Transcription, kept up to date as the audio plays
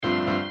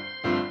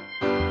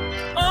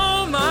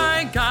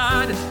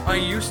I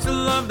used to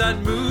love that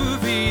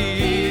movie.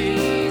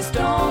 Please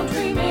don't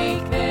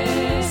remake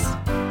this.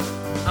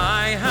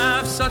 I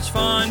have such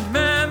fond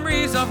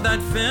memories of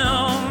that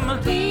film.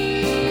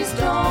 Please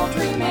don't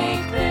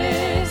remake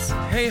this.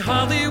 Hey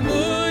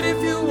Hollywood,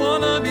 if you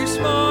wanna be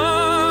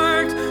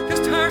smart,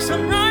 just hire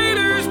some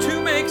writers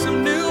to make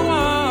some new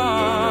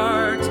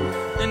art.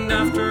 And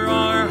after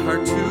our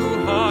heart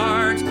to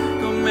heart,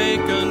 go make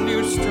a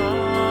new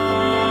start.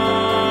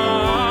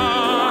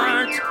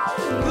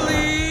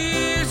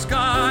 Please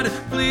God,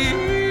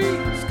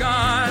 please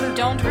God.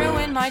 Don't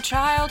ruin my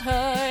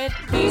childhood.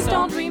 Please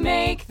don't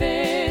remake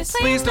this.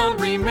 Please don't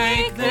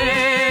remake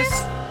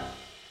this.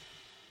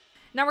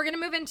 Now we're going to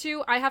move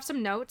into I have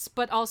some notes,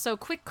 but also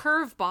quick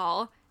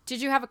curveball.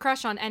 Did you have a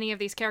crush on any of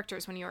these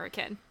characters when you were a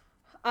kid?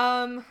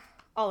 All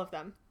of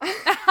them.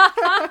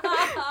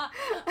 I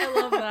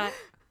love that.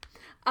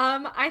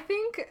 I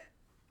think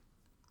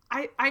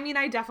I mean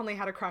I definitely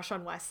had a crush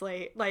on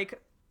Wesley,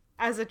 like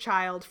as a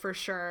child for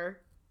sure.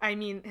 I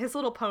mean, his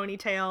little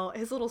ponytail,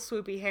 his little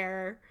swoopy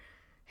hair,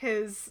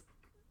 his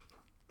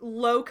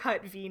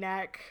low-cut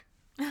V-neck.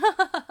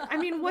 I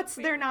mean, what's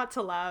there not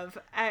to love?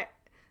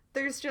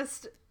 There's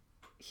just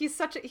he's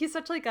such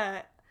like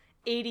a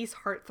 80s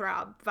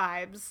heartthrob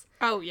vibes.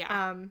 Oh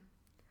yeah.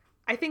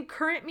 I think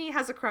current me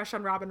has a crush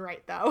on Robin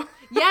Wright though.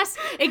 Yes,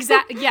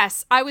 exactly.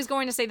 Yes, I was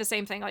going to say the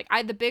same thing. Like I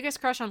had the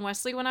biggest crush on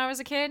Wesley when I was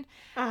a kid,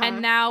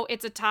 and now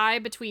it's a tie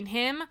between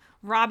him,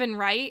 Robin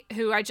Wright,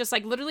 who I just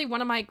like literally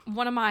one of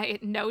my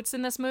notes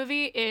in this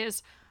movie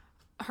is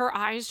her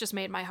eyes just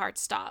made my heart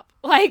stop.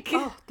 Like,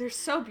 oh, they're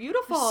so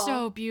beautiful.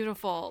 So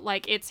beautiful.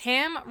 Like it's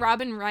him,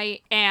 Robin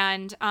Wright,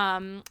 and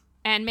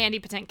Mandy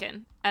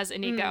Patinkin as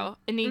Inigo.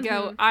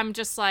 Inigo, I'm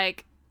just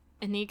like,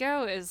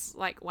 Inigo is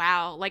like,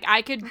 wow. Like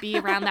I could be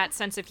around that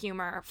sense of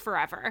humor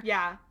forever.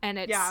 Yeah. And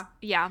it's,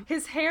 yeah.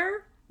 His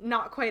hair,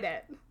 not quite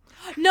it.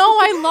 No,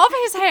 I love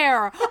his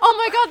hair. Oh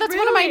my God, that's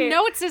one of my Really?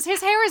 notes is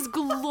his hair is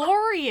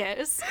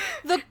glorious.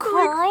 The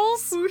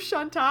curls. Like, swoosh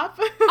on top.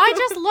 I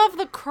just love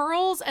the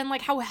curls and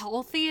like how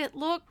healthy it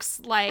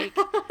looks. Like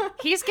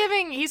he's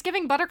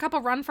giving Buttercup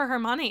a run for her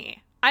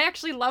money. I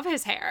actually love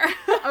his hair.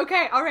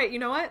 Okay, all right. You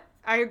know what?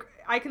 I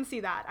can see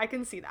that.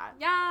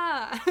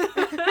 Yeah.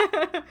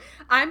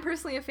 I'm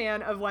personally a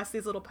fan of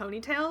Wesley's little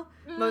ponytail,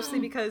 mostly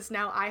because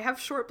now I have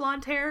short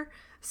blonde hair.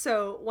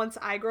 So once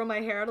I grow my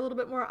hair out a little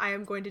bit more, I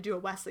am going to do a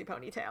Wesley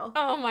ponytail.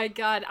 Oh my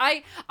God.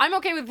 I'm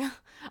okay with,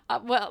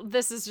 well,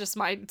 this is just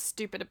my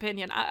stupid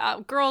opinion.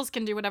 Girls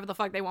can do whatever the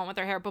fuck they want with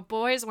their hair, but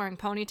boys wearing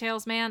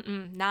ponytails,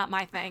 man, not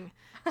my thing.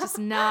 Just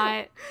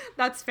not.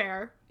 That's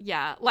fair.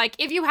 Yeah. Like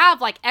if you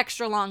have like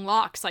extra long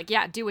locks, like,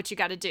 yeah, do what you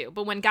got to do.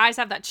 But when guys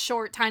have that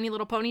short, tiny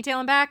little ponytail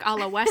in back, a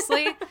la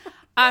Wesley,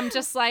 I'm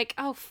just like,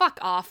 oh, fuck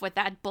off with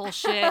that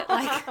bullshit.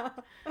 Like,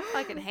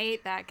 fucking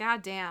hate that.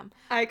 Goddamn.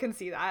 I can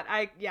see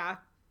that. Yeah.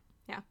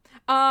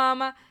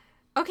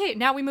 Okay,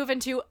 now we move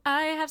into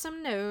I have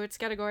some notes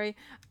category.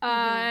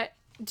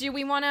 Do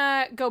we want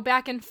to go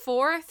back and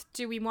forth?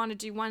 Do we want to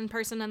do one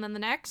person and then the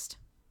next?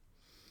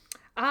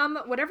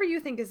 Whatever you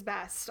think is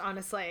best,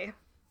 honestly.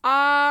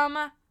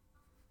 I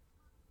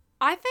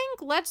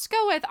think let's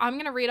go with I'm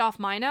going to read off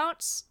my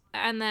notes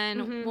and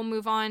then we'll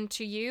move on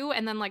to you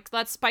and then like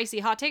let's spicy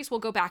hot takes. We'll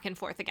go back and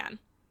forth again.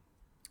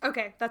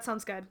 Okay, that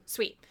sounds good.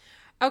 Sweet.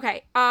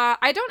 Okay,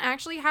 I don't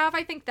actually have,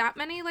 I think, that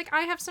many, like,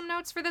 I have some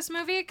notes for this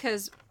movie,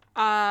 because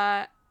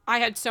I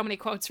had so many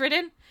quotes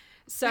written.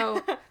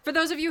 So, for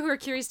those of you who are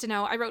curious to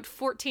know, I wrote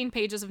 14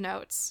 pages of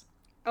notes.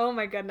 Oh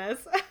my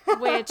goodness.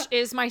 Which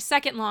is my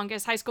second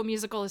longest. High School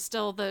Musical is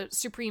still the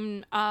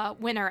supreme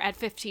winner at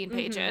 15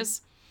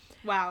 pages.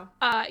 Wow.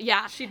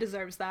 Yeah. She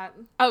deserves that.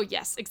 Oh,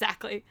 yes,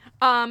 exactly.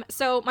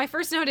 So, my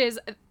first note is,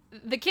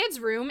 the kids'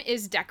 room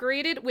is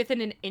decorated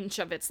within an inch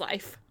of its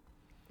life.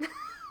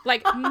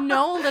 Like,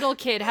 no little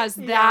kid has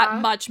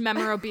that much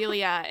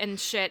memorabilia and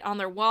shit on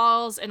their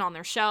walls and on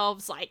their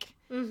shelves. Like,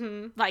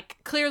 like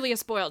clearly a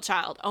spoiled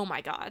child. Oh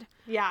my God.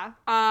 Yeah.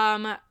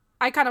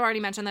 I kind of already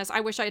mentioned this. I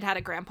wish I'd had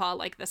a grandpa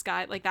like this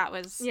guy. Like, that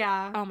was,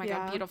 oh my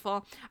God,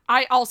 beautiful.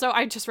 I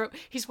just wrote,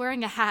 he's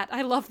wearing a hat.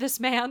 I love this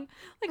man.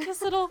 Like,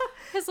 his little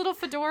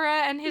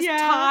fedora and his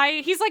tie.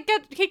 He's like,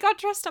 he got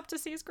dressed up to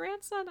see his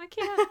grandson. I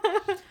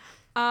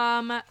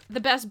can't. The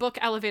best book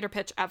elevator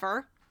pitch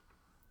ever.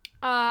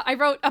 I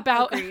wrote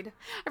about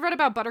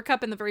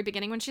Buttercup in the very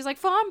beginning when she's like,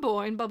 farm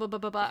boy, and blah, blah, blah,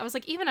 blah, blah. I was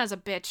like, even as a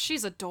bitch,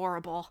 she's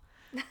adorable.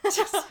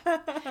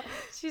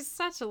 She's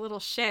such a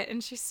little shit,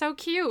 and she's so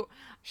cute.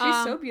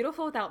 She's so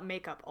beautiful without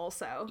makeup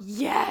also.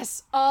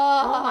 Yes.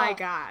 Oh my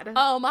God.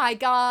 Oh my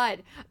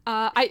God.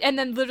 And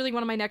then literally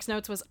one of my next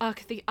notes was,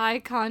 ugh, the eye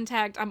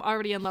contact. I'm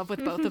already in love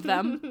with both of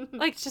them.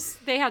 Like,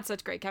 just, they had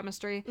such great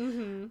chemistry.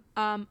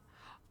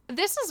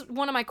 This is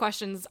one of my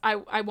questions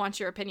I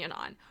want your opinion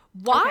on.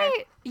 Why?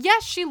 Okay.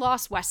 Yes, she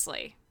lost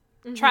Wesley.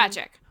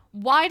 Tragic.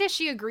 Why does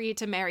she agree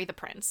to marry the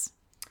prince?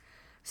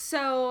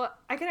 So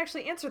I can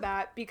actually answer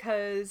that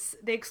because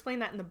they explain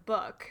that in the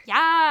book.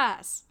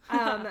 Yes.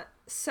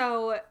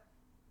 So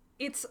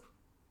it's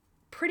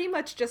pretty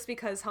much just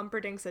because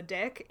Humperdinck's a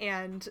dick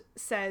and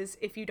says,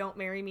 if you don't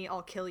marry me,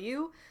 I'll kill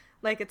you.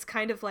 Like, it's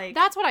kind of like...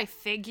 That's what I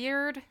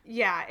figured.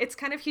 Yeah, it's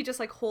kind of he just,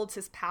 like, holds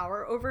his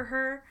power over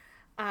her.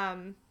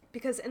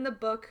 Because in the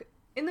book,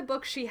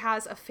 she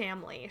has a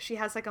family. She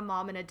has, like, a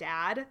mom and a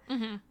dad.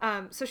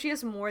 Mm-hmm. So she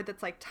has more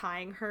that's, like,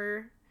 tying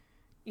her,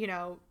 you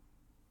know,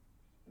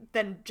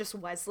 than just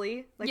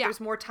Wesley. Like,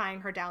 there's more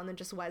tying her down than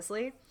just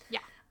Wesley. Yeah.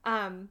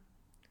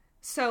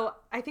 So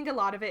I think a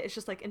lot of it is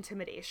just, like,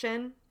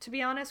 intimidation, to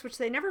be honest, which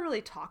they never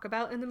really talk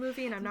about in the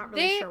movie, and I'm not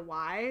really sure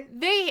why.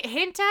 They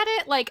hint at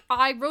it. Like,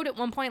 I wrote at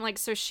one point, like,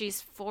 so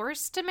she's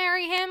forced to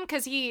marry him?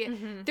 Because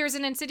there's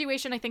an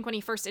insinuation, I think, when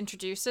he first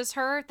introduces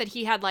her, that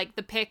he had, like,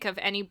 the pick of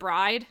any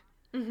bride,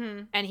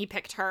 and he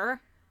picked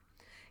her.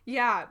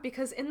 Yeah,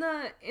 because in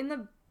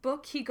the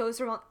book, he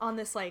goes on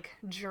this, like,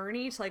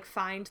 journey to, like,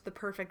 find the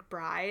perfect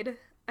bride.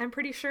 I'm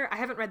pretty sure. I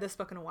haven't read this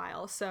book in a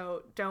while,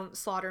 so don't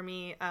slaughter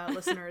me,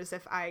 listeners,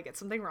 if I get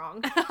something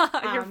wrong.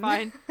 You're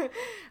fine.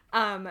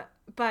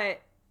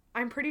 But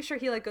I'm pretty sure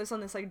he, like, goes on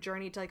this, like,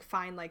 journey to, like,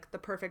 find, like, the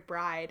perfect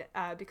bride,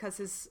 because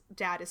his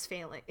dad is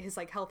failing. His,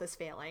 like, health is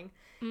failing.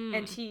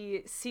 And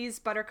he sees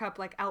Buttercup,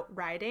 like, out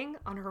riding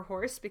on her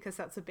horse, because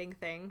that's a big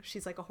thing.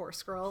 She's, like, a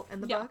horse girl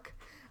in the book.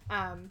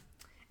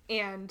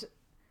 And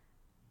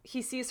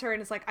he sees her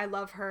and is like, I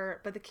love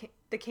her, but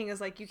the king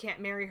is like, you can't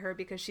marry her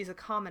because she's a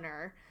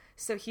commoner.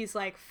 So he's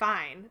like,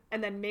 fine,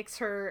 and then makes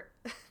her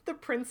the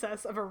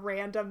princess of a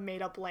random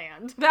made-up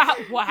land.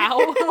 Wow.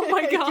 Oh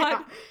my god.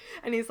 Yeah.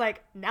 And he's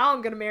like, now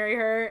I'm gonna marry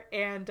her,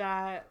 and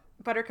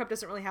Buttercup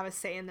doesn't really have a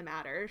say in the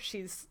matter.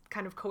 She's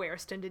kind of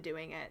coerced into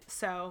doing it.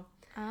 So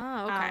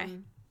okay.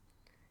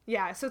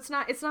 Yeah, so it's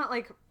not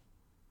like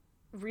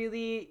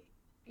really,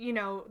 you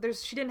know,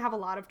 she didn't have a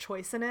lot of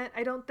choice in it,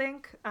 I don't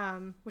think,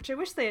 which I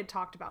wish they had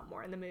talked about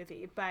more in the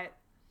movie, but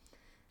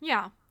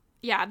yeah,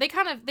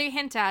 they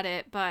hint at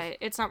it, but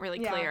it's not really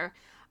clear.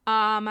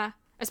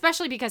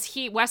 Especially because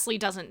Wesley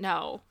doesn't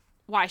know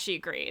why she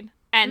agreed.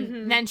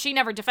 And then she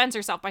never defends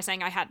herself by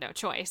saying, I had no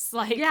choice.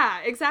 Like,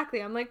 yeah,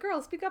 exactly. I'm like,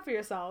 girl, speak up for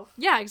yourself.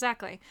 Yeah,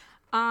 exactly.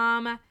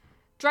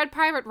 Dread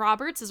Pirate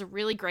Roberts is a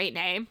really great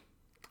name.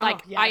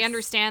 Like, yes. I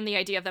understand the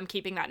idea of them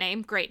keeping that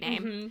name. Great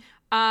name.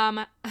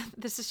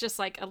 This is just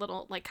like a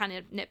little, like, kind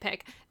of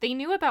nitpick. They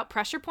knew about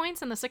pressure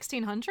points in the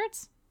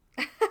 1600s?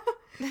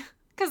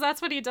 Because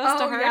that's what he does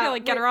to her to,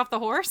 like, get her off the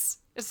horse.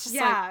 It's just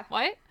like,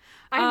 what?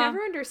 I never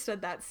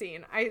understood that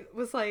scene. I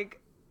was like,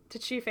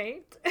 did she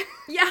faint?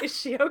 Yeah. Is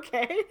she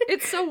okay?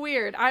 It's so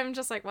weird. I'm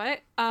just like, what?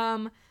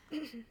 And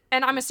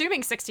I'm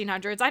assuming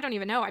 1600s. I don't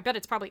even know. I bet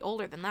it's probably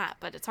older than that,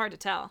 but it's hard to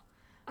tell.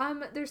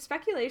 There's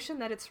speculation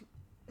that it's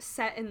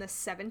set in the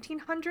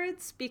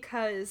 1700s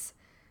because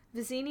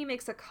Vizzini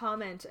makes a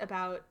comment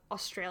about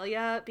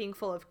Australia being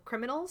full of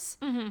criminals.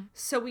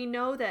 So we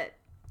know that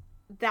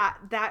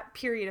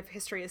period of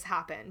history has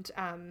happened.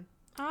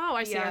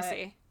 I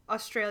see.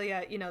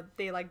 Australia, you know,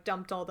 they, like,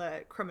 dumped all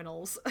the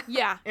criminals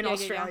in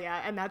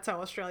Australia, and that's how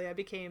Australia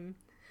became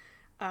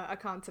a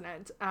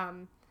continent.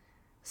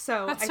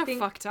 So that's so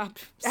fucked up.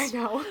 I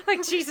know.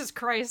 Like, Jesus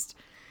Christ.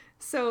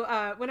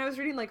 So when I was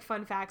reading, like,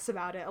 fun facts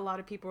about it, a lot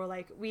of people were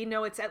like, we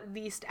know it's at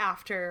least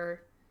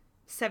after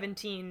I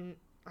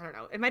don't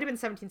know, it might have been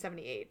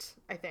 1778,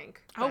 I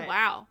think. Oh,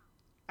 wow.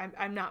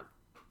 I'm not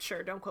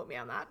sure. Don't quote me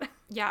on that.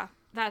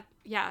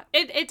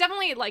 It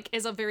definitely, like,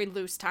 is a very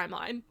loose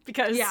timeline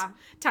because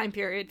time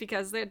period,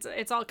 because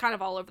it's all kind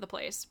of all over the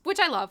place, which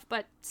I love,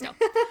 but still.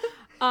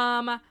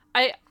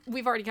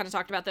 We've already kind of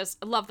talked about this.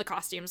 I love the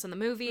costumes in the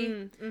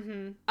movie.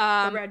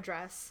 The red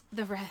dress.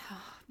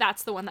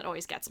 That's the one that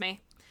always gets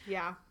me.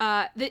 Yeah.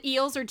 The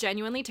eels are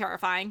genuinely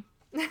terrifying.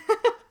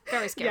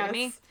 Very scary to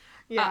me.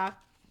 Yeah.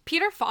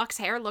 Peter Falk's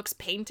hair looks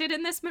painted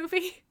in this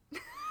movie.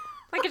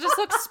 Like, it just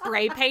looks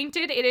spray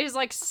painted. It is,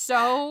 like,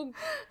 so...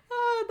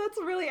 Oh, that's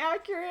really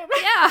accurate.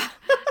 Yeah.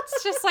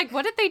 It's just like,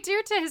 what did they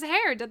do to his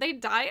hair? Did they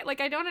dye it?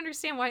 Like, I don't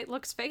understand why it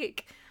looks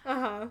fake.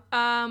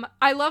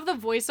 I love the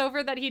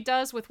voiceover that he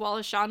does with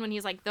Wallace Shawn when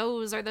he's like,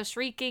 those are the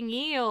shrieking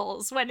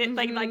eels. When it,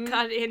 like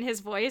cut in his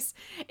voice.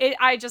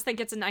 I just think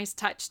it's a nice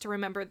touch to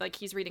remember, like,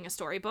 he's reading a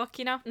storybook,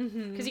 you know?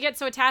 Because you get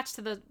so attached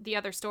to the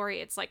other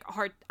story, it's, like,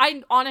 hard.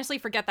 I honestly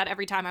forget that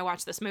every time I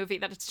watch this movie,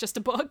 that it's just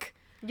a book.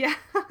 Yeah.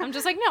 I'm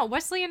just like, no,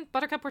 Wesley and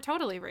Buttercup were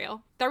totally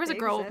real. There was a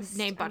girl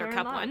named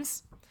Buttercup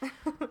once.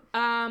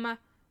 I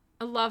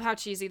love how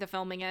cheesy the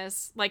filming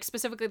is. Like,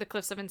 specifically the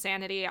Cliffs of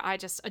Insanity. I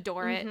just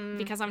adore it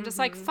because I'm just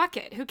like, fuck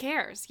it. Who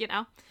cares? You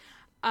know?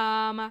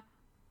 Oh,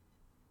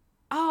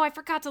 I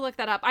forgot to look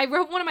that up. I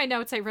wrote one of my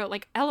notes. I wrote,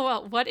 like,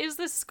 LOL, what is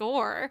the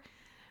score?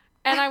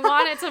 And I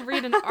wanted to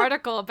read an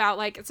article about,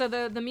 like, so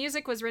the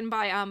music was written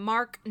by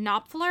Mark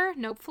Knopfler.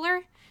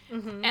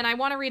 And I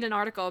want to read an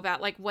article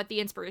about, like, what the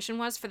inspiration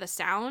was for the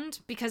sound,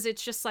 because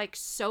it's just, like,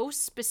 so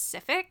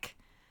specific.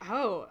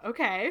 Oh,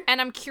 okay.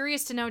 And I'm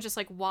curious to know just,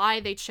 like,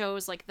 why they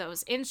chose, like,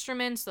 those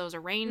instruments, those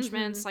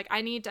arrangements. Like,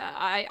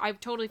 I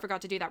totally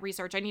forgot to do that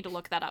research. I need to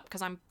look that up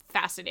because I'm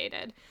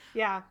fascinated.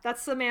 Yeah,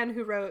 that's the man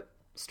who wrote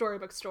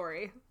Storybook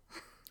Story.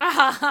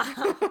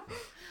 The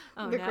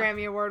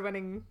Grammy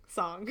Award-winning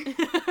song.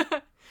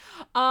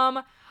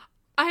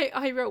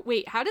 I wrote,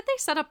 wait, how did they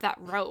set up that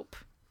rope?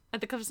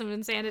 at the Cliffs of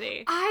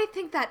Insanity. I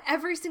think that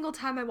every single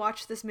time I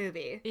watch this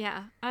movie.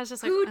 Yeah. I was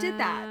just like, who did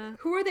that?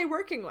 Who are they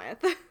working with?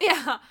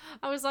 Yeah.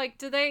 I was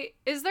like,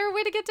 is there a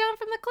way to get down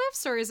from the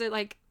cliffs, or is it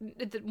like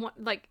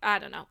I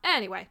don't know.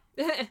 Anyway.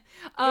 Who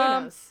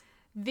knows?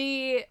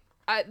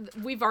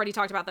 We've already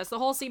talked about this. The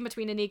whole scene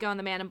between Inigo and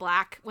the Man in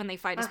Black when they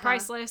fight is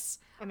priceless.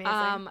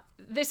 Amazing.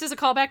 This is a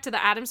callback to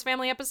the Addams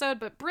Family episode,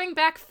 but bring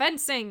back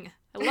fencing.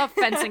 I love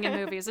fencing in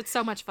movies. It's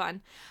so much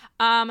fun.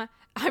 I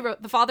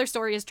wrote the father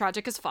story is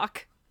tragic as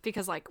fuck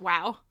because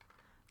wow.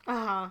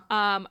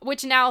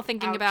 Which now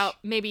thinking about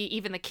maybe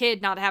even the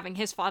kid not having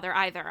his father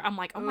either. I'm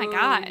like, oh my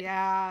God.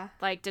 Yeah.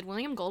 Like, did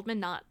William Goldman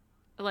not,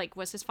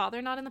 was his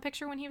father not in the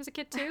picture when he was a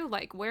kid too?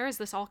 Like, where is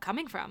this all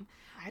coming from?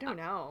 I don't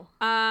know.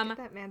 Get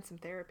that man some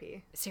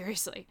therapy.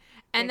 Seriously.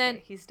 And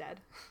then he's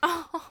dead.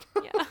 Oh,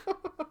 yeah.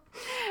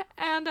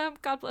 And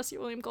God bless you,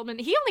 William Goldman.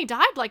 He only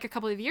died like a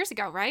couple of years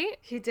ago, right?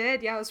 He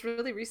did. Yeah, it was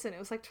really recent. It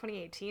was like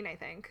 2018, I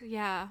think.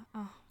 Yeah.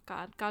 Oh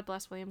God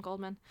bless William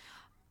Goldman.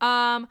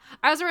 I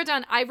also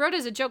wrote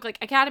as a joke, like,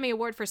 Academy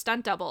Award for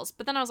stunt doubles,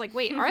 but then I was like,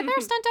 wait, are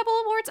there stunt double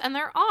awards? And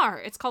there are.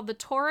 It's called the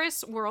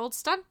Taurus World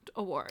Stunt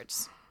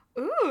Awards.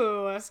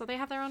 Ooh. So they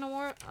have their own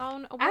award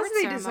as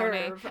they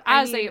ceremony.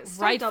 Deserve. They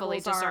rightfully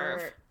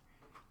deserve.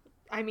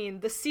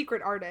 The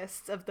secret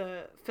artists of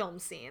the film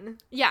scene.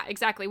 Yeah,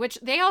 exactly. Which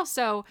they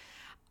also,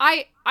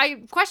 I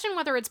question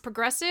whether it's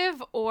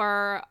progressive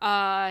or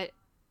kind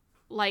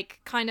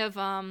of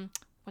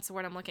what's the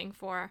word I'm looking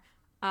for?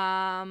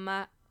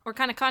 Or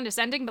kind of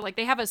condescending, but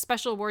they have a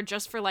special award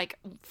just for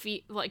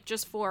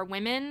just for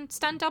women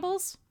stunt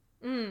doubles.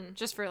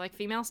 Just for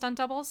female stunt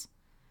doubles.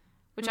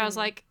 Which I was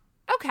like,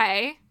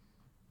 okay.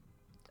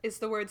 Is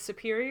the word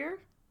superior?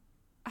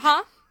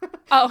 Huh?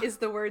 Oh. Is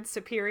the word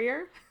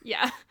superior?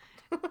 Yeah.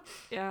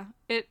 Yeah.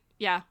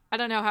 I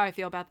don't know how I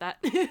feel about that.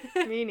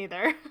 Me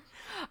neither.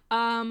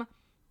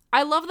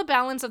 I love the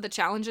balance of the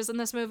challenges in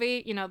this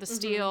movie. The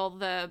steel,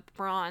 the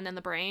brawn, and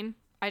the brain.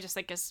 I just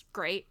think is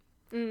great.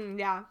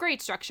 Yeah.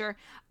 Great structure.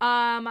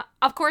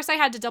 Of course I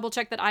had to double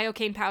check that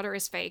iocane powder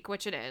is fake,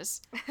 which it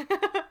is.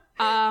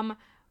 I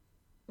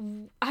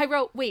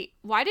wrote, wait,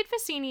 why did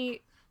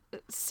Vizzini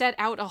set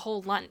out a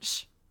whole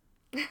lunch?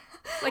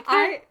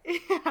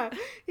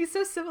 He's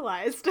so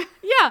civilized.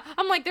 Yeah,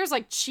 I'm like, there's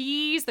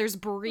cheese, there's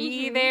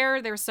brie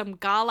there's some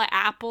gala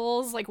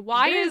apples.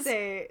 Why is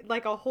a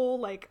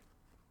whole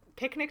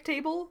picnic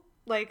table,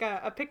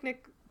 a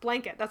picnic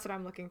blanket. That's what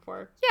I'm looking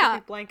for. Yeah,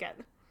 picnic blanket.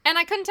 And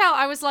I couldn't tell.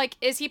 I was like,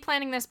 is he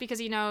planning this because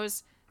he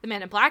knows the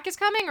Man in Black is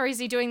coming, or is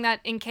he doing that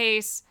in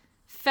case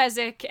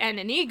Fezzik and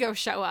Inigo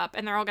show up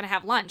and they're all gonna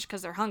have lunch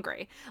because they're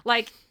hungry?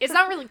 It's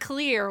not really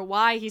clear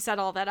why he set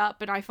all that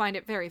up, and I find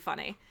it very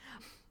funny.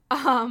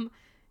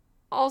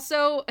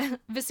 Also,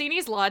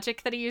 Vizzini's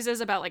logic that he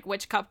uses about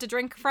which cup to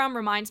drink from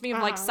reminds me of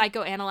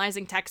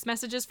psychoanalyzing text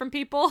messages from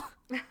people.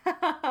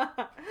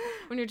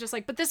 When you're just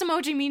but this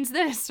emoji means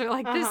this,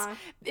 or this,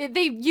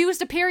 they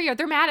used a period,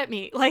 they're mad at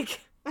me.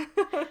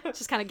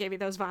 Just kind of gave me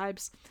those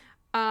vibes.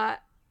 The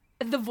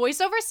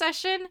voiceover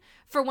session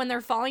for when they're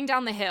falling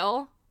down the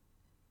hill,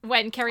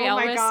 when Cary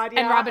Elwes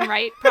and Robin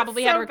Wright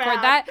probably had to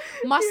record that,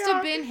 must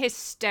have been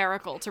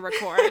hysterical to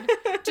record.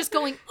 Just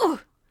going,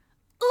 oof,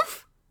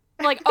 oof.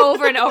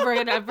 Over and over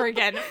and over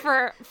again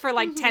for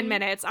 10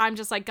 minutes. I'm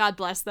just God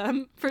bless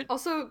them.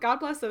 Also,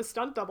 God bless those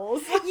stunt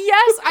doubles.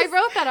 Yes, I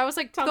wrote that. I was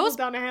like, tumbled those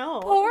down a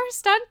hill. Poor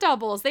stunt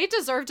doubles. They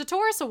deserved a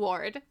Taurus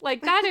Award.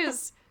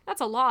 That's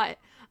a lot.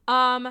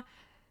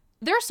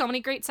 There are so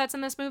many great sets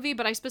in this movie,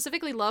 but I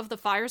specifically love the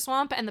fire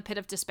swamp and the pit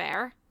of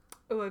despair.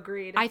 Oh,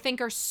 agreed. I think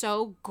are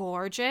so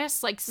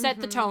gorgeous. Set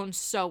the tone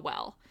so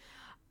well.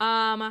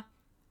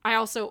 I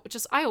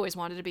always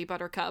wanted to be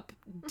Buttercup.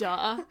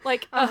 Duh.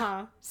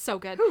 So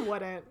good. Who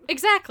wouldn't?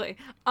 Exactly.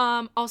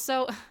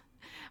 Also,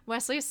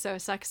 Wesley is so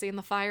sexy in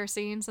the fire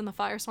scenes and the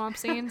fire swamp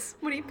scenes.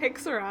 When he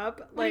picks her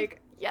up,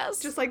 yes.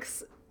 Just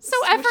so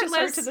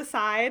effortless. Her to the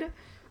side.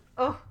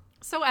 Oh.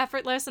 So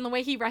effortless, and the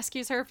way he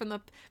rescues her from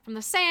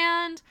the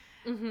sand.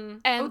 Mm-hmm.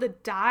 And the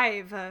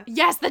dive.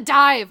 Yes, the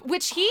dive,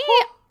 which he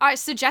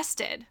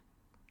suggested.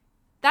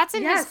 That's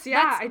in his...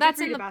 Yes, I did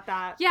read about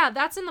that. Yeah,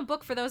 that's in the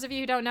book, for those of you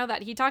who don't know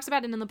that. He talks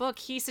about it in the book.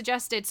 He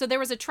suggested... So there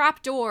was a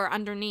trap door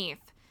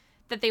underneath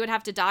that they would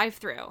have to dive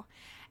through.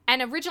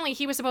 And originally,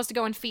 he was supposed to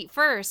go in feet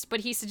first,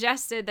 but he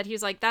suggested that he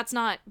was that's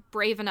not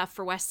brave enough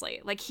for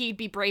Wesley. He'd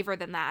be braver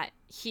than that.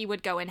 He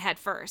would go in head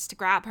first to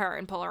grab her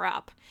and pull her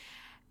up.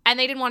 And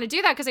they didn't want to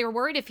do that because they were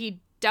worried if he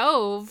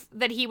dove,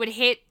 that he would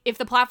hit... If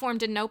the platform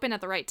didn't open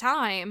at the right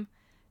time,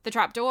 the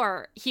trap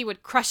door, he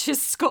would crush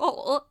his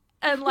skull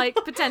and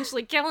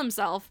potentially kill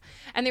himself.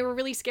 And they were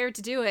really scared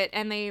to do it,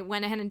 and they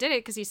went ahead and did it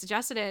because he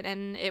suggested it,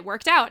 and it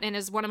worked out, and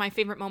is one of my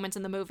favorite moments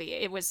in the movie.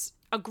 It was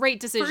a great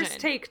decision.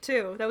 First take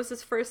too. That was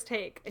his first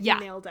take, and he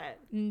nailed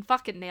it.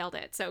 Fucking nailed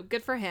it. So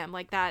good for him.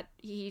 That,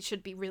 he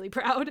should be really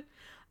proud.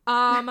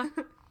 I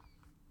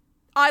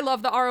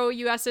love the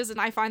ROUSs,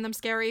 and I find them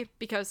scary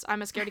because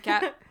I'm a scaredy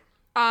cat.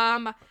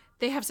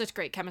 They have such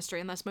great chemistry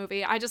in this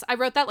movie. I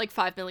wrote that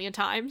 5 million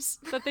times.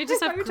 That they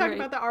just have great...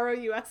 talking about the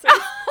ROUSs.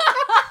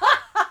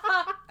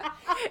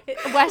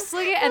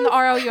 Wesley and the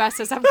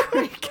ROUSs have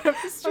great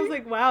chemistry. I was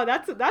like, wow,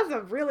 that's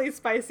a really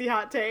spicy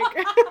hot take.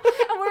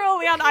 And we're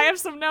only on I have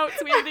some notes.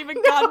 We haven't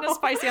even gotten to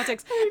spicy hot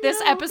takes.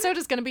 This episode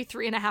is going to be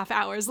 3.5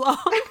 hours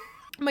long.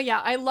 But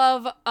yeah, I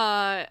love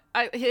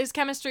his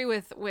chemistry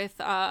with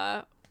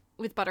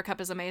Buttercup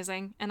is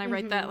amazing, and I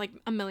write that like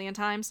a million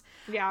times.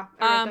 Yeah,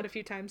 I wrote that a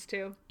few times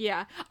too.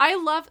 Yeah, I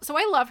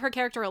love her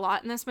character a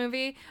lot in this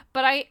movie,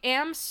 but I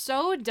am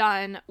so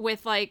done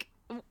with like,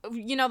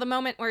 you know, the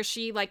moment where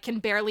she like can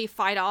barely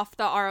fight off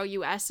the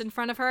ROUS in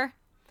front of her.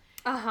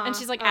 And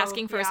she's like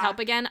asking for his help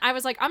again. I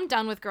was like, I'm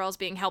done with girls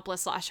being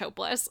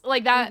helpless/hopeless.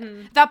 Like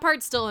that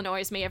part still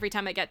annoys me every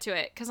time I get to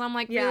it, because I'm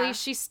like, really,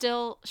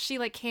 she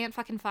like can't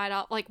fucking fight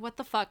off. Like, what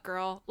the fuck,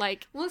 girl?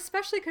 Like, well,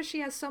 especially because she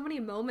has so many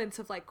moments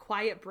of like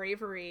quiet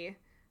bravery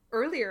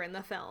earlier in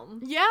the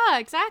film. Yeah,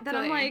 exactly. That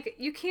I'm like,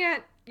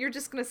 you're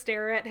just gonna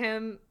stare at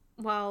him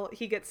while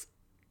he gets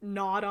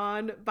gnawed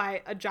on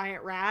by a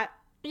giant rat.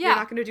 Yeah. You're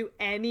not going to do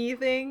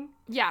anything.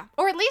 Yeah.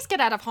 Or at least get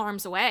out of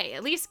harm's way.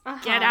 At least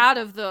get out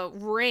of the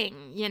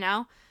ring, you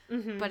know?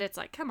 But it's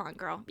like, come on,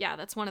 girl. Yeah,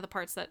 that's one of the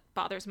parts that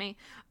bothers me.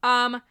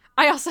 I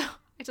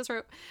just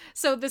wrote,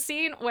 so the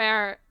scene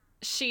where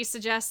she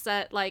suggests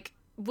that, like,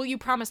 will you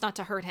promise not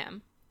to hurt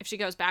him if she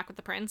goes back with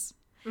the prince?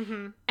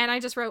 And I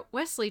just wrote,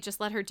 Wesley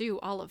just let her do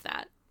all of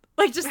that.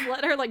 Like, just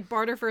let her, like,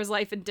 barter for his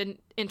life and didn't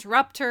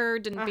interrupt her,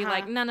 didn't be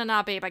like,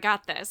 no, babe, I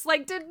got this.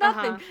 Like, did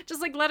nothing.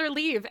 Just, like, let her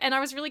leave. And I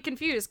was really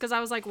confused, because I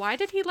was like, why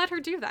did he let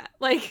her do that?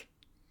 Like,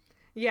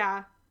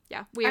 yeah,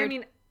 weird. I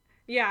mean,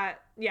 yeah.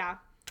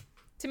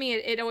 To me,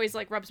 it always,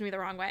 like, rubs me the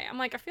wrong way. I'm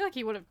like, I feel like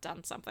he would have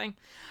done something.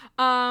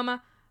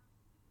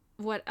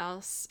 What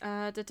else?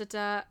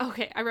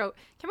 Okay, I wrote,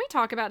 can we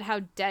talk about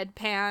how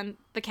deadpan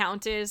the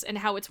Count is and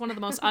how it's one of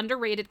the most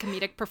underrated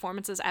comedic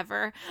performances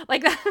ever?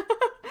 Like,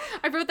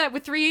 I wrote that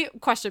with 3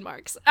 question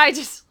marks. I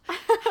just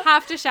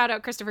have to shout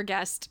out Christopher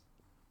Guest.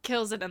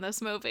 Kills it in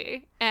this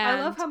movie. And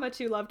I love how much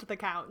you loved the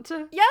Count.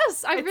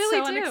 Yes, I it's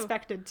really so do.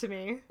 Unexpected to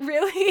me.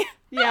 Really?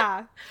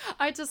 Yeah.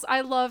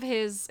 I love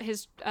his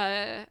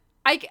I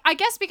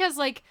guess because,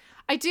 like,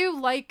 I do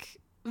like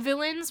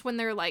villains when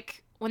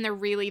they're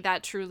really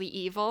that truly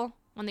evil,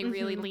 when they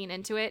really lean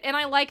into it. And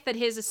I like that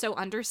his is so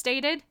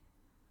understated.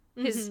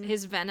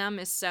 His venom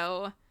is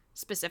so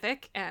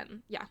specific,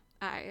 and yeah,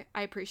 I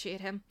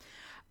appreciate him.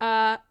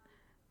 I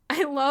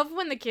love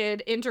when the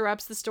kid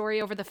interrupts the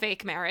story over the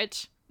fake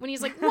marriage. When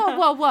he's like,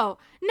 whoa,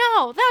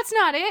 no, that's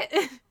not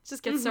it.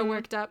 Just gets so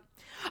worked up.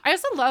 I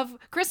also love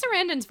Chris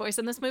Sarandon's voice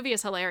in this movie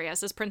is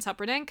hilarious as Prince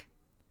Humperdinck.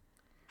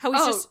 How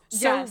he's just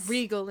so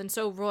regal and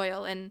so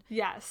royal, and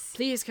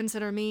please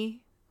consider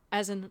me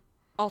as an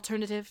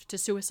alternative to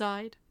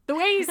suicide. The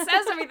way he says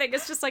everything,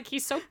 it's just like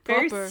he's so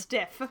proper. Very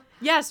stiff.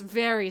 Yes,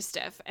 very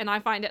stiff. And I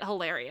find it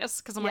hilarious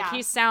because I'm like,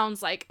 he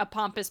sounds like a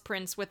pompous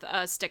prince with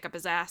a stick up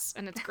his ass,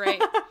 and it's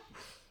great.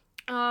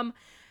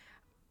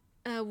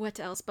 What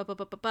else?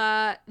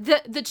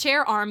 The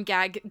chair arm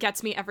gag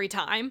gets me every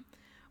time,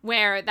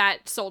 where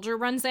that soldier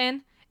runs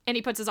in and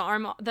he puts his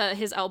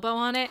elbow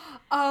on it.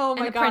 Oh my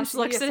gosh. And the prince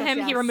looks at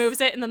him, he removes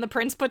it, and then the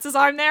prince puts his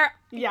arm there.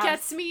 Yes.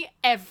 Gets me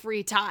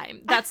every time.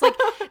 That's like,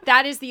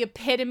 that is the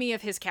epitome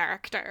of his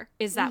character,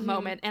 is that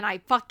moment, and I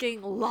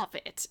fucking love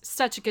it.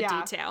 Such a good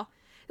detail.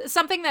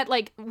 Something that,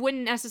 like,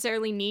 wouldn't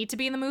necessarily need to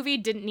be in the movie,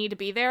 didn't need to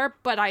be there,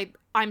 but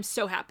I'm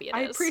so happy it is. I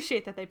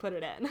appreciate that they put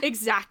it in.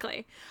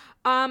 Exactly.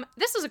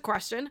 This is a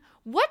question.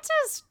 What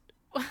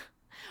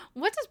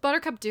does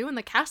Buttercup do in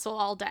the castle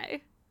all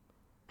day?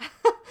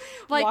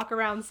 Like, walk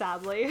around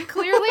sadly.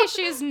 Clearly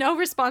she has no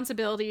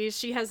responsibilities.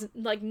 She has,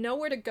 like,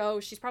 nowhere to go.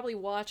 She's probably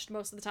watched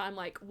most of the time.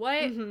 Like,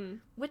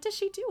 what does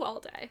she do all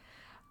day?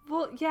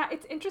 Well, yeah,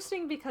 it's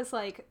interesting because,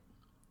 like,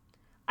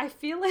 I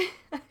feel like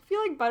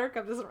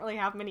Buttercup doesn't really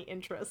have many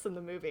interests in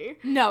the movie.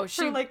 No,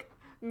 her, like,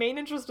 main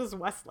interest is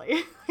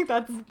Wesley. Like,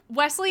 that's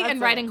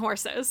and riding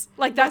horses.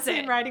 Like, that's Wesley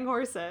it. and riding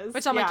horses.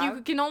 Which I'm like,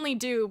 you can only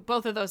do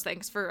both of those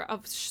things for a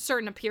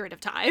certain period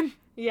of time.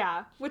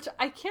 Yeah, which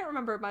I can't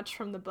remember much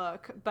from the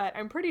book, but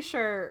I'm pretty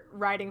sure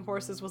riding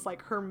horses was,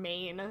 like, her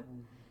main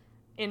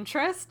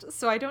interest.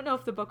 So I don't know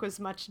if the book was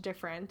much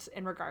different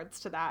in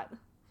regards to that.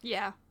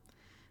 Yeah.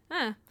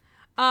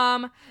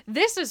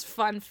 This is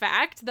fun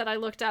fact that I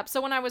looked up. So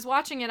when I was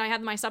watching it, I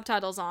had my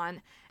subtitles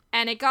on,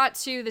 and it got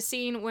to the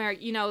scene where,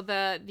 you know,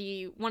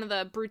 the one of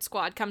the brute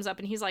squad comes up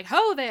and he's like,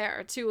 "Ho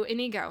there," to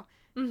Inigo.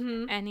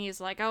 And he's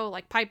like, "Oh,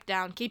 like, pipe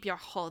down, keep your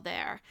ho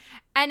there."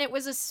 And it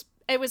was a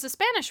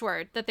Spanish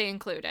word that they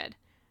included.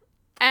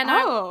 And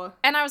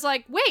I was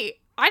like, wait,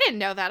 I didn't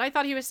know that. I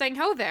thought he was saying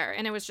ho there,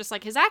 and it was just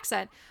like his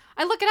accent.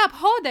 I look it up.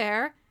 Ho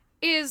there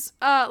is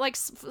like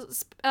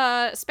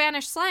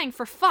Spanish slang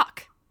for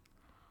fuck.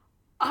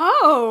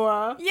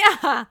 Oh.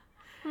 Yeah.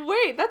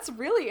 Wait, that's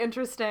really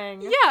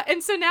interesting. Yeah,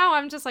 and so now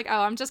I'm just like,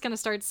 oh, I'm just going to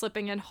start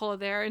slipping in ho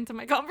there into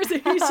my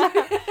conversation.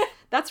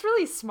 That's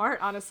really smart,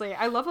 honestly.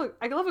 I love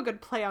a good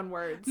play on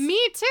words.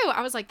 Me too.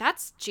 I was like,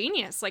 that's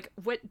genius. Like,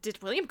 what,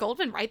 did William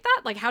Goldman write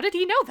that? Like, how did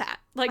he know that?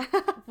 Like,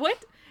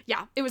 what?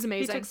 Yeah, it was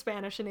amazing. He took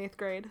Spanish in 8th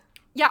grade.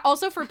 Yeah,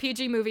 also for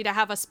PG movie to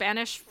have a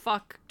Spanish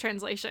fuck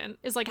translation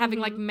is like having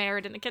like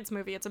Married in a kids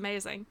movie. It's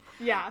amazing.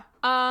 Yeah.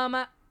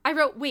 I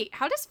wrote, wait,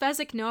 how does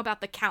Fezzik know about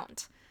the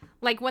Count?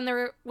 Like when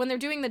they're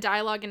doing the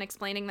dialogue and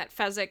explaining that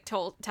Fezzik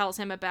tells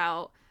him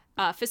about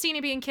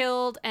Fassini being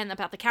killed and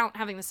about the Count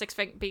having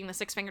being the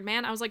six-fingered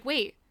man, I was like,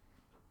 wait,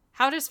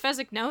 how does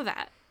Fezzik know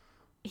that?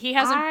 He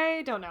hasn't.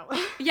 I don't know.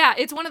 Yeah,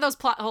 it's one of those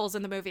plot holes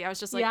in the movie. I was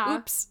just like,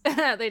 oops.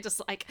 They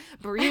just like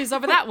breeze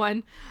over that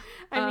one.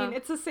 I mean,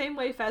 it's the same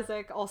way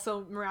Fezzik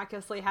also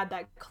miraculously had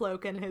that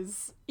cloak in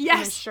his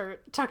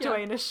shirt, tucked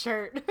away in his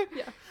shirt.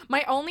 Yeah.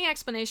 My only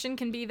explanation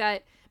can be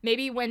that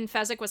maybe when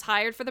Fezzik was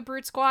hired for the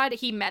Brute Squad,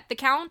 he met the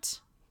Count.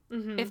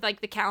 Mm-hmm. If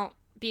like the Count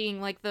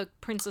being like the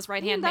prince's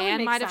right-hand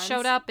man might have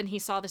showed up and he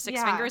saw the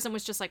six fingers and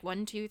was just like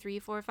 1, 2, 3,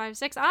 4, 5,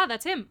 6. Ah,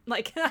 that's him.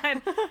 Like,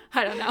 I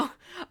don't know.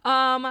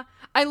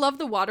 I love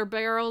the water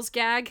barrels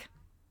gag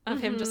of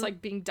him just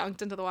like being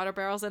dunked into the water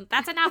barrels and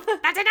that's enough.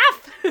 That's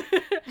enough.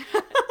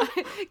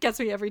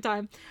 Gets me every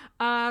time.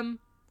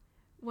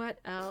 What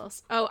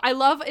else? Oh, I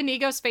love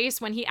Inigo's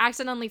face when he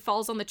accidentally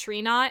falls on the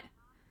tree knot.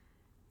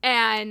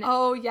 And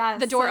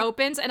the door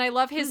opens, and I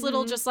love his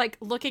little just like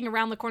looking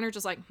around the corner,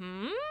 just like,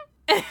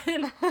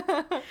 and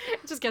it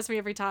just gets me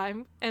every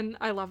time, and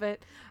I love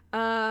it.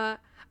 I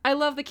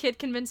love the kid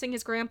convincing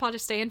his grandpa to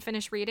stay and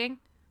finish reading,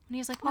 and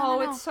he's like, no,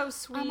 it's so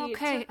sweet. I'm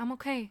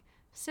okay.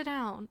 Sit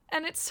down,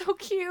 and it's so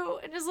cute,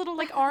 and his little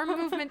like arm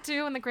movement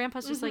too, and the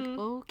grandpa's just like,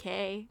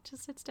 okay,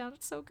 just sits down.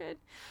 It's so good.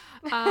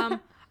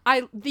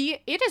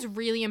 It is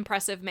really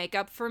impressive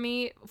makeup for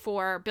me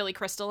for Billy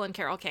Crystal and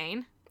Carol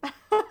Kane.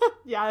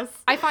 Yes.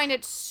 I find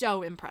it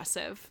so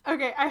impressive.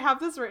 Okay, I have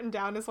this written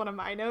down as one of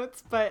my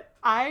notes, but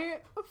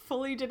I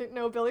fully didn't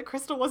know Billy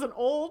Crystal wasn't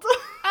old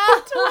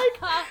until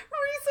like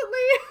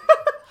recently.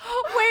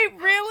 Wait,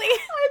 really?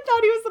 I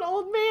thought he was an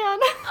old man.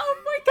 Oh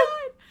my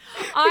god.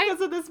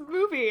 Because of this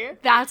movie.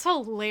 That's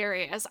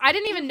hilarious. I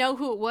didn't even know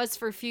who it was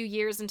for a few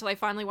years until I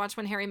finally watched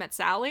When Harry Met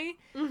Sally.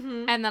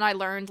 Mm-hmm. And then I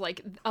learned like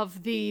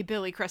of the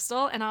Billy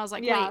Crystal and I was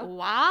like, wait,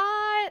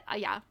 what?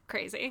 Yeah,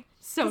 crazy.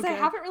 So good. Because I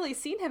haven't really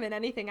seen him in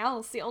anything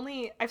else.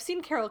 I've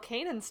seen Carol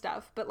Kane and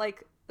stuff, but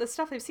like the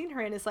stuff I've seen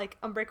her in is like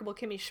Unbreakable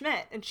Kimmy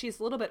Schmidt, and she's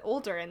a little bit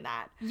older in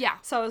that. Yeah.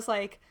 So I was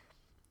like,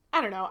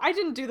 I don't know. I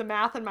didn't do the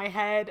math in my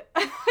head.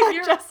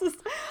 I just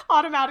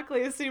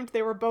automatically assumed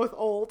they were both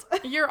old.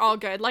 You're all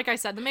good. Like I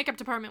said, the makeup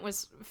department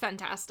was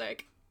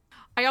fantastic.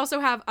 I also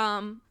have,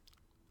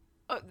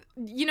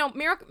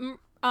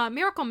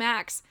 Miracle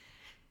Max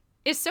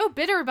is so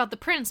bitter about the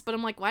prince, but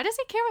I'm like, why does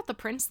he care what the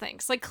prince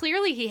thinks? Like,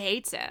 clearly he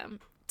hates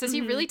him. Does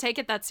he really take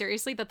it that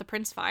seriously that the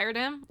prince fired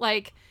him?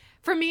 Like,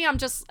 for me,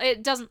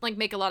 it doesn't, like,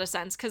 make a lot of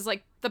sense, because,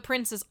 like, the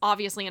prince is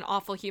obviously an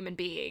awful human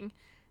being.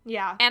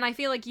 Yeah. And I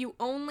feel like you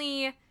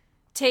only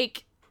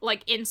take,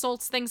 like,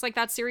 insults, things like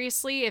that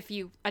seriously if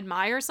you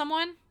admire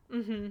someone.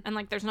 Mm-hmm. And,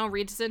 like, there's no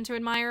reason to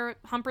admire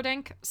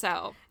Humperdinck,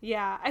 so.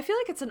 Yeah, I feel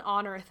like it's an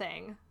honor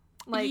thing.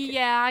 Like,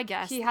 yeah, I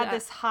guess. He had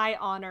this high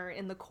honor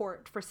in the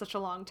court for such a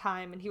long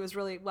time, and he was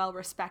really well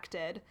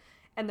respected.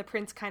 And the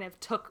prince kind of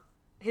took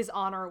his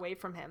honor away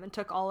from him and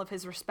took all of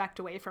his respect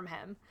away from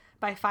him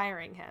by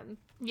firing him.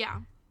 Yeah.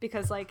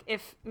 Because, like,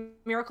 if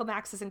Miracle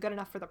Max isn't good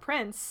enough for the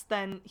prince,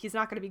 then he's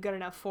not going to be good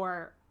enough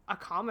for a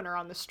commoner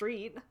on the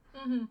street.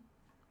 Mm-hmm.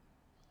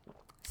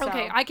 So,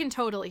 okay, I can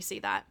totally see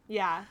that.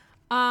 Yeah.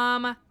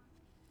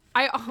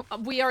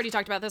 We already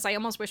talked about this. I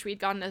almost wish we'd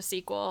gotten a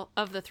sequel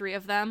of the three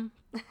of them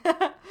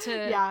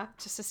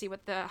just to see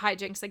what the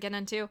hijinks they get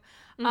into.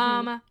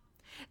 Mm-hmm.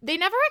 They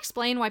never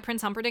explain why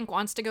Prince Humperdinck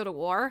wants to go to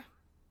war.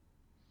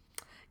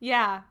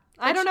 Yeah,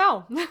 I don't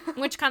know.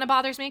 Which kind of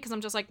bothers me because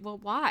I'm just like, well,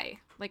 why?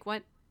 Like,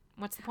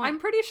 what's the point? I'm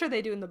pretty sure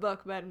they do in the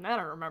book, but I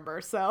don't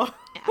remember, so.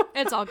 Yeah,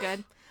 it's all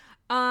good.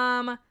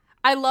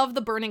 I love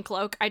the burning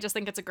cloak. I just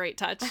think it's a great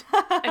touch.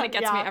 And it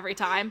gets me every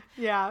time.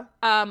 Yeah.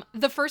 I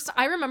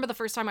remember the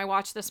first time I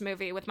watched this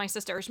movie with my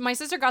sister. My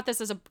sister got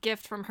this as a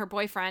gift from her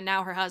boyfriend,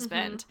 now her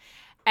husband. Mm-hmm.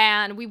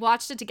 And we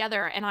watched it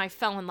together and I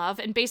fell in love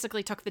and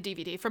basically took the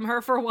DVD from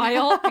her for a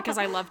while because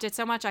I loved it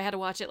so much. I had to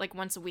watch it like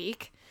once a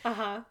week.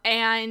 Uh-huh.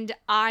 And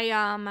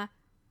I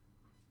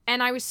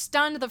was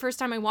stunned the first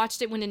time I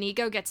watched it when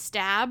Inigo gets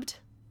stabbed.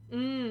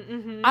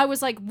 Mm-hmm. I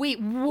was like, wait,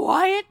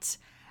 what?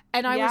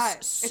 And I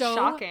was so... it's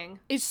shocking.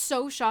 It's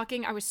so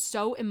shocking. I was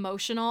so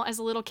emotional as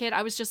a little kid.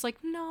 I was just like,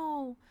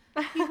 no,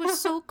 he was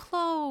so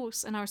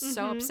close. And I was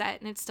so upset,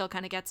 and it still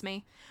kind of gets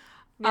me.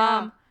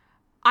 Yeah.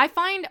 I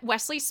find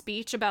Wesley's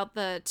speech about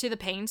to the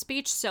pain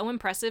speech so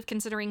impressive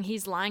considering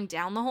he's lying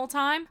down the whole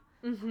time.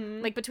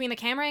 Mm-hmm. Like, between the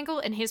camera angle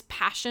and his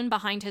passion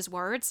behind his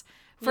words.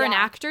 For an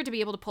actor to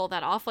be able to pull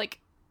that off, like,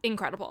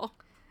 incredible.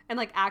 And,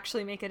 like,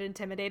 actually make it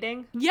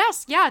intimidating.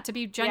 Yes, to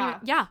be genuine.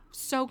 Yeah,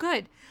 so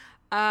good.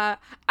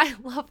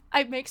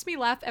 It makes me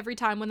laugh every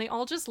time when they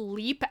all just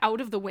leap out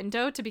of the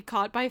window to be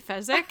caught by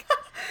Fezzik.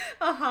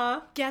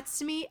 Uh-huh.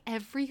 Gets me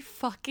every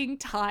fucking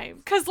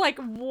time. 'Cause, like,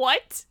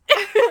 what?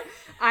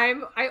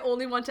 I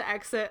only want to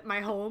exit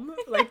my home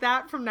like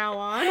that from now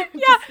on. Yeah.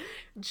 Just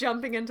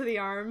jumping into the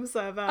arms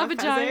of a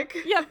giant.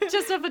 Yeah,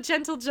 just of a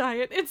gentle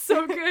giant. It's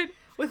so good.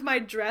 with my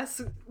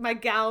dress, my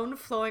gown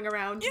flowing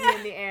around me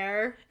in the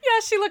air. Yeah,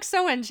 she looks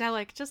so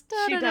angelic. Just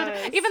she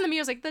does. Even the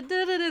music,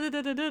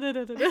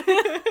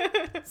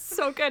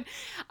 so good.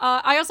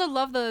 I also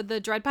love the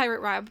Dread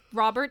Pirate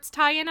Roberts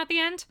tie-in at the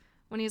end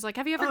when he's like,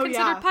 "Have you ever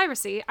considered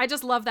piracy?" I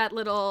just love that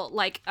little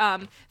like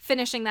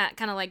finishing that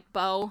kind of like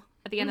bow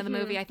at the end of the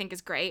movie. I think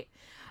is great.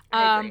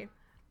 I agree.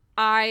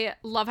 I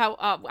love how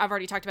I've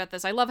already talked about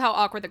this. I love how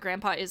awkward the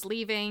grandpa is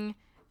leaving,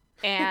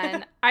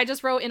 and I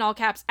just wrote in all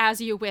caps, "As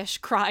you wish,"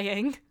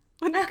 crying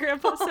when the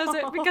grandpa says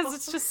it because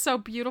it's just so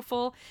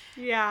beautiful.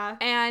 Yeah.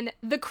 And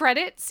the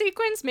credit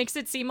sequence makes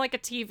it seem like a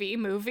TV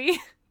movie.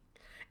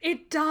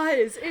 It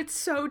does. It's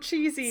so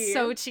cheesy.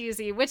 So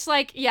cheesy, which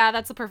like, yeah,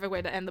 that's the perfect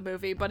way to end the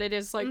movie, but it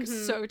is like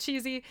so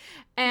cheesy.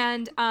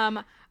 And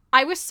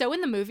I was so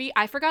in the movie,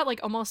 I forgot like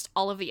almost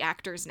all of the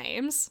actors'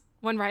 names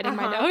when writing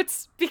my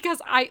notes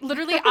because I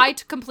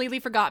completely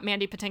forgot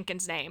Mandy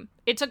Patinkin's name.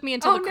 It took me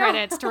until the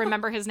credits to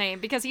remember his name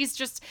because he's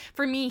just,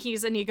 for me,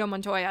 he's Inigo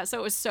Montoya, so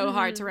it was so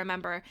hard to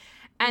remember.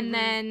 And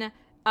then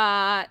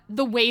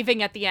the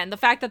waving at the end, the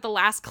fact that the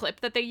last clip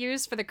that they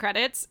used for the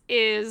credits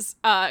is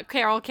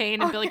Carol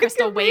Kane and Billy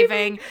Crystal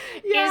waving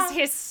is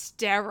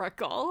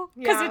hysterical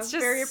because it's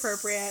just very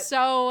appropriate.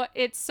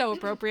 It's so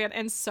appropriate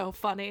and so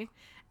funny.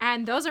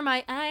 And those are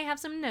I have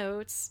some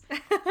notes.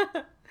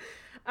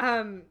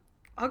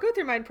 I'll go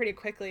through mine pretty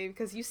quickly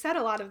because you said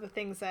a lot of the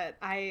things that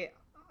I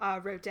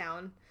wrote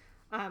down.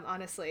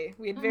 Honestly,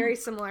 we had very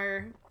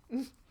similar.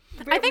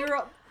 I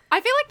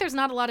feel like there's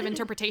not a lot of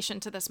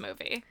interpretation to this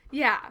movie.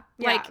 Yeah.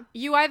 Like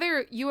you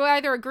either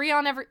agree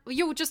on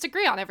you just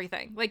agree on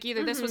everything. Like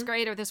either this was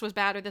great or this was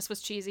bad or this was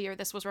cheesy or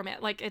this was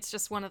romantic. Like it's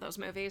just one of those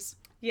movies.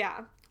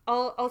 Yeah.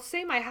 I'll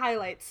say my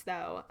highlights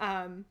though.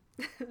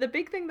 The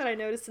big thing that I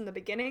noticed in the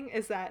beginning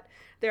is that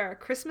there are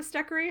Christmas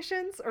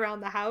decorations around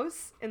the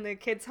house in the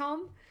kids'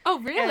 home. Oh,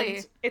 really?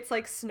 And it's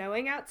like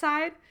snowing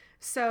outside.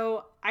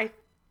 So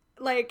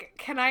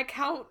can I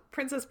count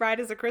Princess Bride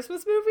as a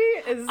Christmas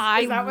movie? Is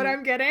that what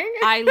I'm getting?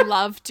 I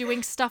love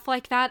doing stuff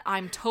like that.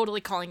 I'm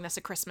totally calling this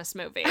a Christmas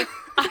movie.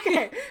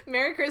 Okay.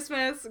 Merry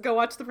Christmas. Go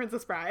watch The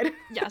Princess Bride.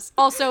 Yes.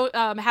 Also,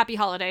 happy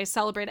holidays.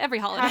 Celebrate every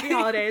holiday. Happy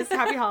holidays.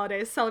 Happy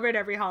holidays. Celebrate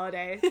every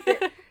holiday.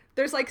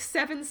 There's like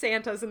 7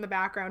 Santas in the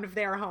background of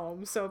their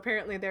home, so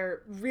apparently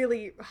they're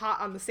really hot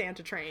on the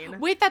Santa train.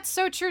 Wait, that's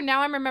so true.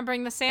 Now I'm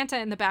remembering the Santa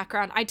in the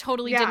background. I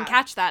totally didn't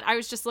catch that. I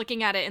was just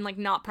looking at it and like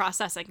not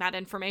processing that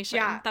information.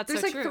 Yeah, that's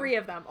there's so like true. 3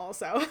 of them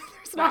also.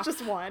 There's not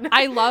just one.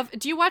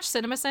 Do you watch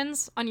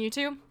CinemaSins on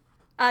YouTube?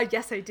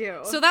 Yes, I do.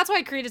 So that's why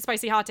I created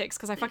Spicy Hot Takes,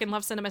 because I fucking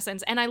love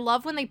CinemaSins. And I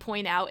love when they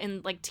point out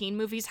in like teen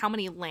movies how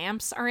many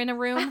lamps are in a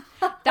room.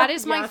 That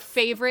is my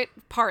favorite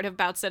part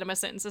about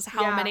CinemaSins is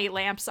how many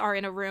lamps are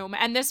in a room.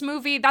 And this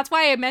movie, that's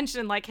why I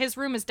mentioned like his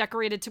room is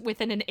decorated to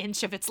within an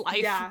inch of its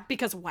life. Yeah.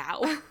 Because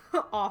wow.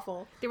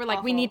 Awful. They were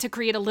like, we need to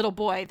create a little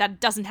boy that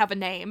doesn't have a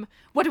name.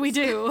 What do we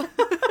do?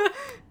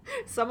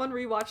 Someone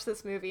rewatch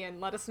this movie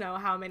and let us know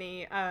how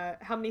many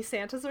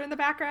Santas are in the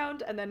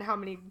background and then how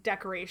many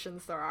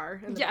decorations there are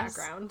in the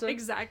background.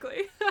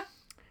 Exactly.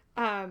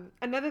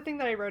 Another thing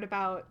that I wrote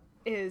about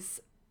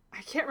is,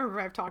 I can't remember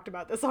if I've talked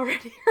about this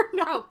already or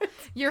not. Oh,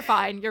 you're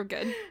fine. You're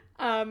good.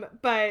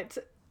 But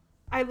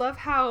I love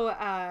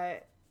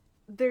how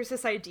there's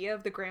this idea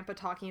of the grandpa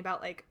talking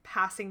about like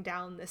passing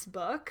down this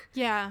book.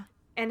 Yeah.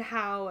 And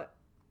how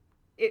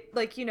it,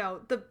 like, you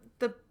know, the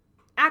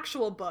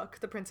actual book,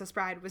 The Princess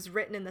Bride, was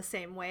written in the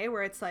same way,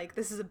 where it's like,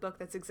 this is a book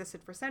that's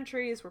existed for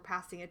centuries, we're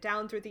passing it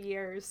down through the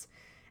years.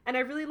 And I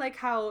really like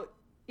how,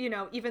 you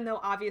know, even though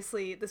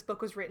obviously this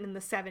book was written in the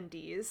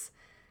 70s,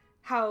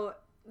 how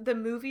the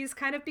movies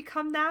kind of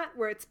become that,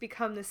 where it's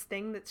become this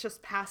thing that's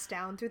just passed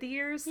down through the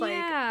years,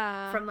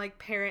 like from like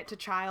parent to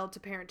child to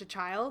parent to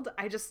child.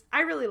 I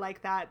really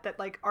like that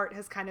like art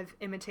has kind of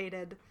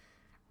imitated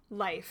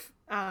life.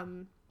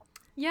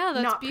 Yeah,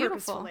 that's not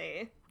beautiful.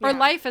 Purposefully. Or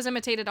life has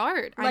imitated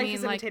art. Life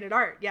has imitated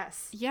art,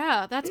 yes.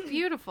 Yeah, that's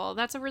beautiful.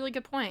 That's a really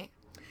good point.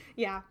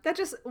 Yeah, that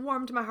just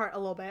warmed my heart a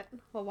little bit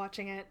while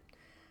watching it.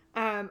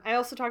 I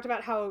also talked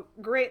about how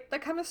great the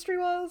chemistry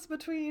was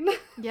between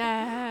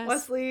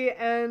Wesley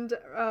and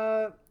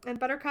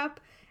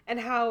Buttercup, and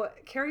how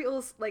Cary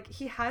Elwes, like,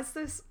 he has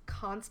this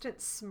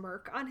constant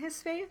smirk on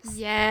his face.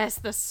 Yes,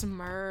 the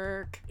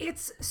smirk.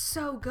 It's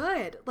so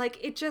good. Like,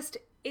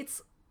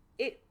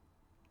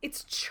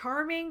 it's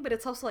charming, but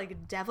it's also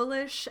like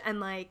devilish,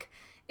 and like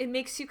it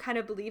makes you kind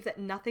of believe that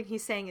nothing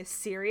he's saying is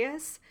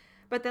serious.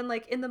 But then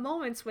like in the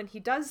moments when he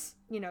does,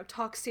 you know,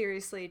 talk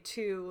seriously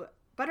to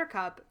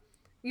Buttercup,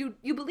 you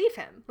believe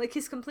him. Like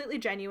he's completely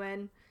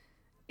genuine.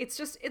 It's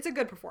a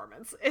good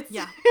performance. It's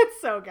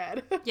so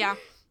good. Yeah.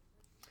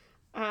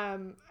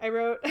 I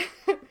wrote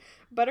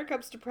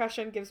Buttercup's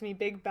depression gives me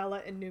Big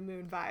Bella and New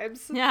Moon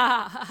vibes.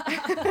 Yeah.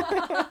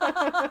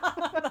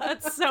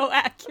 That's so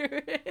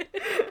accurate.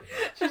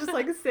 She's just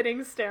like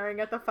sitting staring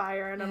at the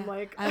fire, and I'm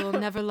like, I will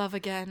never love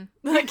again.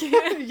 Like,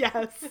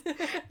 yes.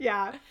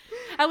 Yeah.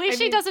 At least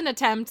she doesn't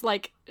attempt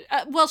like,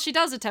 she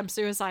does attempt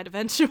suicide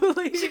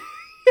eventually.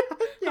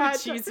 Yeah,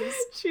 Jesus.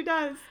 She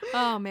does.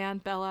 Oh man,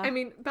 Bella. I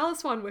mean, Bella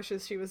Swan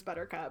wishes she was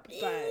Buttercup,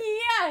 but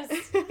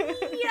yes,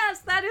 yes,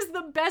 that is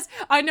the best.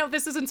 I know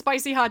this isn't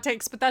spicy hot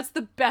takes, but that's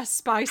the best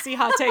spicy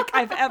hot take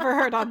I've ever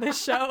heard on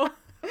this show.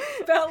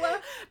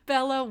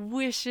 Bella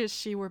wishes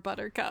she were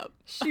Buttercup.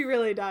 She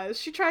really does.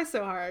 She tries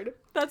so hard.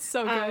 That's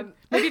so good.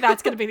 Maybe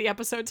that's gonna be the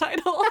episode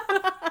title.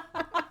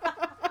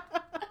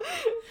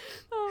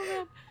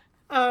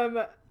 Oh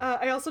man.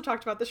 I also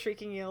talked about the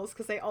shrieking eels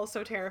because they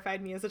also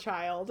terrified me as a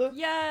child.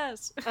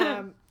 Yes.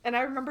 And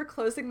I remember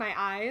closing my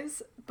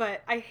eyes,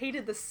 but I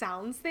hated the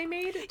sounds they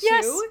made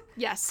too.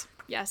 Yes.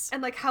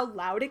 And like how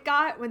loud it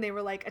got when they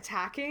were like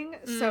attacking.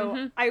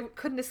 So I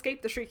couldn't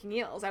escape the shrieking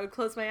eels. I would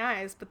close my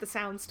eyes, but the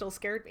sound still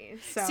scared me.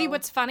 So see,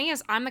 what's funny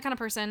is I'm the kind of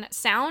person,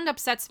 sound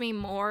upsets me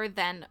more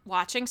than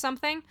watching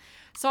something.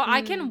 So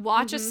I can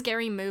watch a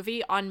scary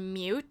movie on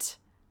mute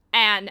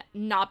and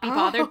not be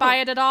bothered by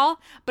it at all.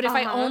 But if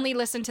I only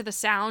listen to the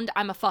sound,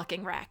 I'm a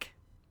fucking wreck.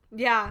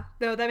 Yeah,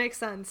 no, that makes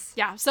sense.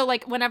 Yeah, so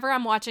like whenever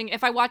I'm watching,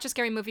 if I watch a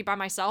scary movie by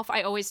myself,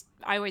 I always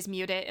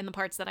mute it in the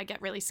parts that I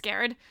get really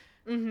scared.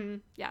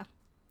 Yeah.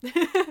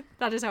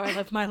 That is how I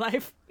live my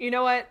life. You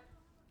know what?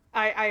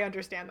 I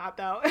understand that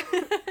though.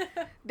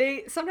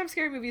 Sometimes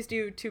scary movies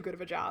do too good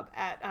of a job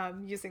at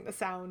using the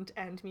sound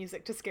and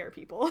music to scare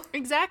people.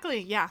 Exactly.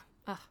 Yeah.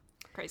 Ugh,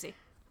 crazy.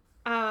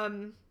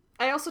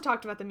 I also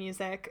talked about the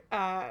music,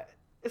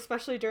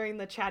 especially during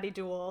the chatty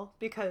duel,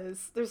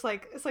 because there's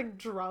like it's like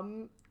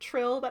drum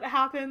trill that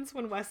happens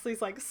when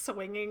Wesley's like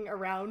swinging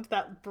around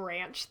that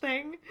branch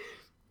thing.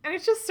 And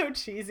it's just so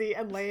cheesy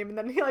and lame, and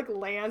then he like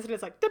lands and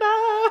it's like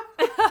ta-da!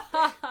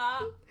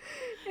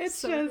 It's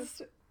so just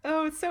good.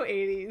 Oh, it's so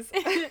 80s.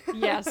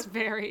 Yes,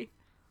 very.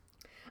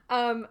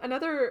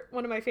 Another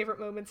one of my favorite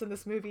moments in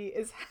this movie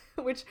is,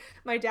 which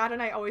my dad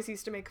and I always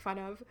used to make fun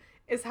of,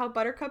 is how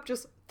Buttercup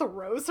just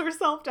throws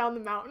herself down the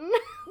mountain.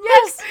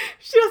 Yes!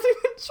 She doesn't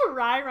even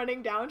try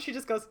running down. She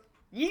just goes,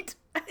 yeet.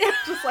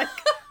 Just like...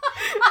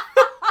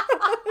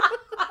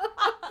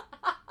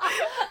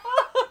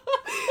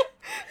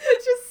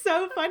 It's just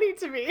so funny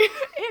to me.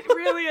 It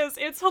really is.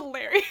 It's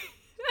hilarious.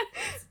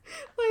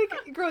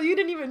 Like, girl, you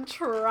didn't even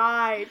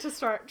try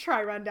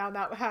run down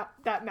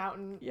that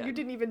mountain. Yeah. You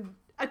didn't even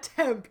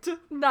attempt.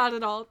 Not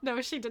at all.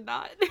 No, she did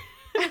not.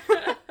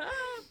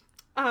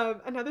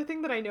 Another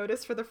thing that I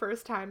noticed for the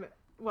first time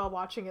while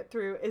watching it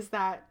through is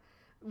that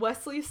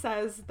Wesley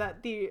says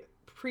that the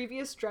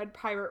previous Dread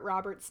Pirate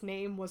Robert's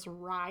name was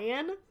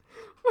Ryan.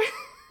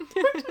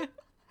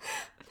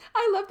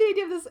 I love the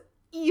idea of this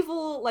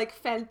evil, like,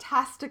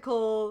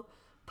 fantastical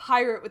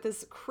pirate with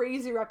this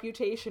crazy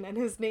reputation, and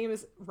his name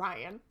is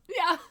Ryan.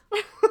 Yeah.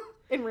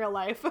 In real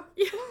life.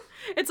 Yeah.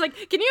 It's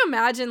like, can you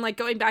imagine, like,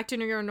 going back to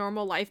your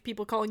normal life,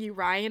 people calling you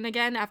Ryan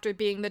again after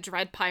being the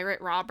Dread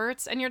Pirate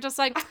Roberts, and you're just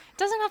like, it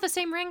doesn't have the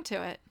same ring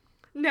to it.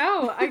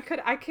 No, I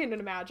can't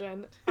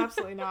imagine.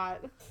 Absolutely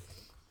not.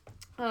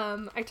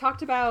 I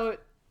talked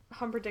about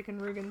Humperdinck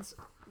and Rugen's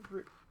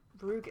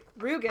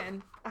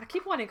Rugen. I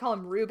keep wanting to call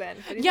him Reuben.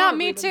 Yeah,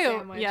 me too.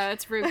 Sandwich. Yeah,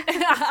 it's Rugen.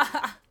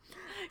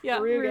 Yeah,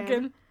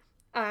 Rugen.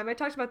 I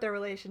talked about their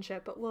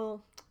relationship, but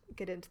we'll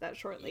get into that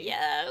shortly.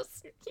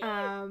 Yes.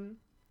 I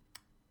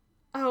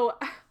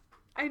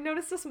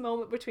noticed this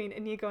moment between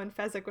Inigo and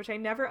Fezzik, which I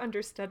never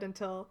understood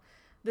until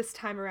this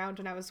time around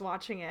when I was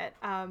watching it.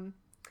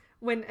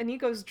 When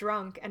Inigo's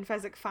drunk and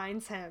Fezzik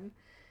finds him,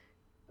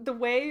 the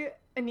way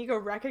Inigo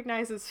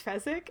recognizes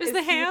Fezzik is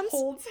the hands? He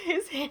holds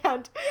his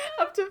hand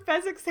up to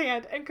Fezzik's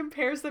hand and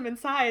compares them in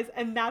size,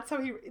 and that's how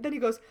then he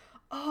goes,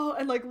 oh,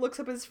 and like looks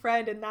up his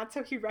friend, and that's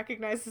how he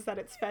recognizes that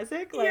it's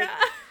Fezzik. Like, yeah.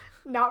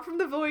 Not from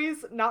the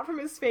voice, not from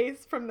his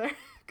face, from their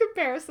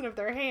comparison of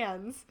their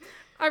hands.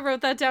 I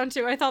wrote that down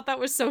too. I thought that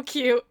was so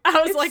cute.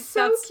 I was like,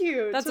 so that's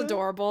cute. That's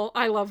adorable.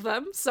 I love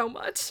them so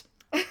much.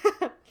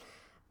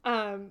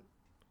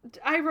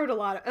 I wrote a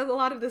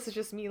lot of this is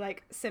just me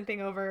like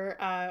simping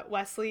over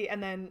Wesley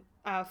and then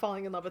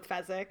falling in love with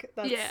Fezzik.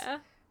 That's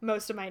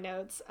most of my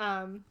notes.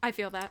 I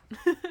feel that.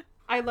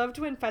 I loved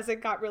when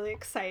Fezzik got really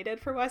excited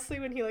for Wesley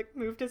when he like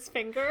moved his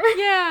finger.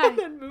 Yeah. And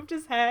then moved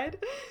his head.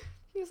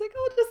 He was like,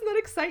 oh, doesn't that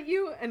excite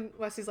you? And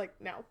Wesley's like,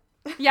 no.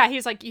 Yeah,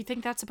 he's like, you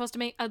think that's supposed to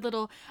make a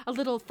little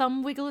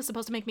thumb wiggle is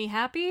supposed to make me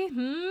happy?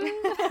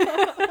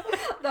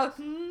 That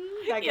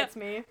gets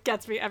me.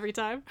 Gets me every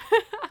time.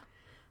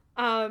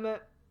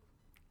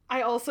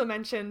 I also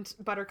mentioned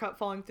Buttercup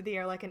falling through the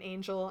air like an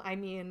angel. I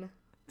mean,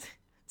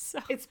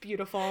 it's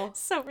beautiful.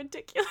 So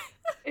ridiculous.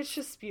 It's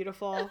just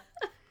beautiful.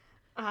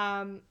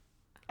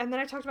 And then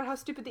I talked about how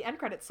stupid the end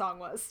credits song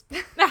was.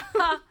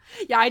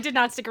 Yeah, I did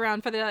not stick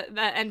around for the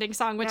ending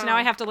song, which now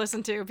I have to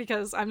listen to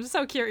because I'm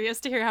so curious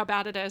to hear how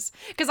bad it is.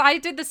 Because I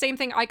did the same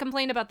thing. I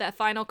complained about that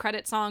final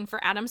credit song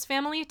for Addams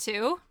Family,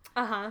 too.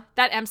 Uh-huh.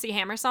 That MC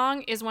Hammer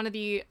song is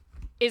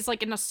is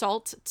like an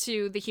assault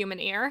to the human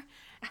ear.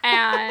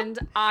 And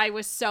I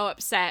was so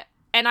upset.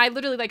 And I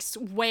literally like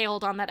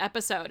wailed on that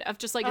episode of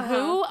just like,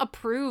 who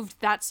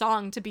approved that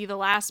song to be the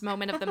last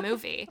moment of the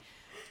movie?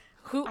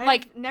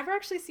 I've never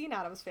actually seen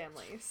Addams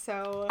Family,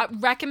 so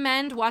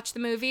recommend watch the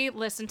movie,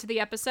 listen to the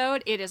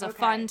episode. It is a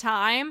fun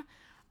time.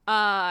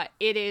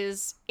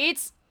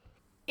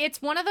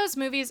 It's one of those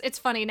movies. It's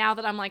funny now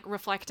that I'm like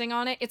reflecting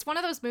on it. It's one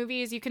of those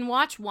movies you can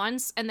watch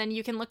once and then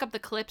you can look up the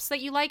clips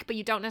that you like, but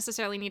you don't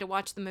necessarily need to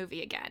watch the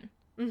movie again.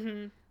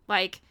 Mm-hmm.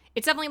 Like,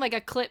 it's definitely like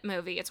a clip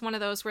movie. It's one of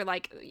those where,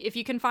 like, if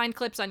you can find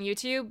clips on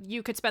YouTube,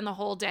 you could spend the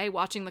whole day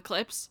watching the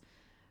clips.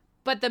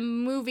 But the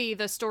movie,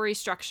 the story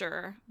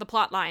structure, the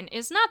plot line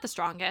is not the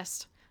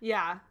strongest.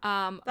 Yeah,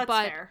 that's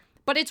fair.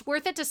 But it's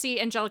worth it to see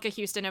Angelica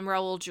Houston and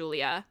Raul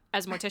Julia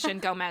as Morticia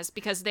and Gomez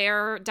because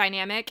their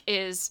dynamic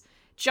is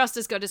just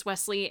as good as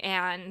Wesley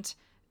and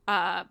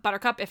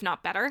Buttercup, if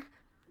not better.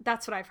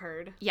 That's what I've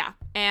heard. Yeah.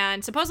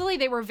 And supposedly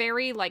they were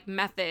very, like,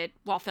 method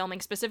while filming,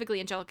 specifically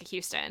Angelica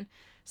Houston.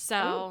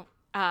 So,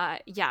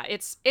 yeah,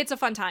 it's a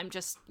fun time.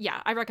 Just,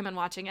 yeah, I recommend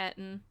watching it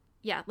and,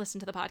 yeah, listen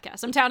to the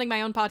podcast. I'm touting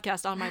my own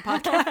podcast on my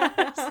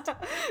podcast.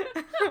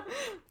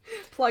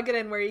 Plug it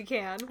in where you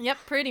can. Yep,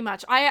 pretty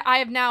much. I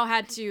have now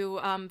had to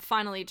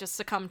finally just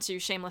succumb to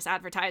shameless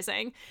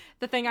advertising.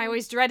 The thing I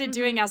always dreaded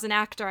doing as an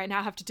actor, I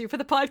now have to do for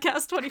the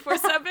podcast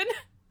 24/7.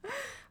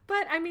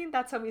 But, I mean,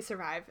 that's how we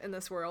survive in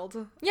this world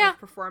of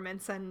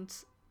performance and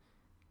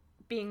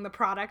being the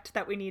product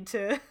that we need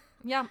to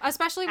Yeah,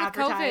 especially with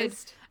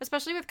advertised. COVID.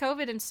 Especially with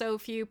COVID and so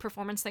few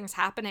performance things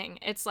happening.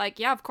 It's like,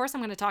 yeah, of course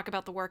I'm going to talk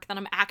about the work that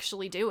I'm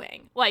actually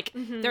doing. Like,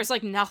 there's,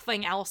 like,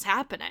 nothing else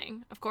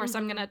happening. Of course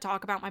I'm going to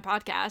talk about my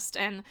podcast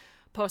and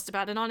post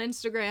about it on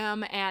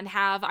Instagram and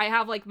I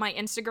have, like, my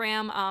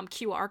Instagram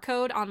QR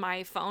code on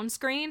my phone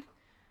screen.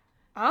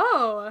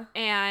 Oh.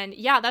 And,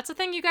 yeah, that's a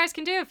thing you guys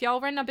can do. If y'all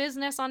run a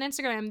business on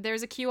Instagram,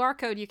 there's a QR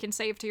code you can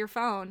save to your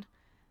phone.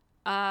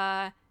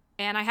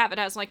 And I have it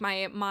as, like,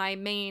 my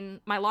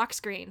lock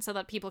screen so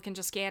that people can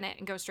just scan it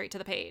and go straight to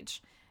the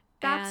page.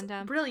 That's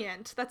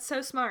brilliant. That's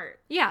so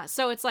smart. Yeah,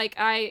 so it's like,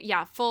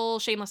 full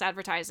shameless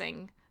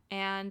advertising.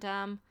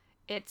 And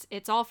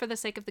it's all for the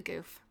sake of the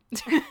goof.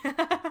 Do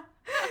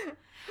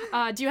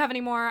you have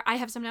any more? I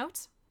have some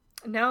notes.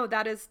 No,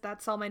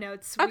 that's all my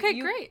notes. Okay,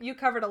 great. You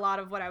covered a lot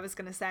of what I was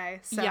going to say,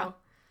 so. Yeah.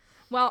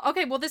 Well,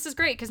 okay, well, this is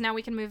great, because now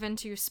we can move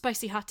into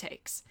spicy hot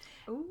takes.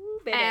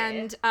 Ooh, baby.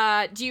 And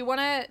do you want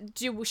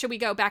to, should we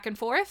go back and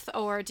forth,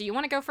 or do you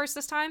want to go first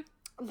this time?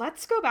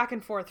 Let's go back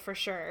and forth for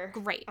sure.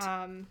 Great.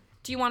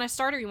 Do you want to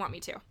start, or you want me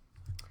to?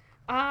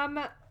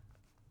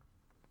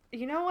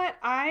 You know what?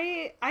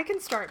 I can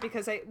start,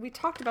 because we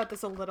talked about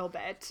this a little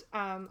bit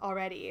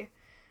already,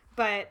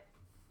 but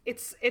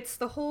it's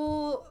the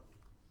whole...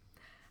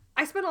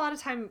 I spent a lot of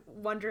time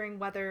wondering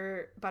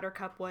whether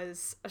Buttercup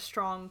was a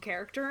strong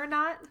character or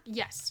not.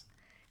 Yes.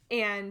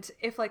 And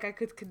if, like, I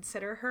could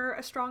consider her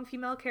a strong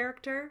female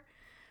character.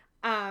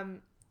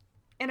 And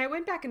I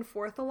went back and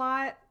forth a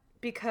lot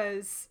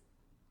because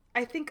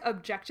I think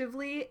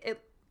objectively,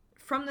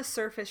 from the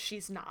surface,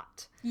 she's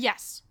not.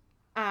 Yes.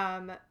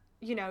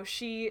 You know,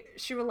 she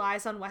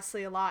relies on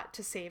Wesley a lot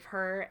to save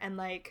her. And,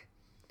 like,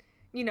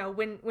 you know,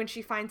 when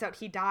she finds out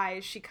he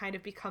dies, she kind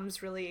of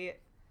becomes really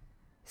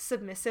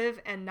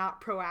submissive and not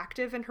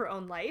proactive in her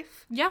own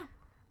life. Yeah.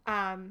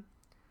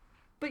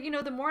 But, you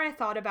know, the more I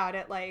thought about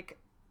it, like,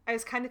 I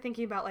was kind of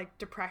thinking about, like,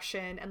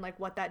 depression and, like,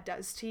 what that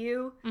does to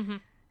you. Mm-hmm.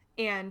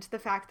 And the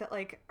fact that,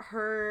 like,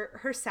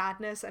 her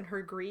sadness and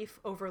her grief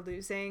over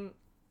losing,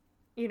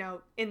 you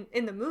know,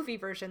 in the movie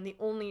version, the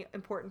only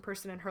important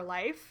person in her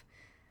life.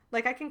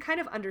 Like, I can kind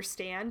of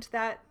understand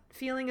that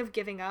feeling of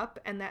giving up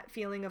and that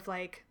feeling of,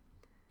 like,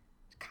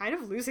 kind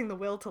of losing the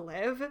will to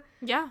live.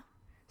 Yeah.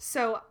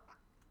 So,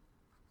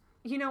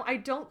 you know, I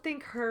don't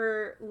think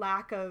her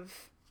lack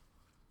of,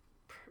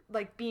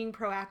 like, being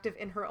proactive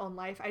in her own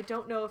life, I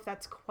don't know if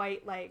that's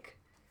quite, like,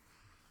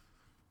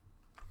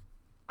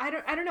 I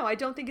don't know. I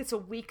don't think it's a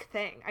weak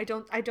thing.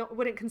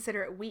 Wouldn't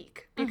consider it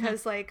weak,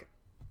 because, like,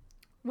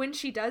 when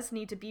she does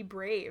need to be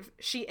brave,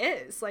 she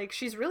is. Like,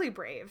 she's really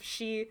brave.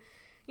 She,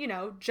 you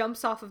know,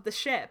 jumps off of the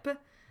ship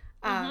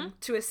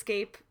to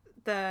escape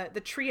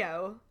the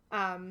trio.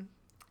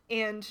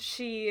 And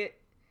she...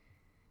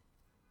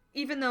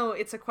 Even though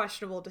it's a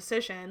questionable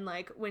decision,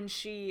 like, when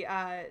she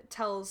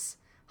tells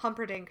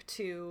Humperdinck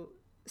to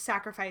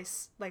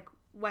sacrifice, like,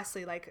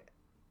 Wesley, like,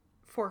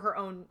 for her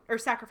own, or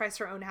sacrifice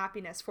her own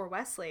happiness for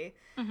Wesley,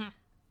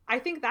 I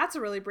think that's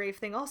a really brave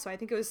thing also. I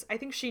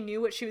think she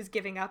knew what she was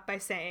giving up by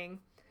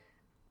saying,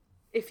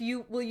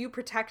 will you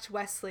protect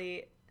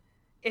Wesley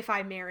if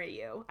I marry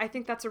you? I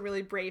think that's a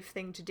really brave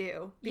thing to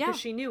do, because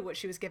she knew what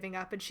she was giving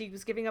up, and she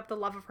was giving up the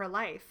love of her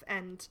life,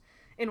 and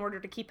in order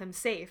to keep him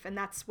safe, and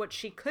that's what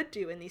she could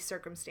do in these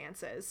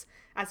circumstances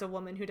as a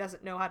woman who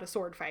doesn't know how to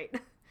sword fight.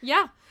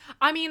 Yeah.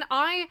 I mean,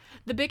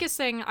 the biggest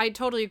thing, I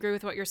totally agree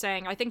with what you're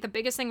saying. I think the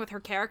biggest thing with her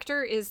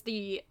character is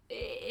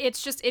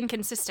it's just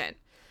inconsistent.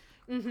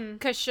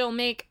 Because she'll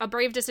make a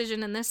brave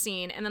decision in this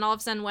scene, and then all of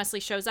a sudden Wesley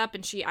shows up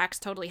and she acts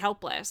totally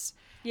helpless.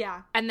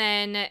 Yeah. And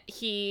then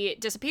he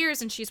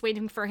disappears and she's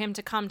waiting for him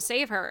to come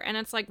save her. And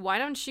it's like, why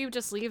don't you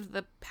just leave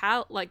the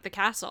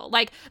castle?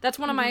 Like, that's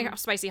one of my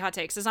spicy hot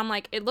takes, is I'm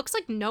like, it looks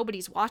like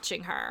nobody's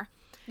watching her.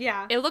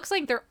 Yeah. It looks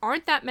like there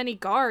aren't that many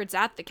guards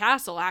at the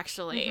castle,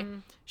 actually.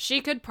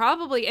 She could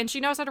probably, and she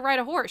knows how to ride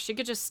a horse. She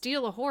could just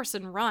steal a horse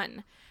and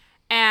run.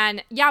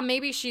 And yeah,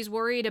 maybe she's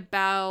worried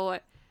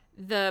about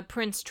the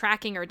prince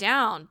tracking her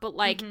down, but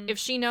like if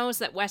she knows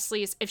that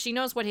if she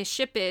knows what his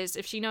ship is,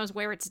 if she knows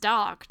where it's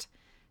docked,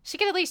 she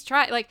could at least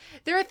try. Like,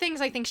 there are things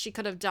I think she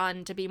could have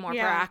done to be more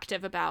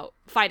proactive about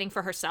fighting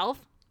for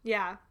herself.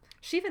 Yeah.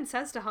 She even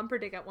says to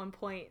Humperdinck at one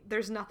point,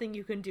 "There's nothing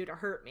you can do to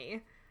hurt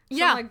me." So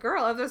Yeah. I'm like,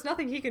 girl, if there's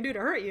nothing he can do to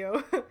hurt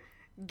you,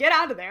 get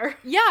out of there.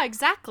 Yeah,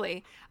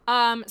 exactly.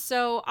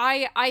 So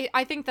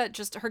I think that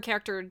just her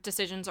character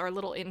decisions are a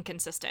little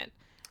inconsistent.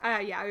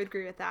 Yeah, I would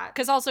agree with that.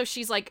 Because also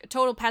she's like a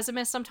total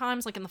pessimist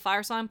sometimes, like in the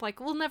fire sign, like,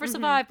 we'll never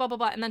survive, blah, blah,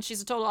 blah. And then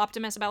she's a total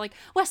optimist about like,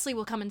 Wesley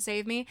will come and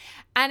save me.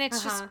 And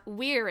it's just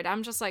weird.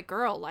 I'm just like,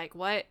 girl, like,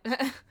 what?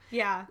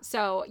 Yeah.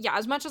 So yeah,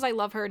 as much as I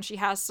love her and she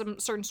has some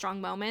certain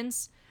strong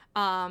moments,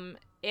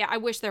 yeah, I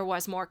wish there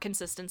was more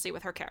consistency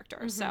with her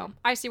character. So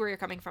I see where you're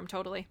coming from,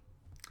 totally.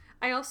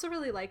 I also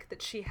really like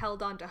that she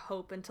held on to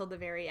hope until the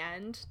very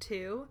end,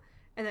 too.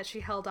 And that she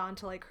held on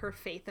to, like, her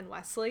faith in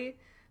Wesley.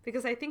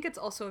 Because I think it's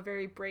also a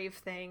very brave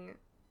thing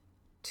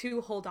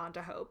to hold on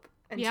to hope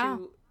and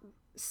to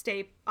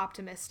stay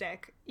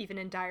optimistic, even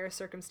in dire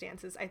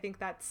circumstances. I think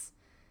that's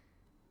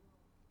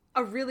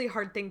a really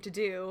hard thing to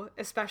do,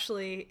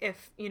 especially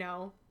if, you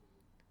know,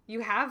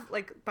 you have,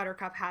 like,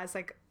 Buttercup has,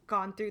 like,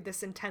 gone through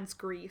this intense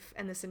grief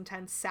and this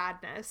intense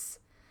sadness.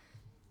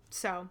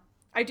 So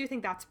I do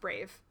think that's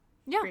brave.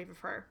 Yeah. Brave of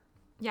her.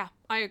 Yeah,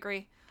 I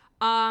agree.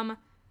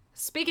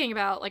 Speaking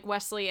about like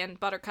Wesley and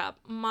Buttercup,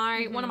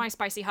 one of my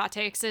spicy hot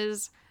takes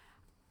is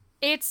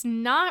it's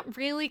not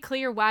really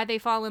clear why they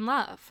fall in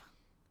love.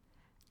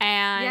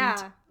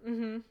 And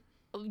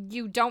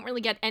you don't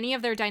really get any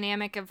of their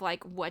dynamic of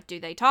like, what do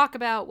they talk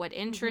about? What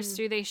interests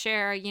do they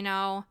share, you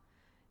know?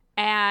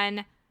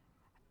 And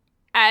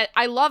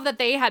I love that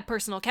they had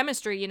personal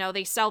chemistry, you know,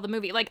 they sell the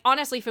movie. Like,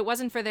 honestly, if it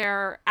wasn't for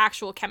their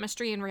actual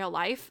chemistry in real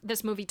life,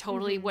 this movie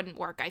totally wouldn't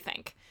work, I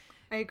think.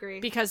 I agree.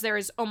 Because there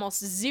is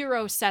almost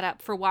zero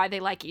setup for why they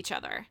like each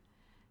other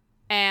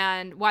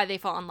and why they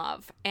fall in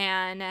love.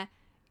 And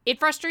it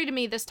frustrated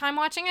me this time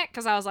watching it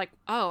because I was like,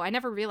 oh, I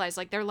never realized,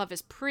 like, their love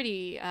is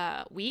pretty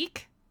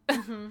weak.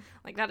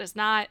 Like, that is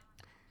not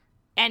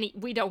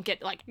we don't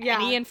get, like,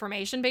 any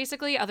information,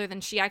 basically, other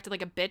than she acted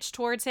like a bitch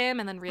towards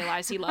him and then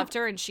realized he loved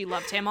her and she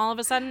loved him all of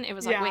a sudden. It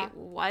was like, wait,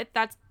 what?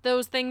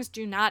 Those things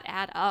do not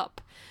add up.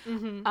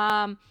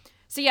 So,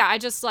 yeah, I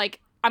just, like,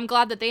 I'm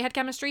glad that they had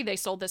chemistry. They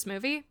sold this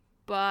movie.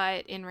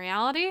 But in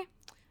reality,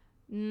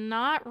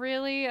 not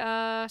really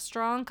a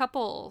strong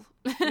couple.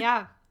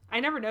 Yeah, I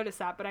never noticed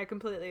that, but I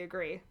completely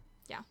agree.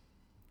 Yeah.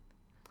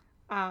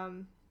 All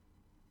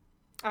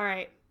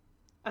right.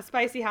 A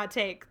spicy hot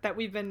take that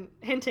we've been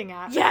hinting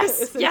at.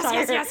 Yes,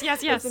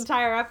 yes. This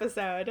entire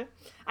episode.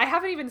 I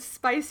have an even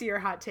spicier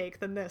hot take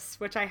than this,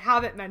 which I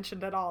haven't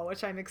mentioned at all,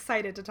 which I'm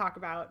excited to talk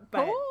about.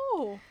 But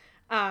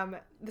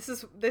this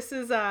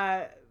is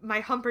my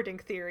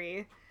Humperdinck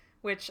theory,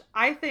 which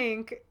I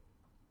think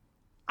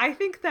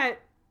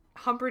that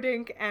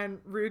Humperdinck and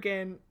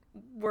Rugen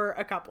were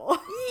a couple.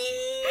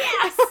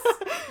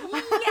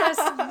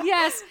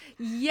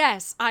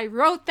 Yes. I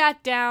wrote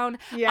that down.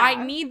 Yeah.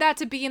 I need that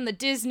to be in the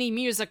Disney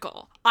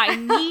musical. I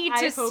need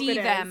to see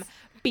them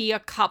be a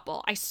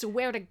couple. I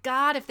swear to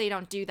God, if they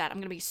don't do that, I'm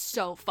going to be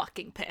so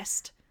fucking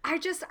pissed. I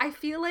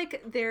feel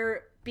like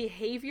their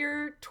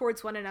behavior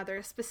towards one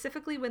another,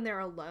 specifically when they're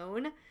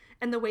alone,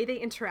 and the way they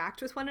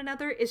interact with one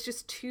another is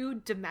just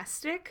too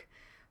domestic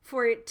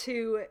for it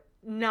to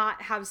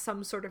not have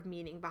some sort of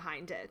meaning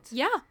behind it.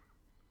 Yeah.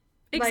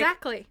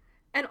 Exactly. Like,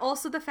 and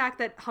also the fact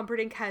that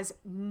Humperdinck has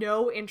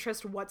no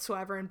interest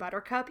whatsoever in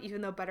Buttercup,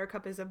 even though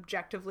Buttercup is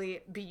objectively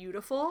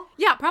beautiful.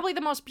 Yeah, probably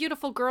the most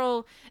beautiful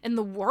girl in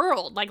the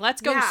world. Like,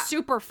 let's go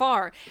super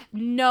far.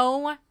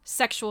 No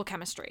sexual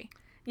chemistry.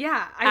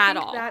 Yeah, I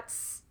think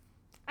that's...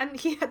 And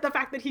the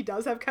fact that he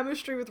does have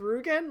chemistry with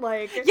Rugen,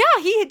 like...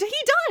 Yeah, he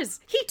does.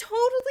 He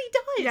totally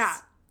does. Yeah.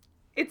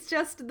 It's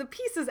just the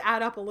pieces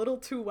add up a little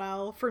too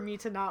well for me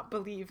to not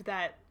believe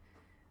that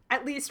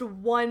at least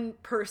one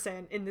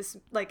person in this,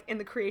 like, in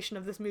the creation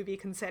of this movie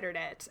considered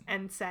it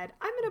and said,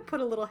 I'm going to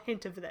put a little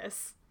hint of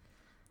this.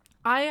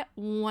 I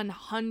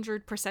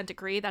 100%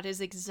 agree. That is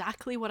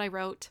exactly what I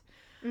wrote.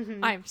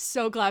 I'm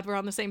so glad we're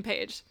on the same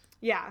page.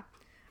 Yeah.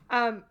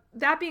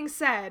 That being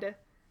said,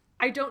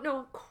 I don't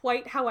know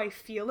quite how I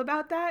feel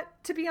about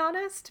that, to be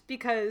honest,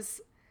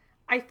 because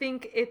I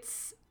think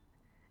it's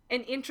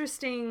an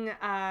interesting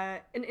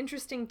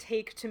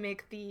take to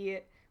make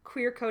the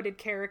queer-coded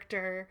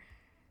character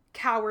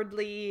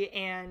cowardly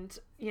and,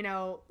 you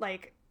know,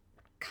 like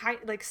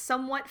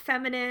somewhat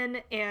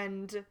feminine,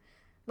 and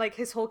like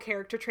his whole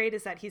character trait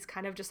is that he's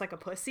kind of just like a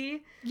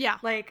pussy. Yeah.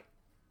 Like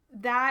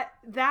that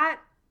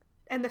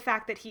and the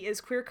fact that he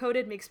is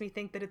queer-coded makes me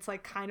think that it's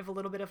like kind of a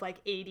little bit of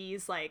like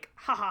 80s, like,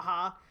 ha ha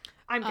ha,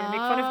 I'm gonna make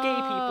fun of gay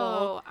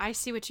people. I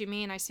see what you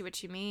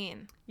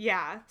mean.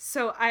 Yeah.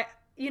 So I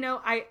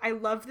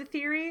love the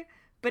theory,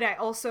 but I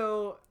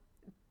also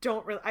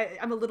don't really,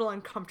 I'm a little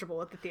uncomfortable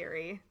with the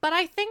theory. But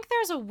I think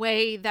there's a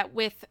way that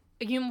with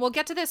we'll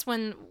get to this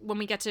when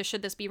we get to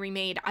should this be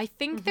remade. I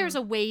think there's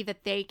a way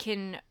that they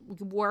can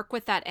work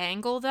with that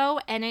angle, though,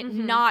 and it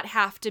not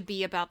have to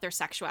be about their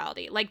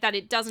sexuality. Like, that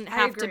it doesn't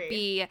have to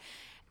be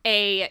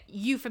a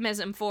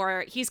euphemism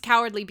for he's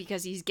cowardly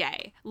because he's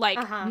gay. Like,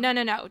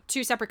 no.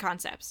 2 separate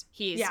concepts.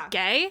 He's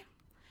gay,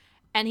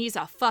 and he's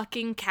a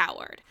fucking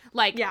coward.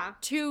 Like,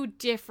 2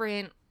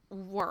 different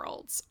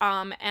worlds.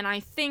 And I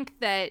think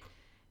that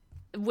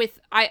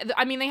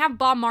I mean, they have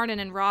Bob Martin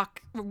and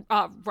Rick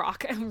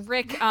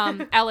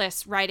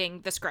Ellis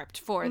writing the script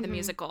for the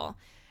musical,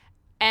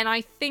 and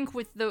I think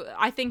with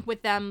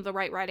them, the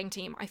right writing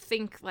team, I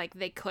think like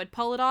they could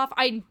pull it off.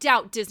 I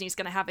doubt Disney's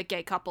gonna have a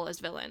gay couple as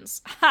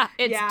villains.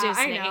 It's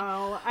Disney.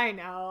 I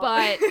know.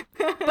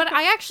 But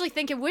I actually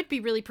think it would be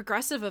really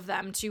progressive of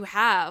them to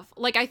have,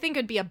 like, I think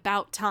it'd be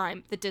about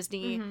time that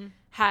Disney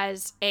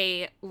has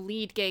a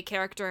lead gay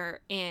character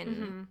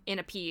in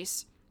a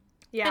piece.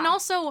 Yeah. And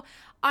also,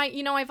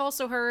 I've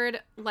also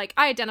heard, like,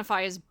 I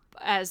identify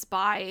as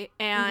bi,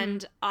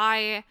 and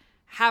I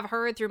have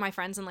heard through my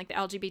friends in, like, the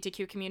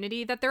LGBTQ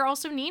community that there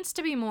also needs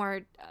to be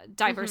more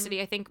diversity,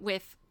 I think,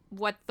 with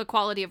what the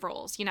quality of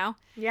roles, you know?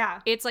 Yeah.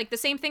 It's, like, the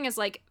same thing as,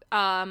 like,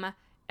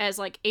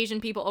 Asian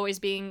people always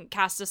being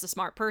cast as a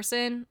smart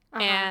person,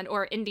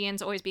 or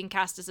Indians always being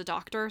cast as a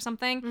doctor or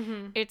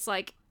something. It's,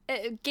 like,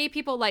 gay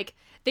people, like,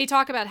 they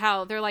talk about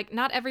how they're, like,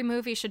 not every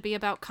movie should be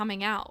about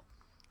coming out.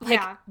 Like,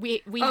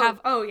 we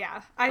have... Oh,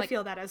 yeah. I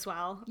feel that as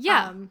well.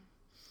 Yeah.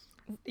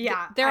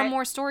 There are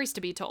more more stories to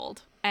be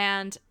told.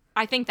 And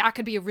I think that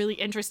could be a really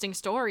interesting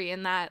story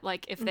in that,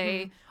 like, if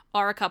they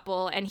are a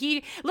couple, and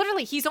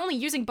he's only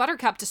using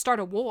Buttercup to start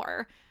a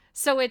war.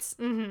 So it's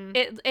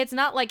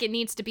not like it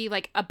needs to be,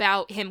 like,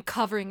 about him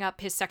covering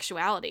up his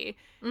sexuality.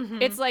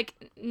 It's like,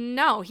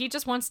 no, he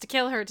just wants to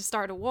kill her to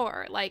start a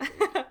war. Like,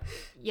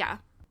 yeah.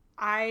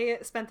 I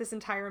spent this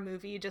entire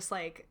movie just,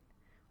 like,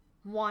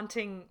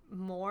 wanting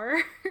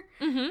more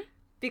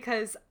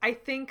because I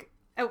think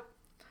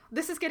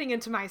this is getting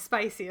into my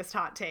spiciest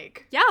hot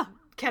take. Yeah.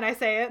 Can I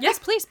say it? Yes,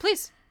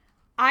 please.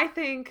 I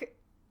think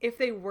if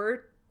they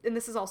were, and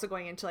this is also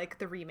going into, like,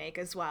 the remake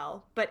as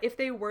well, but if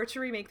they were to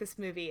remake this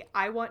movie,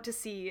 I want to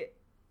see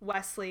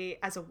Wesley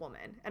as a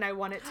woman, and I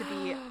want it to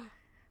be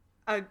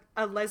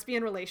a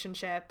lesbian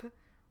relationship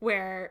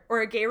or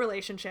a gay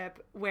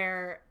relationship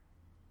where,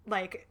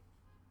 like,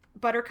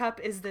 Buttercup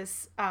is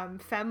this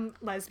femme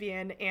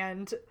lesbian,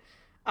 and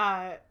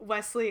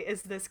Wesley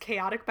is this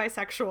chaotic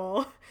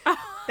bisexual.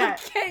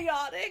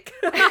 Chaotic.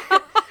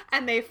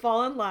 And they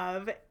fall in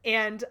love,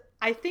 and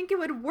I think it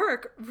would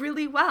work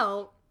really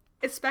well,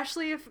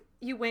 especially if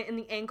you went in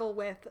the angle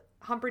with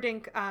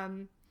Humperdinck,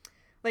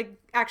 like,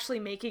 actually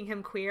making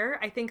him queer.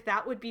 I think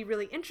that would be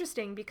really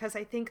interesting, because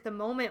I think the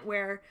moment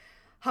where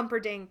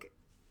Humperdinck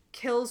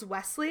kills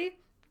Wesley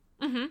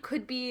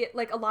could be,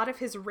 like, a lot of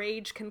his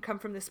rage can come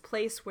from this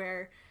place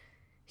where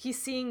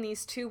he's seeing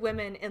these 2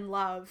 women in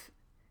love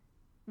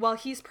while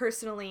he's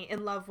personally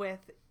in love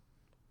with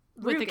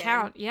Rugen, the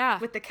Count,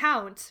 with the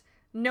Count,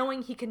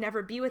 knowing he can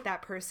never be with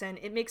that person.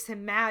 It makes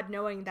him mad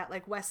knowing that,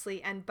 like,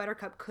 Wesley and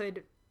Buttercup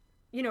could,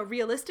 you know,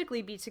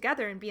 realistically be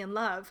together and be in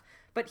love,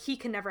 but he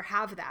can never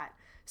have that.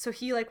 So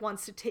he, like,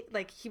 wants to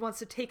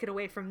take it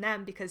away from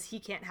them because he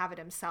can't have it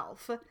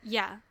himself.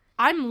 Yeah.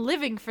 I'm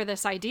living for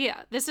this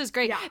idea. This is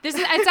great. Yeah.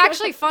 It's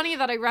actually funny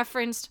that I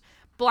referenced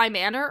Bly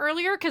Manor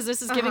earlier, because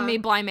this is giving me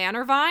Bly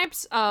Manor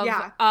vibes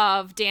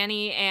of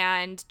Danny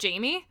and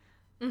Jamie.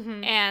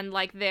 And,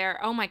 like,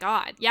 oh my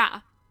god,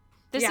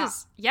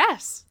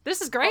 this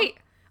is great.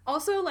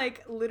 Also,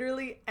 like,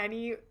 literally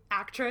any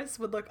actress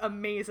would look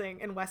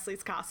amazing in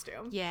Wesley's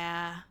costume.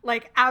 Yeah.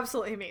 Like,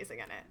 absolutely amazing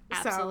in it.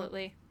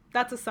 Absolutely. So,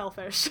 that's a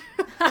selfish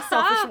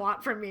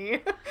want from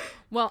me.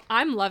 Well,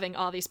 I'm loving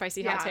all these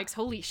spicy hot takes.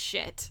 Holy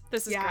shit.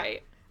 This is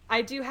great.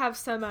 I do have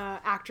some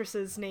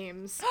actresses'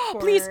 names.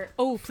 Please.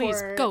 Please.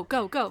 Go.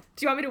 Do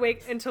you want me to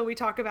wait until we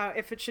talk about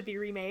if it should be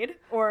remade?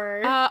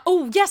 Or...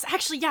 yes.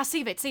 Actually, yeah.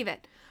 Save it.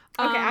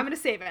 Okay, I'm going to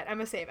save it.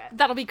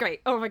 That'll be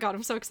great. Oh my god,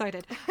 I'm so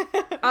excited.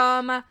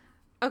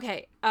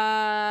 Okay.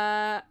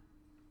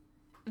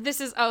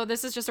 This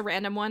is just a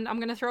random one I'm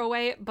going to throw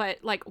away,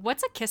 but, like,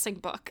 what's a kissing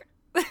book?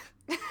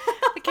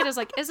 The kid is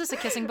like, is this a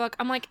kissing book?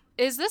 I'm like,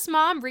 is this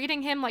mom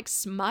reading him, like,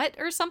 smut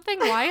or something?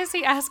 Why is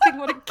he asking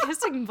what a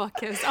kissing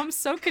book is? I'm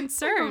so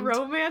concerned. Like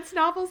romance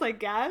novels, I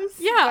guess.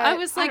 Yeah, I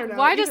was like,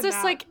 why does this,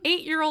 like,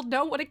 8-year-old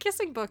know what a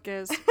kissing book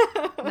is?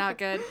 Not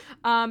good.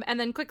 And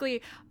then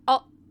quickly,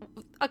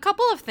 a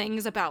couple of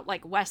things about,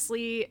 like,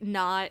 Wesley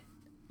not,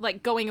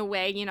 like, going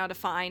away, you know, to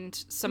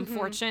find some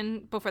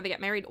fortune before they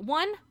get married.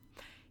 One,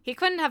 he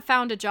couldn't have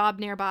found a job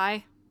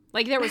nearby.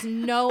 Like, there was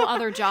no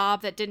other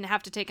job that didn't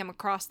have to take him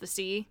across the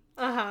sea.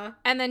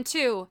 And then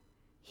 2,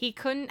 he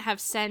couldn't have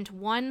sent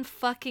one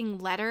fucking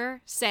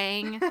letter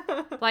saying,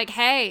 like,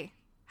 hey,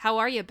 how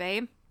are you,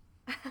 babe?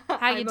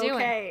 How you doing?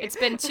 Okay. It's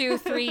been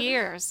 2-3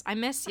 years. I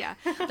miss ya.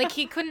 Like,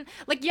 he couldn't,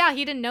 like, yeah,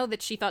 he didn't know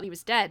that she thought he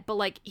was dead, but,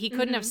 like, he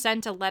couldn't have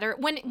sent a letter.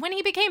 When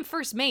he became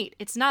first mate,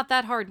 it's not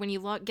that hard when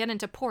you get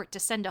into port to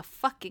send a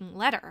fucking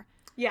letter.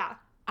 Yeah.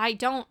 I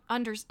don't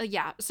understand.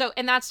 Yeah. So,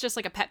 and that's just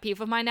like a pet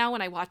peeve of mine now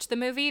when I watch the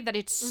movie, that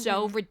it's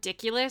so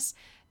ridiculous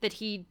that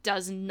he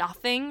does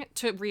nothing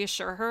to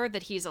reassure her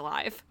that he's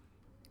alive.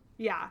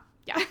 Yeah.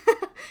 Yeah.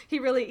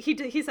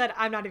 he said,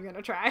 I'm not even going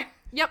to try.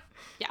 Yep.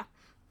 Yeah.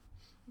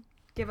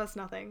 Give us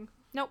nothing.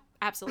 Nope.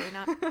 Absolutely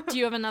not. Do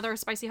you have another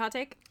spicy hot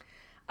take?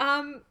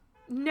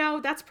 No,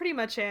 that's pretty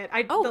much it.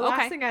 The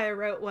last thing I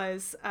wrote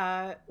was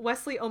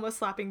Wesley almost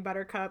slapping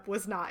Buttercup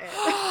was not it.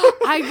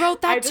 I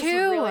wrote that I just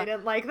too. really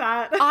didn't like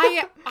that.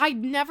 I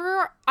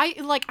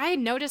had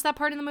noticed that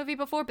part in the movie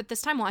before, but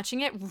this time watching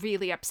it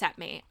really upset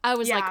me. I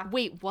was like,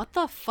 wait, what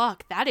the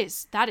fuck? That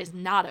is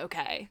not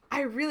okay.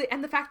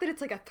 And the fact that it's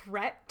like a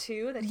threat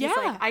too, that he's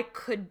like, I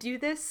could do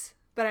this,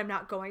 but I'm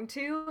not going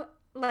to.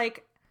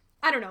 Like,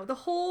 I don't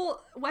know,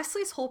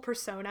 Wesley's whole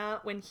persona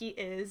when he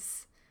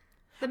is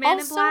the Man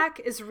in Black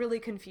is really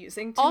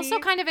confusing to me. Also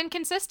kind of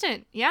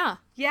inconsistent. Yeah.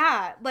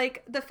 Yeah.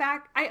 Like, the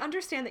fact, I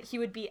understand that he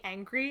would be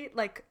angry,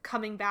 like,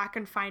 coming back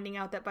and finding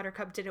out that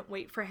Buttercup didn't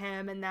wait for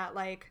him and that,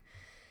 like,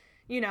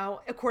 you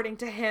know, according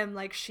to him,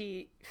 like,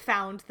 she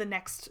found the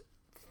next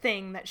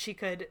thing that she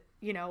could,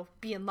 you know,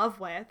 be in love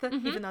with,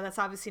 even though that's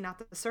obviously not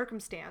the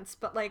circumstance.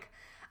 But, like,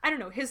 I don't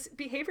know, his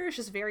behavior is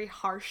just very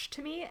harsh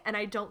to me, and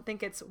I don't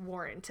think it's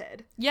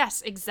warranted.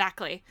 Yes,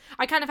 exactly.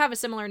 I kind of have a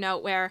similar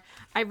note where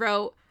I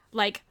wrote,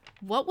 like,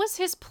 what was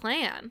his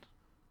plan?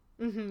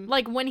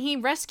 Like, when he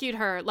rescued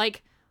her,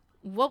 like,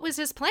 what was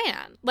his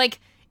plan? Like,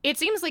 it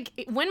seems like,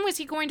 when was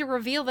he going to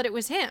reveal that it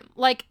was him?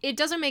 Like, it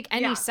doesn't make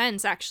any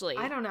sense, actually.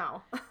 I don't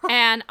know.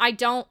 And I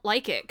don't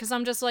like it, because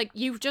I'm just like,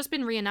 you've just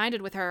been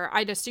reunited with her.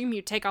 I'd assume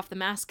you'd take off the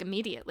mask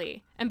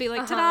immediately and be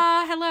like,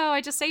 ta-da, hello,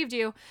 I just saved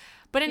you.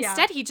 But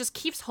instead, he just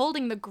keeps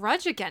holding the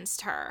grudge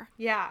against her.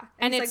 Yeah.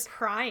 And it's like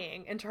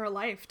prying into her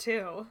life,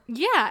 too.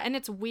 Yeah, and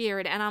it's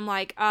weird. And I'm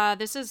like,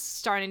 this is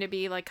starting to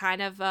be like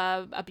kind of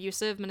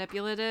abusive,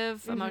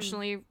 manipulative,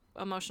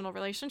 emotional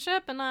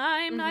relationship. And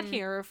I'm not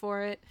here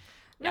for it.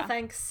 No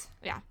thanks.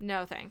 Yeah,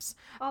 no thanks.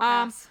 I'll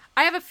pass.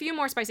 I have a few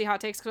more spicy hot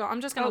takes, so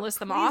I'm just going to list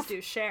them off. Please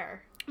do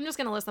share. I'm just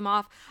going to list them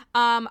off.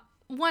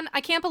 One,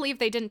 I can't believe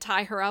they didn't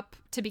tie her up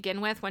to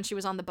begin with when she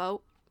was on the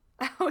boat.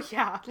 Oh,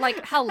 yeah.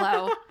 Like,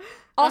 hello.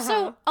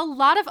 Also, a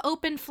lot of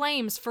open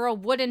flames for a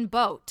wooden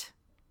boat.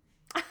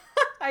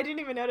 I didn't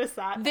even notice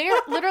that. They're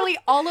literally,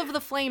 all of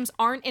the flames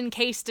aren't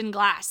encased in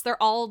glass.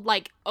 They're all,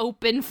 like,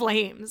 open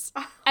flames.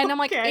 And I'm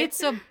like,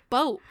 it's a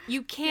boat.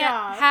 You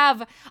can't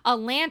have a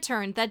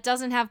lantern that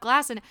doesn't have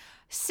glass in it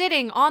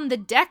sitting on the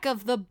deck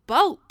of the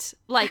boat.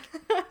 Like,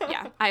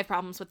 yeah, I have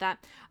problems with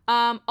that.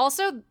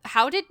 Also,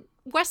 how did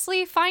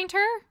Wesley find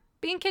her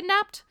being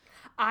kidnapped?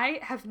 I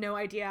have no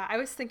idea. I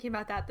was thinking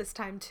about that this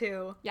time,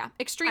 too. Yeah,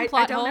 extreme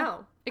plot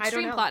hole.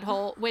 Extreme plot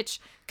hole, which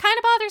kind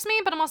of bothers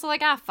me, but I'm also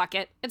like, fuck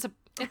it. It's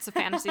a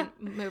fantasy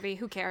movie.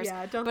 Who cares?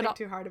 Yeah, don't think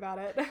too hard about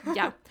it.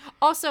 Yeah.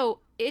 Also,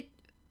 it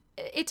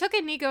took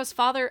Inigo's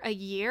father a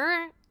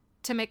year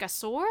to make a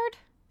sword.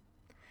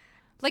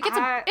 Like,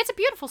 it's a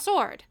beautiful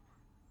sword,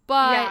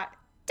 but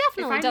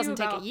definitely doesn't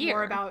take a year.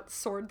 More about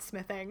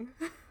swordsmithing.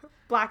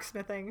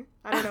 Blacksmithing.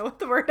 I don't know what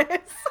the word is.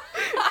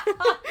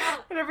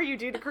 Whatever you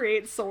do to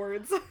create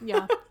swords.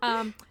 Yeah.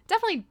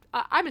 Definitely,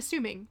 I'm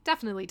assuming,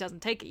 definitely doesn't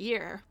take a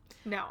year.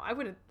 No, I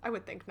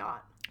would think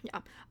not.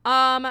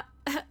 Yeah.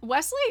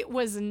 Wesley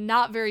was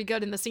not very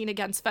good in the scene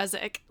against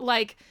Fezzik.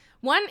 Like,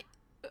 one,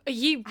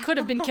 he could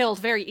have been killed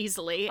very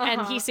easily,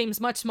 and he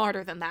seems much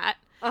smarter than that.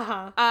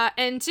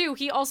 And two,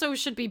 he also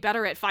should be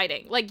better at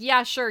fighting. Like,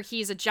 yeah, sure,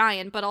 he's a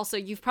giant, but also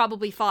you've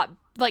probably fought,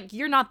 like,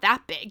 you're not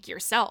that big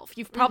yourself.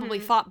 You've probably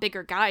fought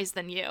bigger guys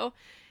than you.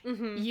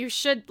 You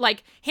should,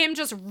 like, him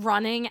just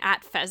running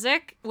at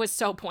Fezzik was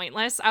so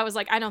pointless. I was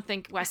like, I don't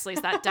think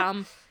Wesley's that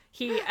dumb.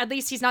 At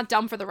least he's not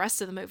dumb for the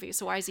rest of the movie,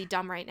 so why is he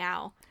dumb right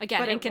now?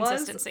 Again,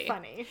 inconsistency. It was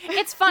funny.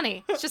 It's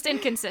funny. It's just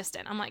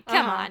inconsistent. I'm like,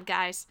 come on,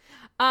 guys.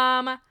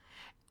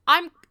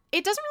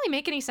 It doesn't really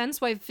make any sense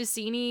why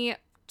Vizzini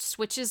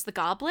switches the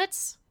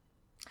goblets.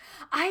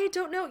 I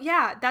don't know.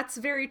 Yeah, that's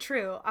very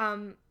true.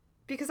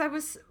 Because I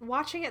was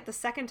watching it the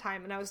second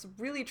time and I was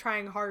really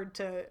trying hard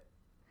to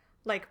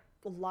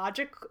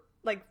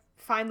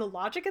find the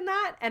logic in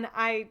that, and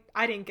I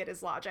didn't get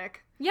his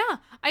logic. Yeah,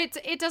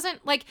 it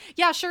doesn't, like,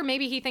 yeah, sure,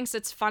 maybe he thinks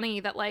it's funny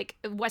that, like,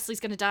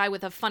 Wesley's gonna die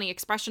with a funny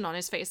expression on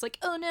his face, like,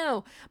 oh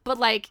no, but,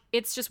 like,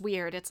 it's just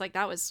weird. It's like,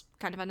 that was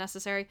kind of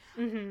unnecessary.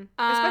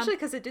 Especially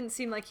because it didn't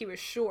seem like he was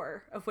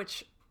sure of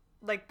which,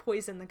 like,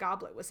 poison the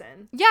goblet was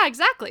in. Yeah,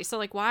 exactly. So,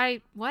 like,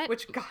 why, what?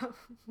 Which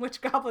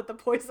goblet the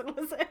poison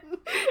was in.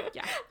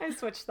 Yeah. I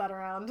switched that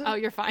around. Oh,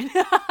 you're fine.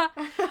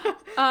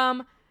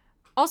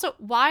 Also,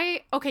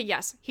 why, okay,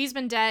 yes, he's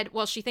been dead,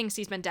 well, she thinks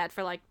he's been dead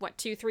for, like, what,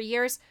 2-3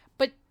 years?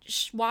 But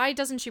why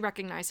doesn't she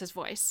recognize his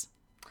voice?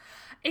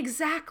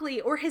 Exactly.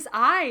 Or his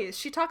eyes.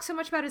 She talks so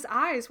much about his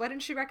eyes. Why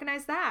didn't she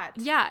recognize that?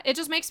 Yeah, it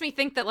just makes me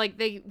think that, like,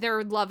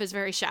 their love is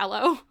very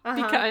shallow.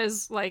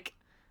 Because, like,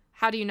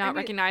 How do you not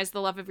recognize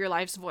the love of your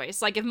life's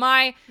voice? Like, if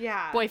my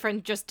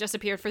boyfriend just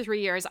disappeared for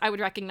 3 years, I would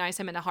recognize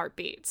him in a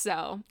heartbeat.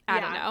 So, I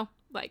don't know.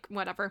 Like,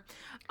 whatever.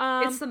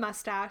 It's the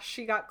mustache.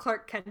 She got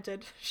Clark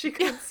Kented. She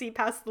couldn't see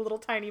past the little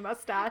tiny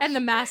mustache. And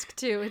the mask,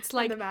 too. It's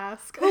like, and the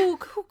mask. Who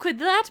could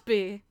that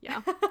be?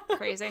 Yeah,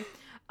 crazy.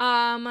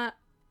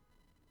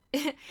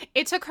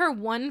 It took her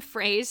one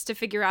phrase to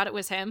figure out it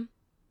was him.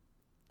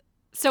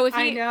 So if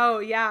I know,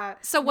 yeah.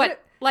 So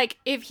what like,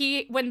 if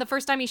when the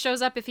first time he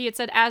shows up, if he had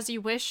said, as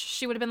you wish,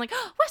 she would have been like,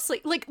 oh,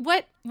 Wesley, like,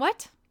 what?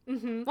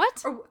 Mm-hmm.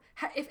 What? Or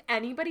if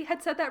anybody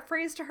had said that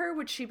phrase to her,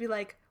 would she be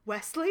like,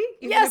 Wesley?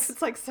 Even if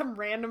it's like some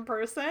random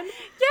person?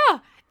 Yeah.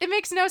 It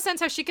makes no sense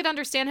how she could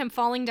understand him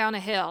falling down a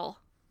hill.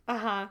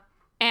 Uh-huh.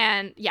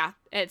 And yeah,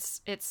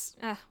 it's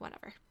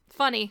whatever.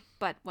 Funny,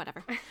 but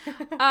whatever.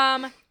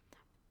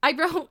 I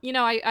wrote,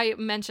 I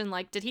mentioned,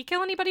 like, did he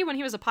kill anybody when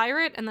he was a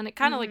pirate? And then it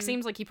kind of, like,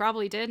 seems like he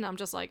probably did. And I'm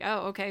just like,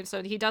 oh, okay.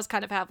 So he does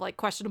kind of have, like,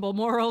 questionable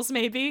morals,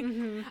 maybe.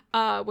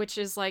 Which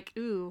is, like,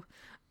 ooh,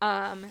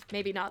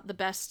 maybe not the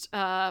best,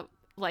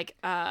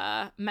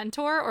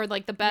 mentor or,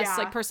 like, the best,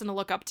 like, person to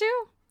look up to.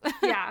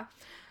 Yeah.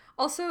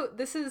 Also,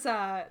 this is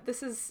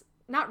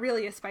not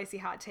really a spicy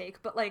hot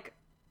take, but, like,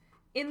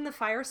 in the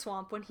fire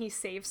swamp, when he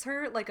saves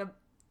her, like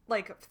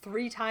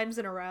 3 times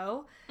in a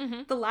row,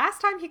 the last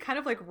time he kind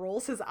of like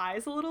rolls his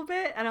eyes a little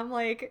bit, and I'm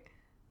like,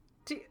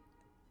 do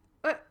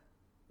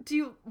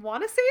you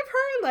want to save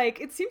her?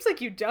 Like, it seems like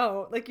you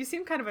don't. Like, you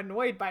seem kind of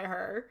annoyed by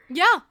her.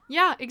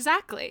 Yeah,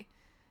 exactly.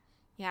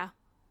 Yeah.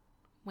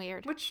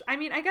 Weird. Which, I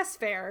mean, I guess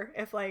fair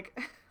if, like,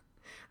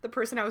 the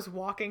person I was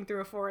walking through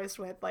a forest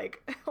with,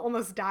 like,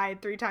 almost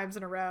died 3 times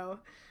in a row.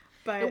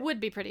 But it would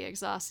be pretty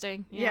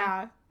exhausting.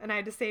 Yeah, and I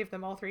had to save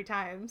them all 3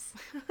 times.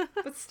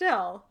 But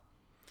still.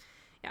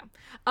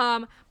 Yeah.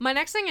 My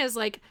next thing is,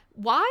 like,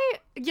 why?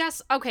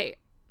 Yes. Okay.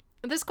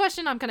 This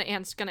question I'm gonna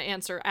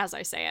answer as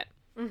I say it.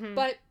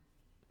 But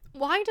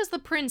why does the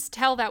prince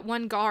tell that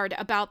one guard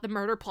about the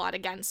murder plot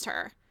against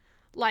her?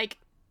 Like,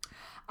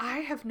 I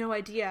have no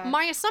idea.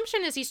 My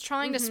assumption is he's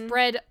trying to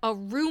spread a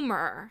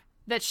rumor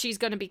that she's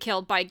going to be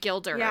killed by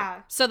Gilder.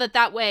 Yeah. So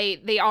that way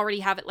they already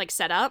have it, like,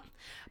 set up.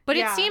 But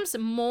it seems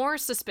more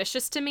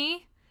suspicious to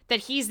me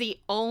that he's the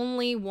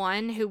only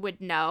one who would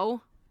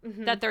know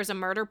that there's a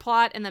murder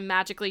plot, and then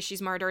magically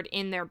she's murdered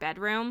in their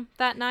bedroom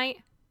that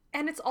night.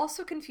 And it's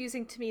also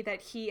confusing to me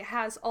that he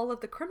has all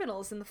of the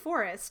criminals in the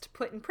forest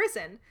put in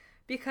prison,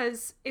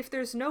 because if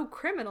there's no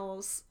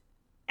criminals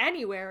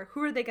anywhere,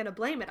 who are they going to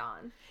blame it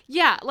on?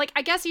 Yeah, like,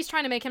 I guess he's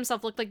trying to make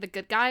himself look like the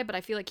good guy, but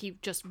I feel like he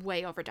just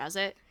way overdoes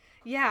it.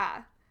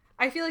 Yeah.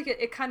 I feel like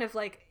it kind of,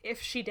 like,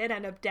 if she did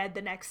end up dead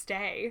the next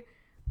day,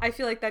 I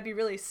feel like that'd be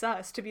really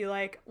sus to be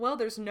like, well,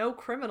 there's no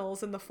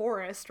criminals in the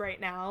forest right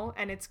now,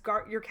 and it's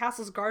your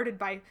castle's guarded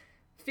by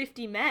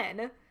 50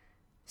 men,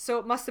 so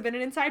it must have been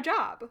an inside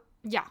job.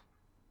 Yeah.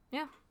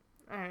 I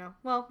don't know.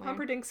 Well,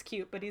 Humperdinck's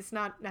cute, but he's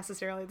not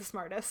necessarily the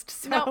smartest,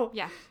 so. No,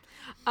 yeah.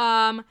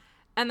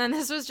 And then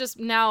this was just,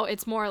 now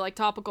it's more, like,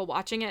 topical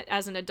watching it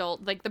as an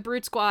adult. Like, the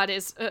Brute Squad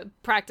is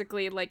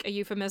practically, like, a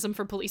euphemism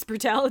for police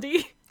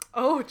brutality.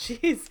 Oh,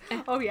 jeez.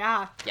 Oh,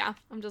 yeah. Yeah.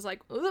 I'm just like,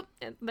 oop,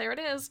 there it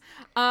is.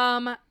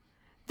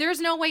 There's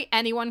no way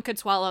anyone could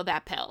swallow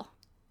that pill.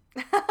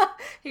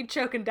 He'd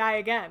choke and die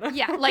again.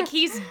 Yeah, like,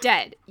 he's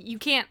dead. You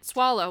can't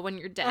swallow when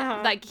you're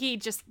dead. Like, he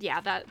just,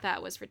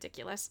 that was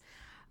ridiculous.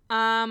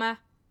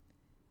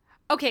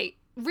 Okay,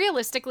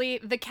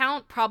 realistically, the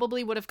Count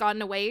probably would have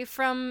gotten away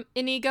from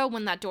Inigo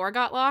when that door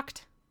got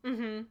locked.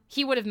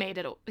 He would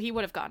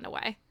have gotten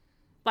away.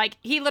 Like,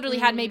 he literally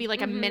had maybe,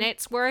 like, a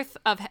minute's worth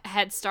of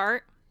head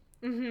start.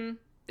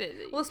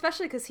 Well,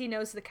 especially because he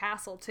knows the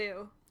castle,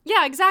 too.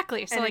 Yeah,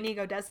 exactly. So, and like,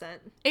 Inigo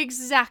doesn't.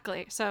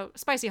 Exactly. So,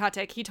 spicy hot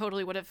take, he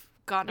totally would have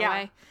gotten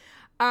away.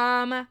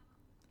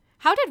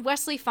 How did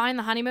Wesley find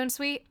the honeymoon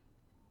suite?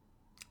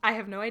 I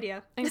have no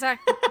idea.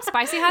 Exactly.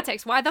 Spicy hot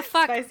takes. Why the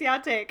fuck? Spicy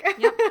hot take.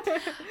 Yep.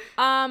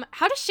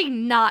 How does she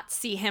not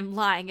see him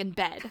lying in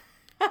bed?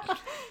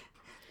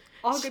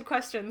 All good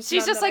questions.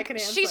 She's just like,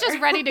 she's just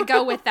ready to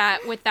go with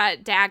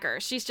that dagger.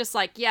 She's just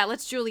like, yeah,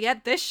 let's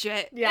Juliet this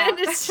shit. Yeah. And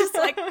it's just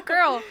like,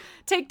 girl,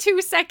 take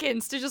 2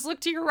 seconds to just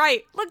look to your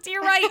right. Look to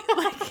your right.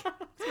 Like,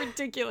 it's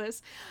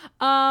ridiculous.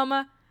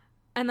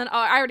 And then,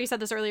 I already said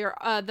this earlier,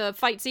 the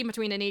fight scene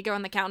between Inigo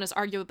and the Count is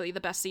arguably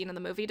the best scene in the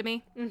movie to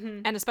me.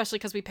 And especially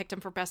because we picked him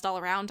for best all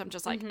around, I'm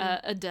just like, duh.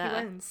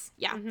 He wins.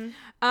 Yeah.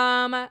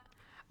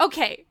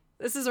 Okay,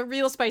 this is a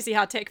real spicy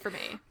hot take for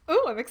me.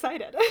 Ooh, I'm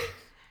excited.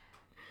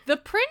 The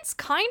prince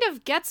kind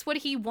of gets what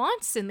he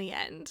wants in the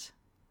end.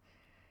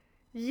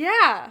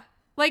 Yeah.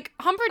 Like,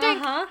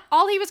 Humperdinck,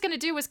 all he was going to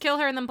do was kill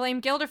her and then blame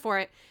Gilder for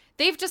it.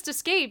 They've just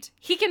escaped.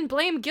 He can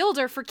blame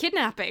Gilder for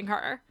kidnapping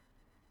her.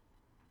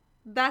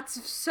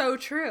 That's so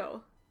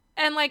true.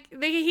 And, like,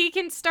 he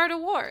can start a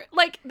war.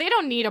 Like, they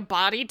don't need a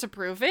body to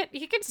prove it.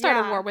 He could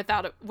start a war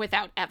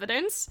without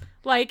evidence.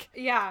 Like,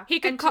 he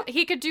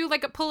could do,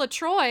 like, pull a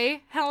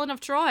Troy, Helen of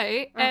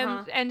Troy,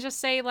 and just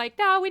say, like,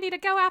 no, we need to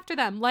go after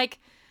them. Like,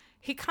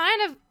 he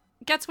kind of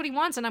gets what he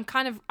wants, and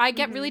I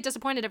get really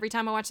disappointed every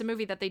time I watch the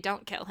movie that they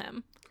don't kill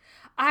him.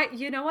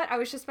 You know what? I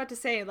was just about to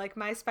say, like,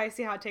 my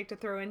spicy hot take to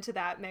throw into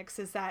that mix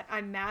is that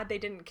I'm mad they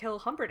didn't kill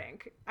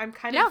Humperdinck. I'm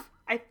kind of,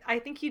 I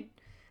think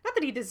not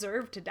that he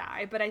deserved to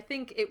die, but I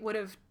think it would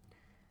have.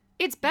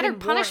 It's better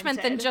punishment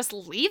warranted. than just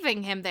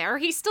leaving him there.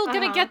 He's still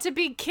gonna get to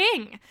be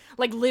king.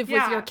 Like, live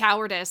with your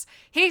cowardice.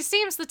 He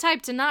seems the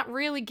type to not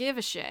really give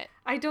a shit.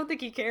 I don't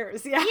think he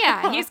cares. Yeah.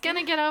 Yeah, he's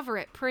gonna get over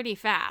it pretty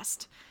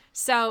fast.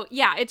 So,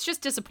 yeah, it's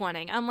just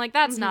disappointing. I'm like,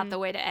 that's not the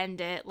way to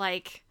end it.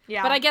 Like,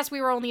 but I guess we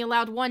were only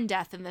allowed one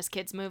death in this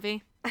kid's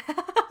movie.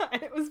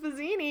 And it was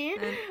Vizzini.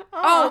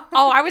 Oh,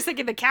 I was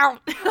thinking the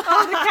Count. The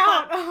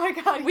Count. Oh my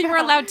God. We were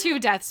allowed 2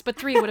 deaths, but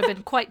 3 would have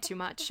been quite too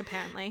much,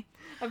 apparently.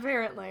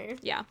 Apparently.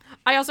 Yeah.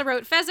 I also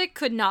wrote, Fezzik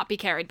could not be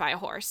carried by a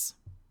horse.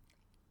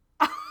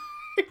 I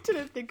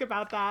didn't think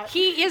about that.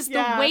 He is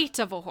the weight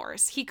of a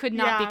horse. He could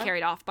not be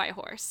carried off by a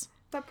horse.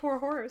 That poor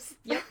horse.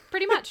 Yep,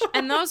 pretty much.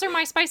 And those are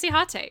my spicy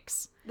hot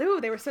takes.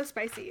 Ooh, they were so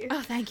spicy.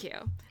 Oh, thank you.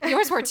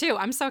 Yours were too.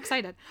 I'm so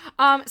excited.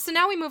 So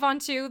now we move on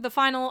to the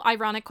final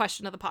ironic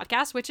question of the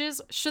podcast, which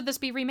is, should this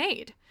be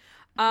remade?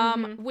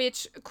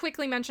 Which,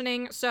 quickly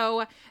mentioning,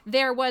 so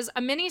there was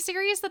a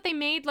mini-series that they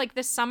made like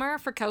this summer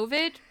for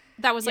COVID.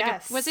 That was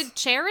like, was it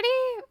charity?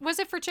 Was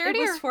it for charity?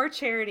 It was for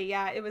charity,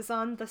 yeah. It was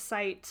on the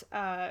site,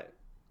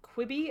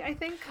 Quibi, I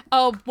think.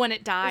 Oh, when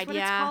it died, what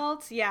it's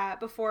called. Yeah,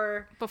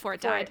 before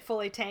it died. It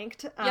fully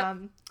tanked. Yep.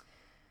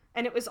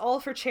 And it was all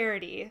for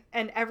charity.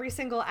 And every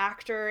single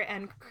actor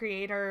and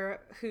creator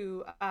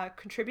who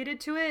contributed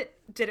to it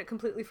did it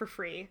completely for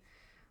free,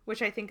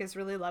 which I think is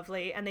really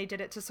lovely. And they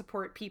did it to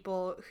support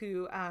people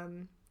who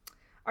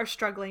are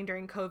struggling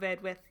during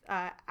COVID with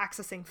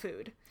accessing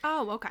food.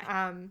 Oh, okay.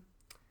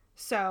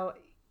 So,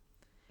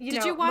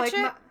 did you watch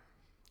it?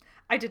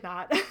 I did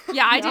not.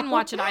 Yeah, I didn't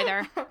watch it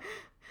either.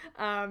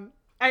 I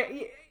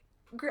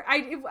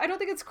don't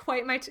think it's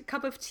quite my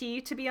cup of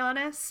tea, to be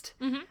honest.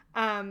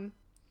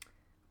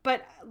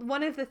 But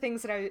one of the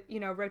things that I,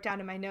 wrote down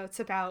in my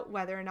notes about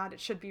whether or not it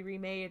should be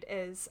remade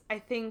is I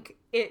think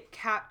it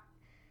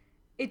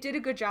did a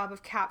good job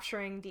of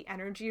capturing the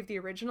energy of the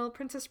original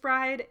Princess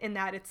Bride in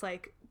that it's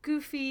like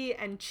goofy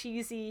and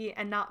cheesy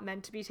and not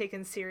meant to be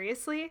taken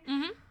seriously,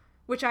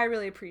 which I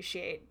really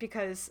appreciate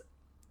because,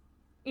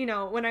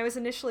 when I was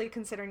initially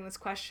considering this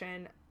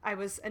question, I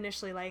was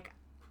initially like,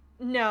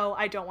 no,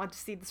 I don't want to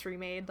see this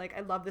remade. Like,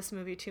 I love this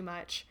movie too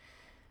much.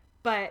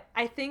 But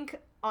I think,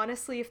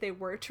 honestly, if they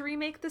were to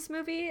remake this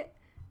movie,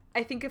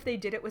 I think if they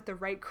did it with the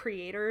right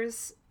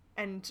creators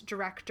and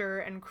director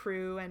and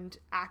crew and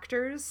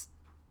actors,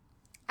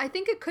 I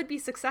think it could be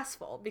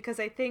successful because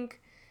I think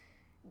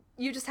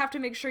you just have to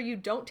make sure you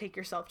don't take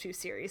yourself too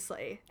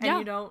seriously and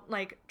you don't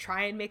like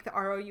try and make the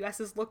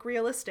ROUSs look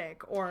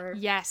realistic or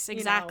yes,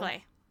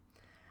 exactly.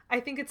 I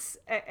think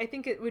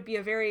it would be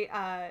a very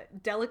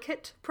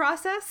delicate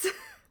process.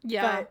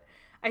 Yeah. But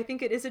I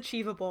think it is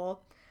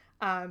achievable.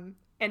 And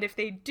if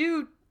they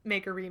do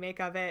make a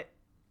remake of it,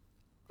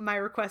 my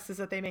request is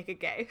that they make it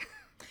gay.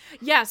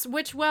 Yes,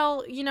 which,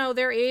 well,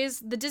 there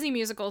is the Disney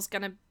musical's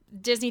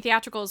Disney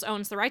Theatricals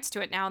owns the rights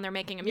to it now, and they're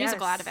making a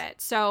musical out of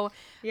it. So,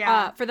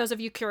 for those of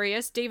you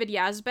curious, David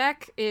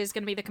Yazbek is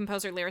going to be the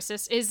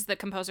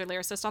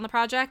composer-lyricist on the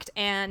project,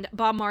 and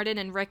Bob Martin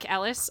and Rick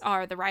Ellis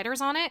are the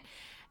writers on it.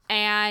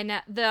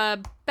 And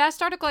the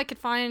best article I could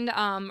find,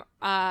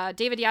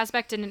 David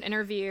Yazbek did an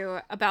interview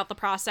about the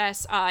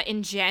process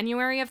in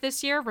January of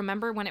this year.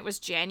 Remember when it was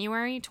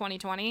January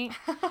 2020?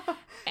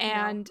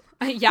 And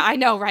yeah, I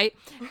know, right?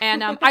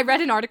 And I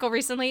read an article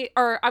recently,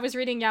 or I was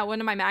reading one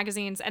of my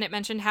magazines, and it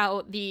mentioned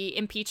how the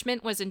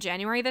impeachment was in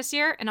January this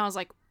year. And I was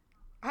like,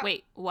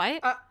 wait,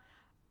 what?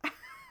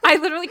 I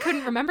literally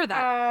couldn't remember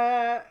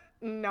that.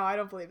 No, I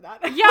don't believe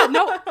that. Yeah,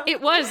 no,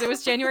 it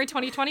was January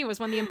 2020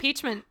 was when the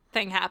impeachment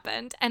thing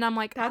happened. And I'm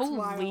like, that's holy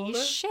wild.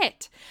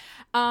 Shit.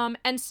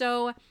 And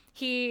so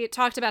he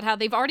talked about how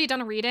they've already done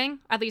a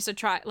reading, at least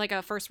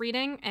a first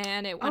reading,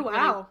 and it went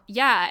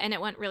and it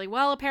went really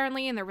well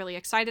apparently, and they're really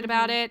excited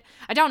about it.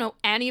 I don't know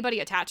anybody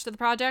attached to the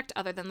project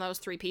other than those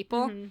 3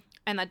 people,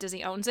 and that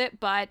Disney owns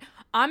it, but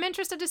I'm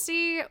interested to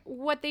see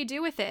what they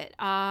do with it.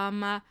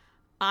 I'm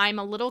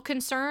a little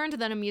concerned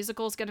that a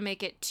musical is going to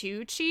make it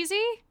too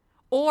cheesy.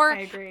 Or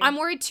I'm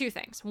worried 2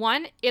 things.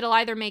 One, it'll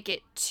either make it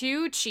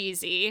too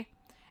cheesy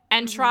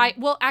and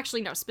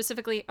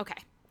specifically, okay,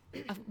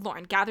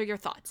 Lauren, gather your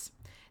thoughts.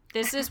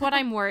 This is what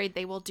I'm worried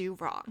they will do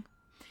wrong,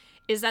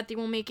 is that they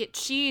will make it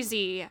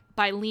cheesy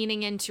by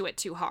leaning into it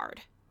too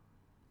hard,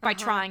 by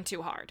trying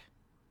too hard.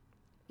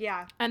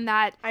 Yeah. And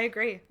that I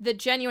agree. The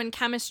genuine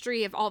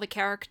chemistry of all the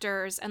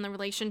characters and the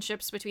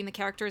relationships between the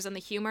characters and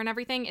the humor and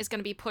everything is going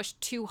to be pushed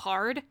too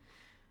hard,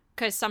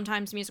 because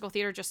sometimes musical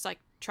theater just like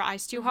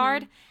tries too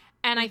hard.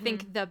 And I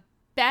think the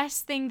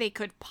best thing they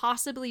could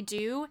possibly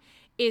do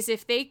is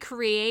if they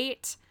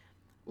create,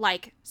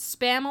 like,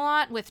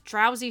 Spamalot with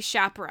Drowsy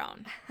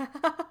Chaperone.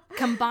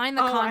 Combine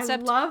the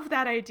concept. I love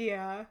that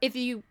idea. If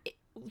you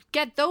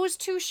get those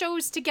 2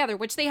 shows together,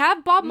 which they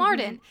have Bob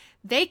Martin,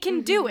 they can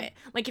do it.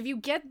 Like, if you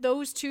get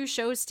those 2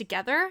 shows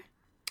together,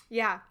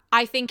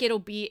 I think it'll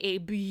be a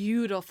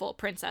beautiful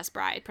Princess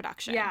Bride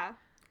production. Yeah.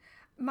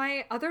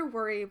 My other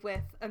worry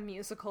with a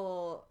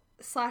musical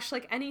 /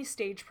 like any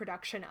stage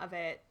production of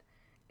it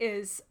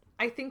is,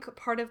 I think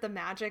part of the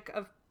magic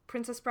of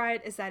Princess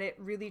Bride is that it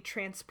really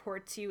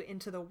transports you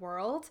into the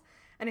world.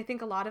 And I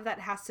think a lot of that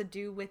has to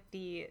do with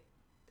the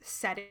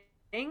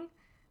setting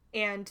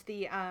and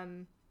the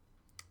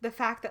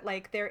fact that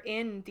like they're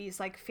in these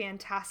like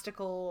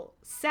fantastical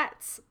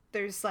sets.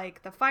 There's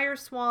like the fire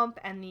swamp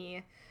and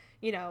the,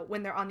 you know,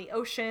 when they're on the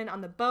ocean,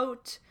 on the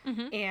boat,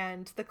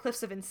 and the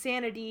Cliffs of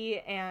Insanity,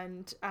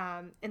 and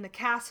in the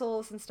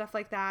castles and stuff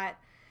like that.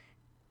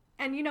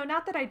 And, you know,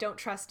 not that I don't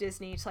trust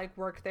Disney to like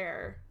work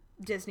their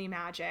Disney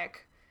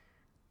magic.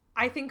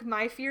 I think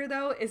my fear,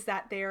 though, is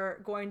that they're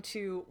going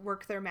to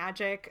work their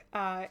magic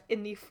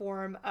in the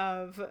form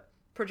of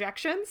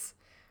projections.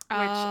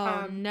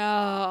 Which,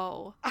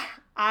 no.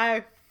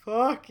 I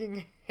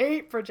fucking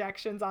hate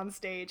projections on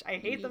stage. I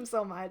hate them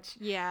so much.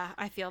 Yeah,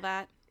 I feel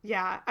that.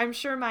 Yeah, I'm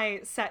sure I'm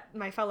not a set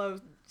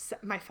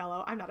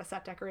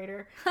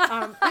decorator.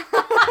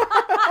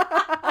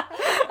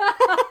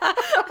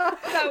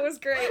 That was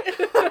great.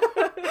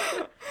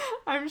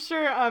 I'm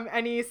sure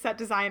any set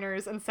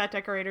designers and set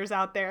decorators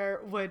out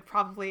there would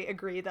probably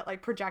agree that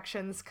like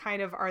projections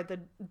kind of are the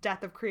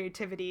death of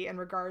creativity in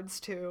regards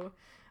to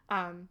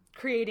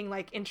creating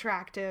like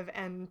interactive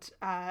and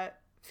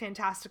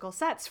fantastical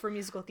sets for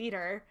musical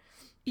theater.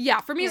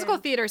 Yeah, for musical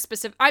theater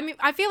specific. I mean,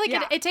 I feel like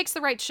it takes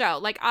the right show.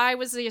 Like, I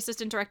was the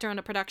assistant director on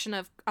a production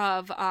of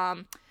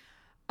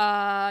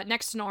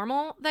Next to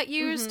Normal that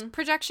used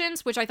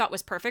projections, which I thought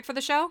was perfect for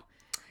the show.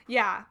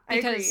 Yeah, I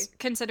agree. Because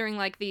considering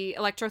like the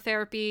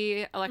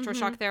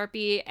electroshock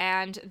therapy,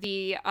 and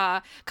the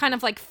kind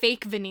of like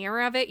fake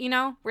veneer of it, you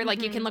know, where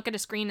like you can look at a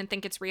screen and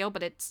think it's real,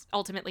 but it's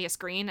ultimately a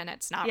screen and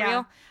it's not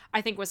real,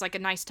 I think was like a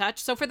nice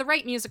touch. So for the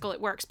right musical, it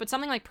works. But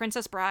something like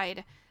Princess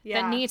Bride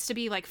that needs to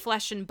be like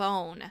flesh and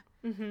bone,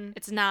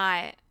 it's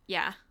not.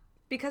 Yeah.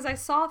 Because I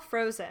saw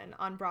Frozen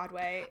on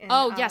Broadway.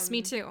 Yes,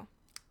 me too.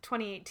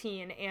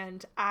 2018,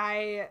 and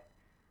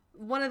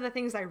one of the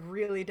things I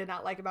really did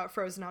not like about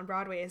Frozen on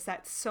Broadway is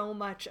that so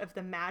much of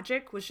the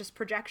magic was just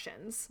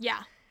projections.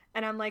 Yeah.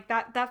 And I'm like,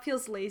 that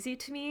feels lazy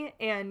to me,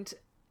 and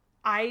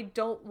I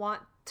don't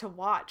want to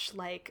watch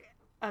like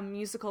a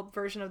musical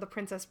version of The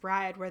Princess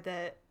Bride where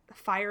the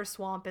fire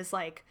swamp is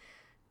like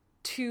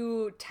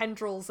 2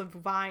 tendrils of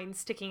vines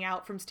sticking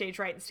out from stage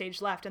right and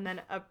stage left, and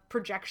then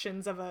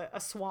projections of a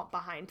swamp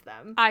behind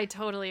them. I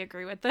totally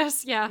agree with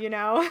this. Yeah. You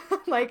know,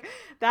 like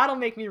that'll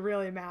make me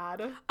really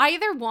mad. I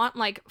either want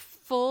like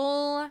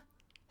full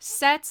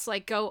sets,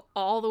 like go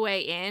all the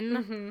way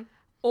in,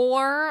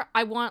 or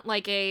I want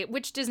like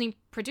which Disney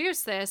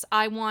produced this,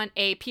 I want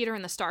a Peter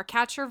and the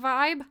Starcatcher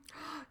vibe.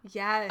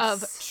 Yes.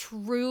 Of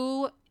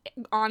true,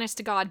 honest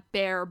to God,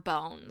 bare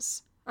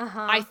bones.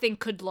 I think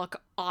could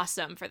look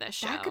awesome for this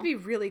show. That could be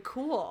really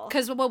cool.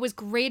 Because what was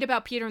great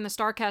about Peter and the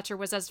Starcatcher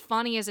was, as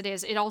funny as it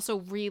is, it also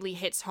really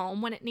hits home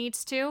when it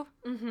needs to.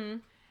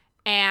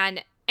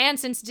 And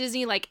since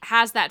Disney like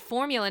has that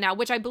formula now,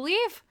 which I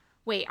believe,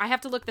 wait, I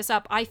have to look this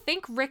up. I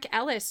think Rick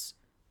Ellis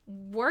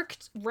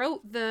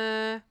wrote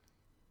the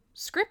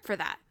script for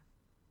that.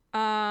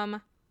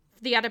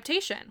 The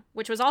adaptation,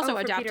 which was also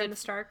adapted. Peter and the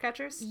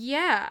Starcatchers?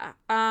 Yeah.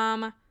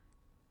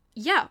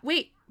 Yeah,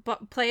 wait.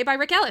 But play by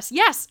Rick Ellis.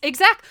 Yes,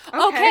 exact.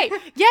 Okay.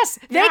 Yes,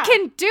 they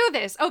can do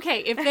this.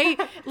 Okay, if they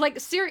like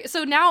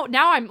so now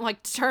I'm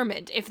like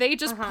determined. If they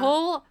just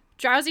pull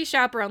Drowsy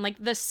Chaperone, like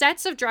the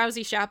sets of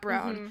Drowsy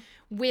Chaperone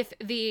with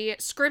the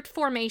script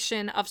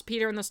formation of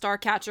Peter and the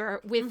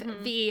Starcatcher,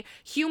 with the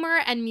humor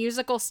and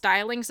musical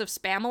stylings of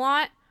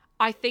Spamalot,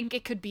 I think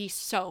it could be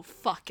so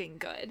fucking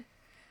good.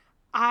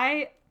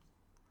 I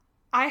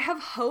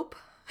have hope.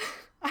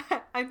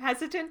 I'm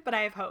hesitant, but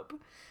I have hope.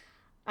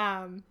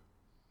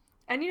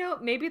 And, you know,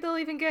 maybe they'll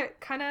even get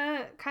kind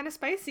of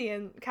spicy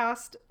and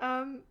cast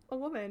a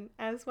woman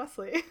as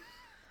Wesley.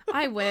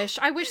 I wish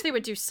they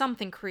would do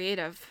something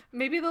creative.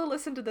 Maybe they'll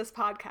listen to this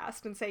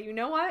podcast and say, you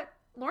know what?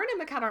 Lauren and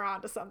McKenna are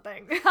onto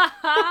something.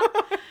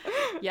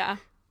 Yeah.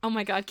 Oh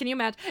my God. Can you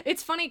imagine?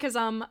 It's funny because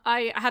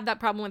I had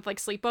that problem with like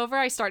Sleepover.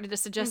 I started to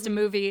suggest a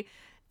movie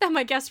that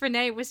my guest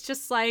Renee was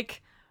just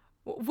like,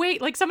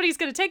 wait, like somebody's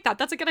gonna take that.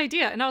 That's a good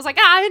idea. And I was like,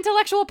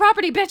 intellectual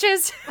property,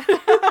 bitches.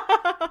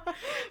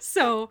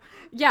 So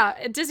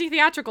yeah, Disney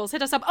Theatricals,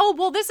 hit us up. Oh,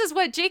 well, this is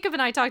what Jacob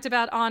and I talked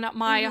about on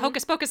my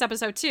Hocus Pocus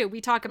episode too.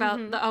 We talk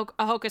about the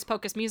Hocus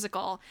Pocus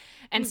musical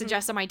and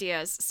suggest some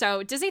ideas.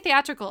 So Disney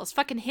Theatricals,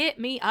 fucking hit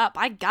me up.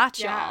 I got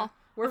y'all. Yeah,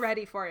 we're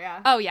ready for you.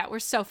 Oh yeah, we're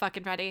so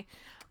fucking ready.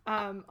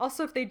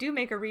 Also, if they do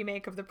make a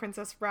remake of The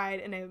Princess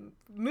Bride in a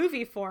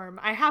movie form,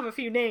 I have a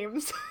few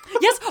names.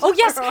 Yes. Oh,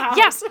 yes.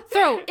 Yes.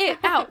 Throw it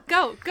out.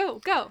 Go.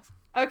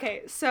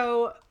 Okay.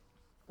 So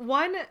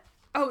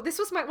this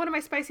was one of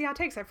my spicy hot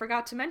takes. I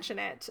forgot to mention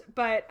it.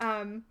 But,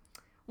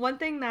 one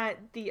thing that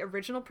the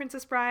original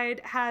Princess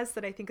Bride has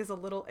that I think is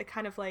it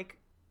kind of like,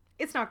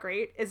 it's not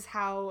great, is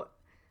how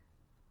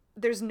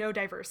there's no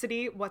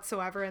diversity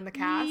whatsoever in the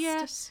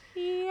cast.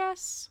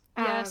 Yes.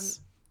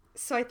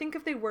 So I think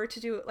if they were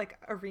to do like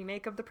a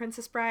remake of The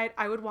Princess Bride,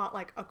 I would want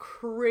like a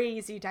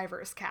crazy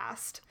diverse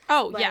cast.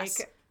 Oh, like, yes.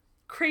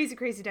 crazy,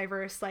 crazy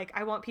diverse. Like,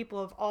 I want people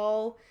of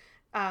all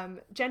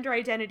gender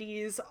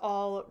identities,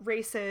 all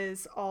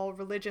races, all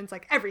religions,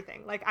 like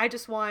everything. Like, I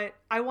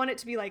want it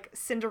to be like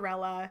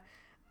Cinderella,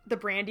 the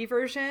Brandy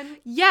version.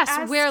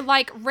 Yes, where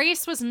like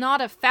race was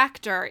not a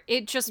factor.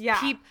 It just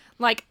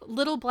like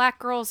little black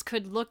girls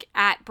could look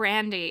at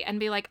Brandy and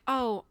be like,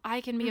 "Oh,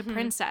 I can be a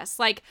princess."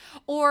 Like,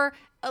 or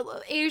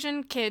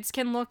Asian kids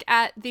can look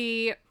at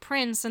the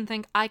prince and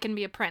think, I can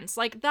be a prince.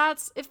 Like,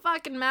 it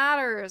fucking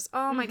matters.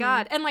 Oh my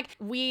God. And like,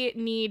 we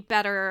need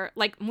better,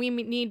 like, we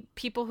need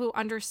people who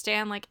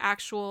understand like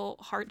actual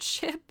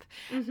hardship,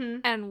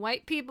 and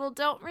white people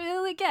don't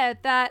really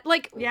get that.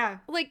 Like,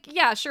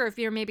 sure, if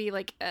you're maybe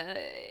like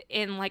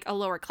in like a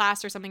lower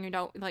class or something, you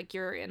don't, like,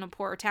 you're in a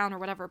poorer town or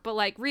whatever, but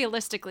like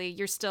realistically,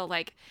 you're still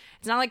like,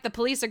 it's not like the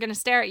police are gonna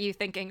stare at you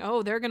thinking,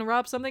 oh, they're gonna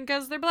rob something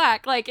because they're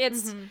black. Like,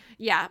 it's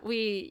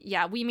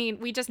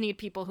we just need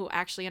people who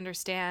actually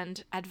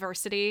understand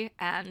adversity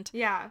and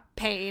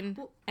pain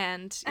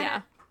and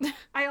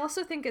I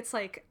also think it's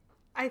like,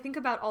 I think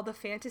about all the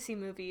fantasy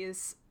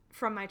movies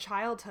from my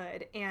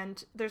childhood,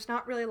 and there's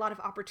not really a lot of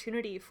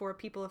opportunity for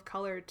people of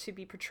color to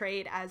be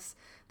portrayed as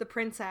the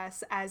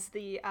princess, as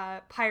the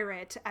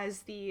pirate,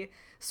 as the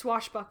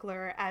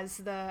swashbuckler, as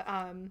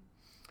the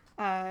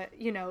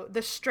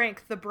the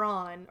strength, the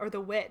brawn, or the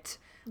wit.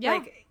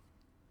 Like,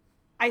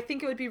 I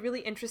think it would be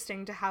really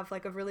interesting to have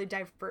like a really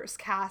diverse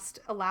cast,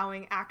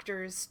 allowing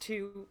actors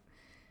to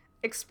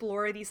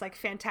explore these like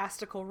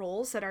fantastical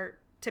roles that are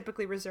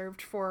typically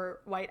reserved for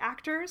white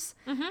actors.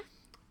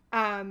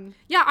 I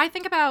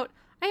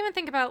even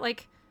think about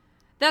like,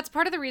 that's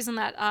part of the reason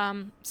that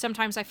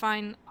sometimes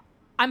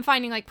I'm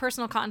finding like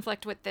personal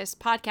conflict with this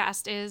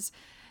podcast is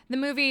the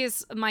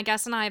movies my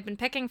guest and I have been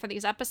picking for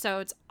these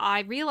episodes.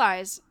 I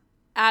realize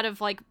out of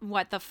like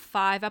the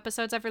 5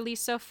 episodes I've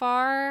released so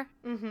far,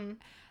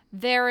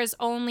 there is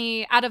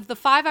only, out of the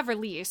 5 I've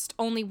released,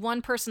 only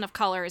one person of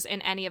color is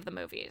in any of the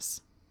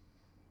movies.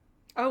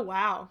 Oh,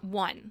 wow.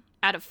 1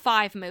 out of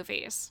 5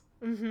 movies.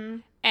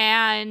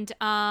 And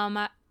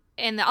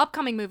in the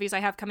upcoming movies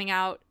I have coming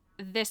out,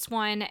 this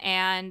one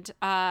and,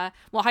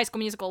 High School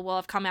Musical will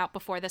have come out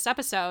before this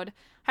episode.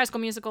 High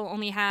School Musical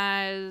only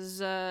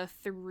has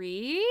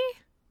 3?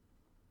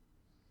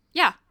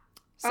 Yeah.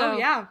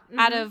 So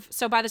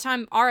so by the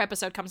time our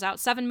episode comes out,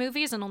 7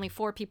 movies and only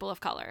 4 people of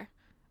color.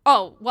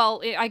 Oh,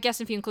 well, I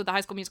guess if you include the High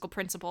School Musical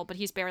principal, but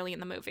he's barely in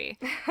the movie.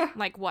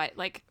 Like what?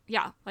 Like,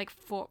 yeah, like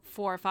 4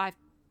 or 5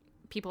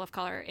 people of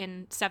color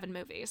in 7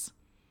 movies.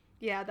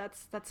 Yeah,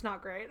 that's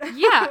not great.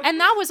 Yeah, and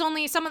that was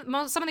only some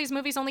of these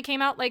movies only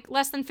came out like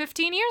less than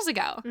 15 years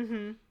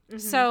ago.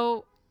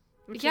 So,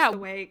 which is the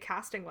way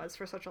casting was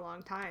for such a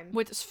long time.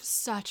 With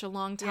such a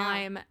long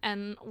time,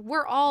 and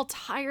we're all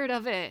tired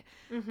of it.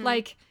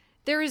 Like,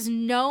 there was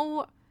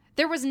never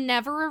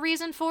a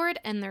reason for it,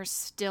 and there's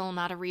still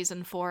not a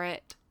reason for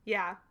it.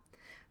 Yeah.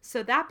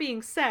 So that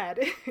being said,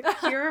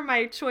 here are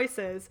my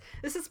choices.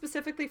 This is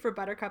specifically for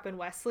Buttercup and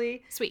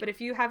Wesley. Sweet. But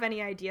if you have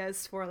any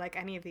ideas for like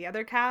any of the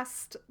other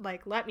cast,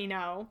 like, let me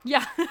know.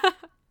 Yeah.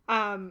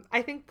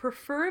 I think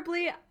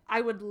preferably I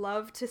would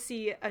love to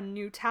see a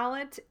new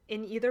talent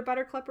in either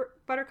Buttercup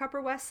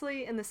or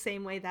Wesley, in the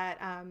same way that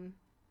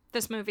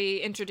this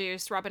movie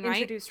introduced Robin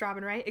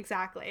Wright.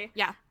 Exactly.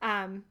 Yeah.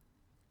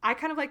 I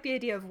kind of like the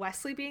idea of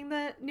Wesley being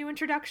the new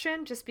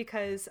introduction, just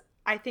because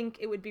I think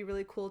it would be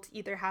really cool to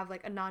either have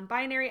like a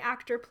non-binary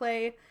actor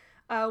play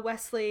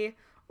Wesley,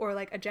 or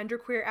like a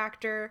genderqueer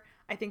actor.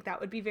 I think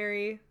that would be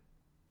very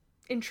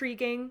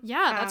intriguing.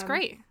 Yeah, that's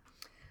great.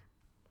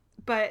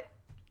 But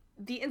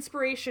the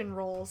inspiration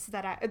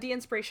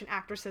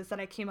actresses that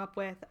I came up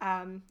with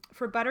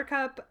for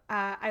Buttercup,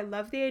 I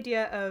love the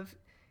idea of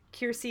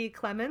Kiersey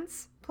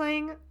Clemons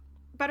playing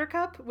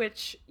Buttercup,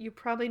 which you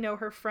probably know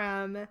her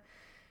from.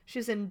 She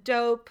was in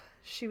Dope.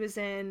 She was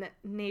in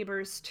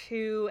Neighbors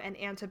 2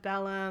 and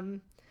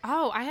Antebellum.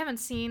 Oh, I haven't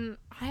seen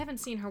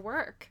her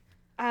work.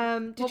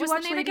 Did you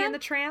watch Lady and the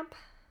Tramp?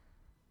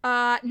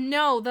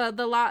 No,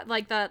 the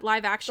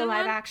live action. The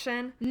live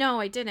action? No,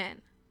 I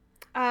didn't.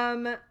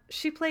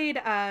 She played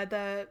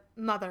the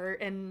mother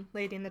in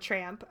Lady and the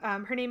Tramp.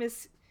 Her name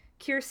is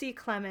Kiersey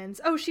Clemons.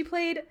 Oh, she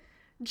played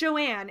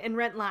Joanne in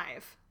Rent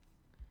Live.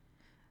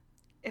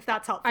 If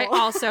that's helpful. I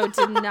also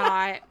did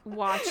not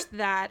watch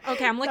that.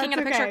 Okay, I'm looking at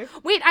a picture.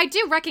 Wait, I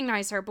do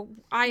recognize her, but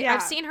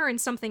I've seen her in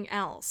something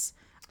else.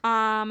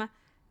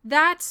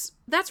 That's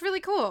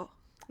really cool.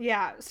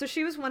 Yeah, so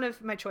she was one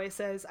of my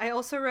choices. I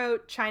also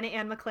wrote China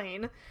Anne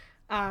McClain,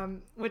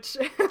 which...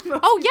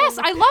 Oh, yes,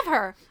 I love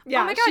her.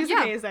 Yeah, oh my God, she's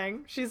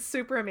amazing. She's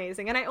super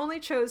amazing. And I only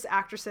chose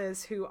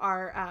actresses who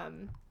are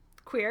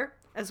queer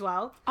as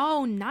well.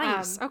 Oh,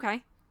 nice.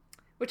 Okay.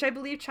 Which I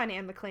believe China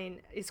Anne McClain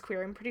is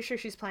queer. I'm pretty sure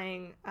she's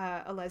playing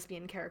a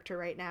lesbian character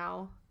right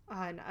now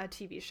on a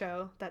TV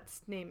show.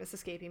 That's name is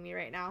escaping me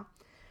right now.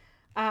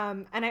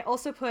 And I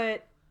also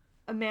put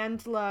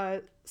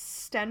Amandla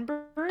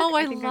Stenberg. Oh,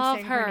 I think love I'm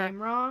saying her.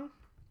 name wrong.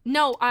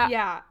 No,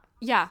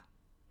 Yeah.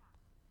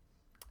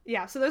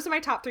 So those are my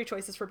top 3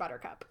 choices for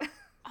Buttercup.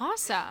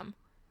 Awesome.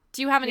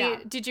 Do you have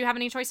any? Did you have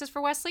any choices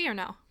for Wesley or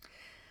no?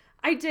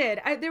 I did.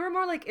 They were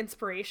more like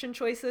inspiration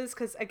choices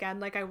because, again,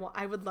 like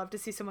I would love to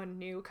see someone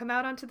new come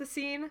out onto the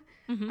scene.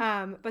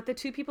 But the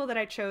two people that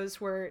I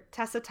chose were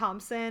Tessa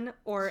Thompson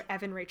or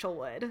Evan Rachel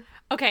Wood.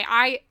 Okay,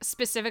 I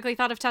specifically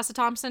thought of Tessa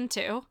Thompson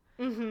too.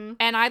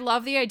 And I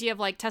love the idea of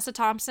like Tessa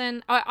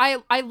Thompson.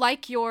 I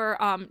like your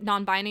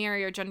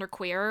non-binary or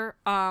genderqueer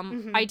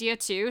idea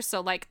too.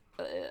 So like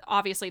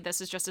obviously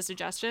this is just a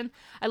suggestion.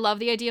 I love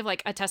the idea of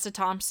like a Tessa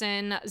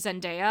Thompson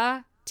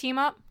Zendaya team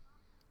up.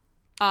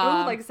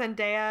 Like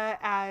Zendaya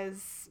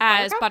as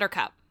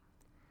Buttercup.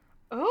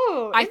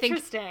 Oh,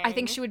 interesting. I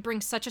think she would bring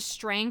such a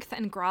strength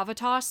and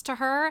gravitas to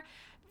her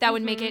that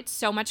would make it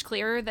so much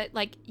clearer that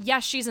like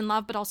yes, she's in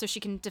love, but also she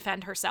can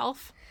defend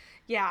herself.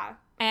 Yeah,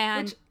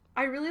 and which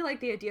I really like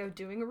the idea of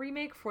doing a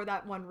remake for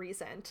that one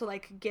reason, to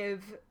like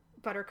give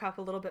Buttercup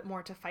a little bit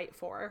more to fight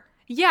for.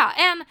 Yeah,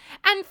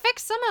 and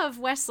fix some of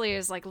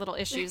Wesley's like little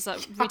issues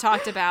that we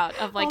talked about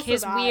of like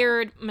his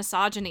weird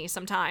misogyny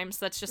sometimes.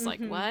 That's just like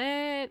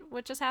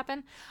what just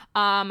happened?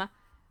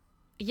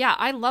 Yeah,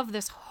 I love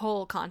this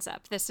whole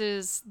concept.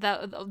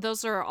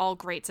 Those are all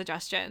great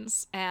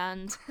suggestions,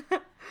 and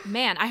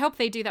man, I hope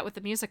they do that with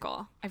the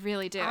musical. I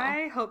really do.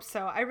 I hope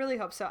so. I really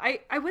hope so.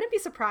 I wouldn't be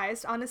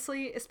surprised,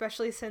 honestly,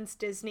 especially since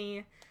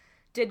Disney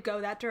did go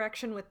that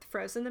direction with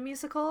Frozen the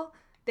musical.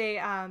 They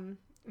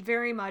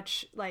very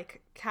much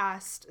like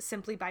cast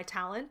simply by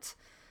talent,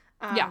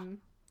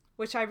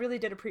 which I really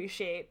did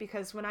appreciate,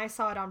 because when I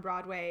saw it on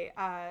Broadway,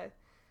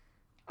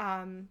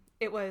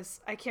 it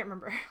was, I can't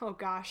remember, oh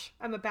gosh,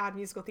 I'm a bad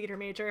musical theater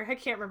major, I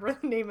can't remember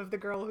the name of the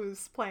girl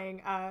who's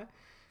playing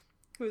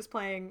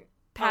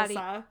Patty.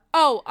 Elsa.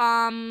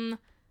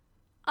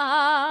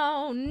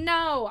 Oh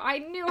no, I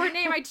knew her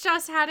name. I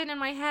just had it in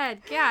my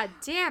head. God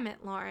damn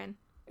it, Lauren.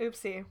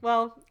 Oopsie.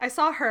 Well, I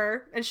saw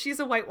her, and she's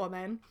a white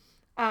woman.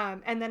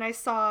 And then I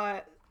saw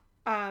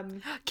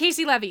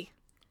Casey Levy.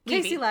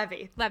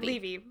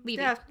 Levy.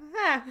 Yeah,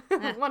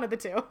 one of the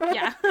two.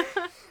 Yeah.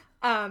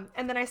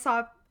 And then I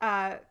saw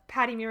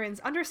Patty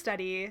Murin's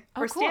understudy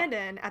or cool.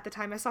 stand-in at the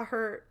time. I saw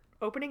her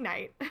opening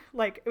night.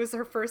 Like, it was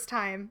her first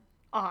time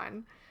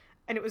on,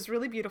 and it was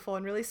really beautiful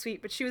and really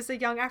sweet. But she was a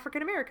young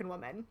African-American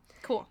woman.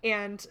 Cool.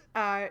 And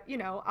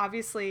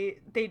obviously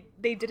they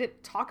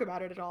didn't talk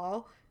about it at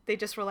all. They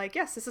just were like,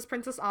 yes, this is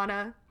Princess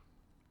Anna,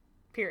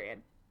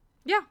 period.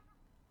 Yeah.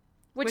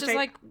 Which is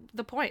like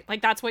the point.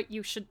 Like, that's what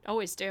you should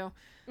always do.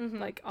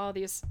 Like, all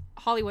these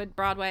Hollywood,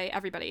 Broadway,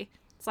 everybody.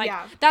 It's like,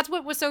 that's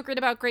what was so great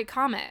about Great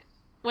Comet,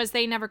 was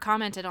they never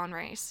commented on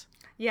race.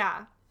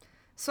 Yeah.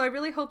 So I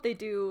really hope they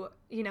do,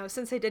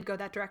 since they did go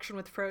that direction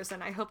with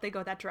Frozen, I hope they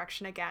go that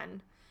direction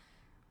again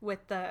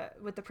with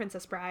the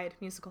Princess Bride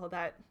musical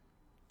that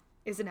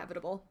is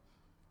inevitable.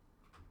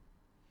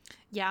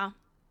 Yeah.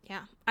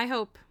 Yeah. I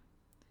hope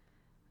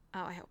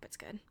it's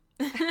good.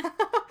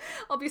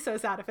 I'll be so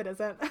sad if it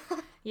isn't.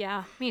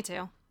 Yeah, me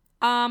too.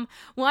 Well,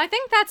 I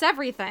think that's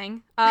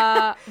everything.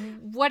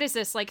 What is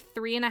this, like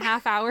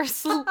 3.5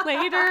 hours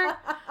later?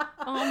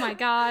 Oh my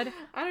god.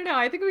 I don't know.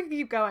 I think we can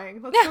keep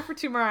going. Let's go for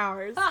 2 more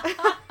hours.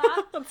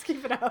 Let's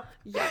keep it up.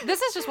 Yeah,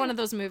 this is just one of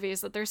those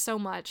movies that there's so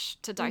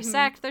much to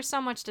dissect. There's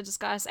so much to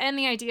discuss. And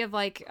the idea of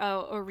like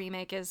a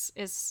remake is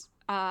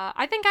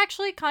I think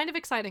actually kind of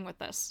exciting with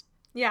this.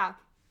 Yeah.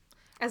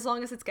 As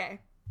long as it's gay.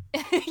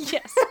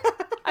 Yes.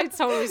 I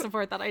totally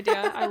support that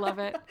idea. I love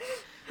it.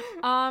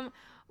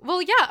 Well,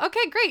 yeah.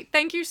 Okay, great.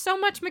 Thank you so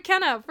much,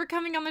 McKenna, for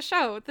coming on the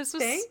show. This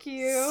was Thank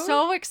you.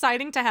 So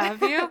exciting to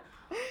have you.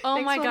 Oh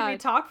Thanks my for god. letting me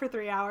talk for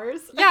 3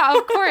 hours. Yeah,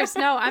 of course.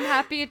 No, I'm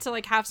happy to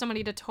like have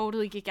somebody to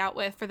totally geek out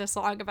with for this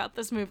long about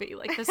this movie.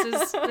 Like this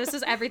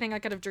is everything I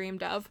could have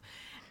dreamed of.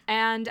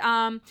 And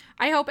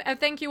I hope,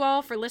 thank you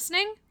all for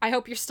listening. I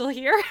hope you're still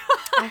here.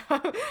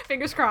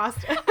 Fingers crossed.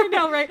 I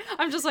know, right?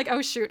 I'm just like,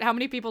 oh shoot, how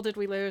many people did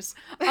we lose?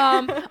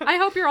 I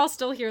hope you're all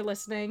still here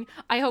listening.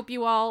 I hope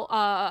you all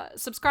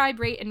subscribe,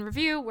 rate, and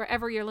review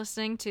wherever you're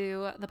listening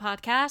to the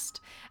podcast.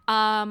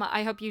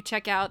 I hope you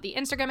check out the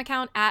Instagram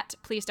account at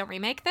Please Don't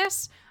Remake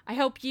This. I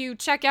hope you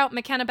check out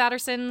McKenna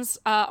Batterson's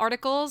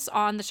articles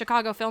on the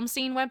Chicago Film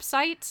Scene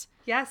website.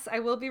 Yes, I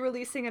will be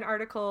releasing an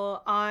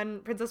article on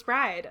Princess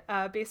Bride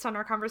based on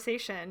our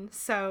conversation.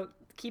 So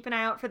keep an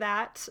eye out for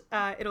that.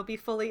 It'll be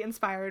fully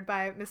inspired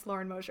by Miss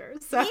Lauren Mosier.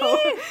 So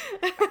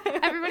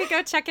everybody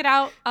go check it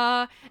out.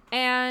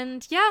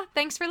 And yeah,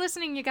 thanks for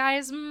listening, you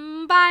guys.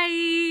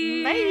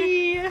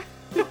 Bye.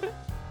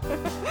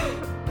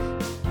 Bye.